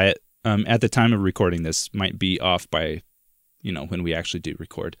rent or buy it. At the time of recording this, might be off by, when we actually do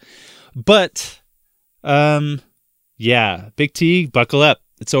record. But, yeah, Big T, buckle up.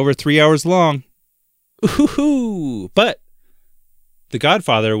 It's over 3 hours long. Ooh, but The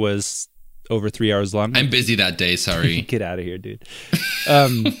Godfather was over 3 hours long. I'm busy that day, sorry. Get out of here, dude.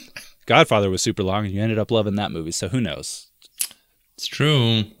 Godfather was super long, and you ended up loving that movie, so who knows? It's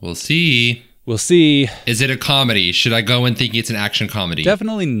true. We'll see. We'll see. Is it a comedy? Should I go in thinking it's an action comedy?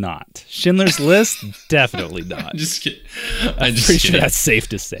 Definitely not. Schindler's List? Definitely not. I'm just kidding. I'm pretty sure that's safe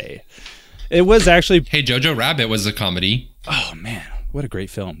to say. It was actually... Hey, Jojo Rabbit was a comedy. Oh, man. What a great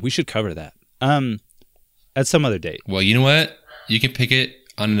film. We should cover that. At some other date. Well, you know what? You can pick it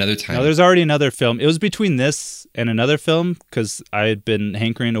on another time. No, there's already another film. It was between this and another film because I had been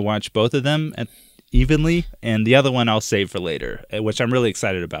hankering to watch both of them evenly, and the other one I'll save for later, which I'm really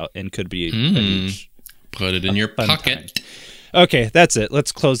excited about and could be a huge, put it in your pocket. Time. Okay, that's it.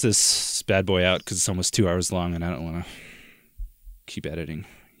 Let's close this bad boy out because it's almost 2 hours long, and I don't want to keep editing.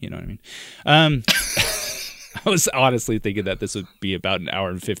 You know what I mean? I was honestly thinking that this would be about an hour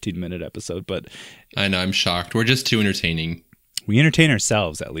and 15-minute episode, but... I know, I'm shocked. We're just too entertaining. We entertain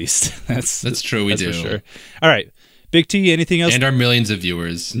ourselves, at least. That's true, we do. For sure. All right. Big T, anything else? And our millions of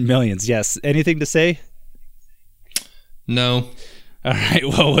viewers. Millions, yes. Anything to say? No. All right,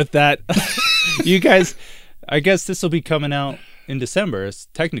 well, with that, you guys, I guess this will be coming out in December. It's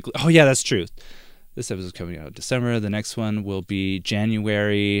technically... Oh, yeah, that's true. This episode is coming out in December. The next one will be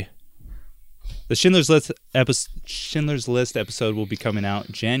January... The Schindler's List episode will be coming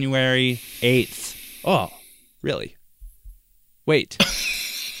out January 8th. Oh, really? Wait.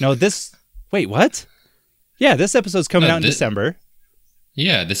 No, wait, what? Yeah, this episode's coming out in December.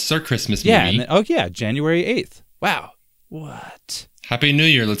 Yeah, this is our Christmas movie. Yeah, January 8th. Wow. What? Happy New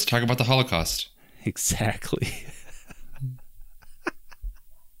Year. Let's talk about the Holocaust. Exactly.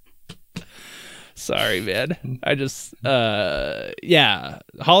 Sorry, man. I just, Holocaust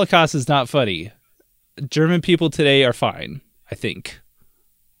is not funny. German people today are fine, I think.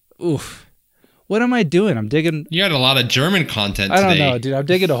 Oof. What am I doing? I'm digging. You had a lot of German content today. I don't know, dude. I'm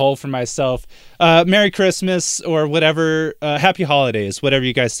digging a hole for myself. Merry Christmas or whatever. Happy holidays. Whatever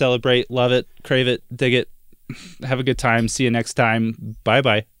you guys celebrate. Love it. Crave it. Dig it. Have a good time. See you next time.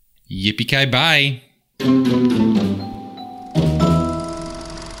 Bye-bye. Yippee-ki-bye.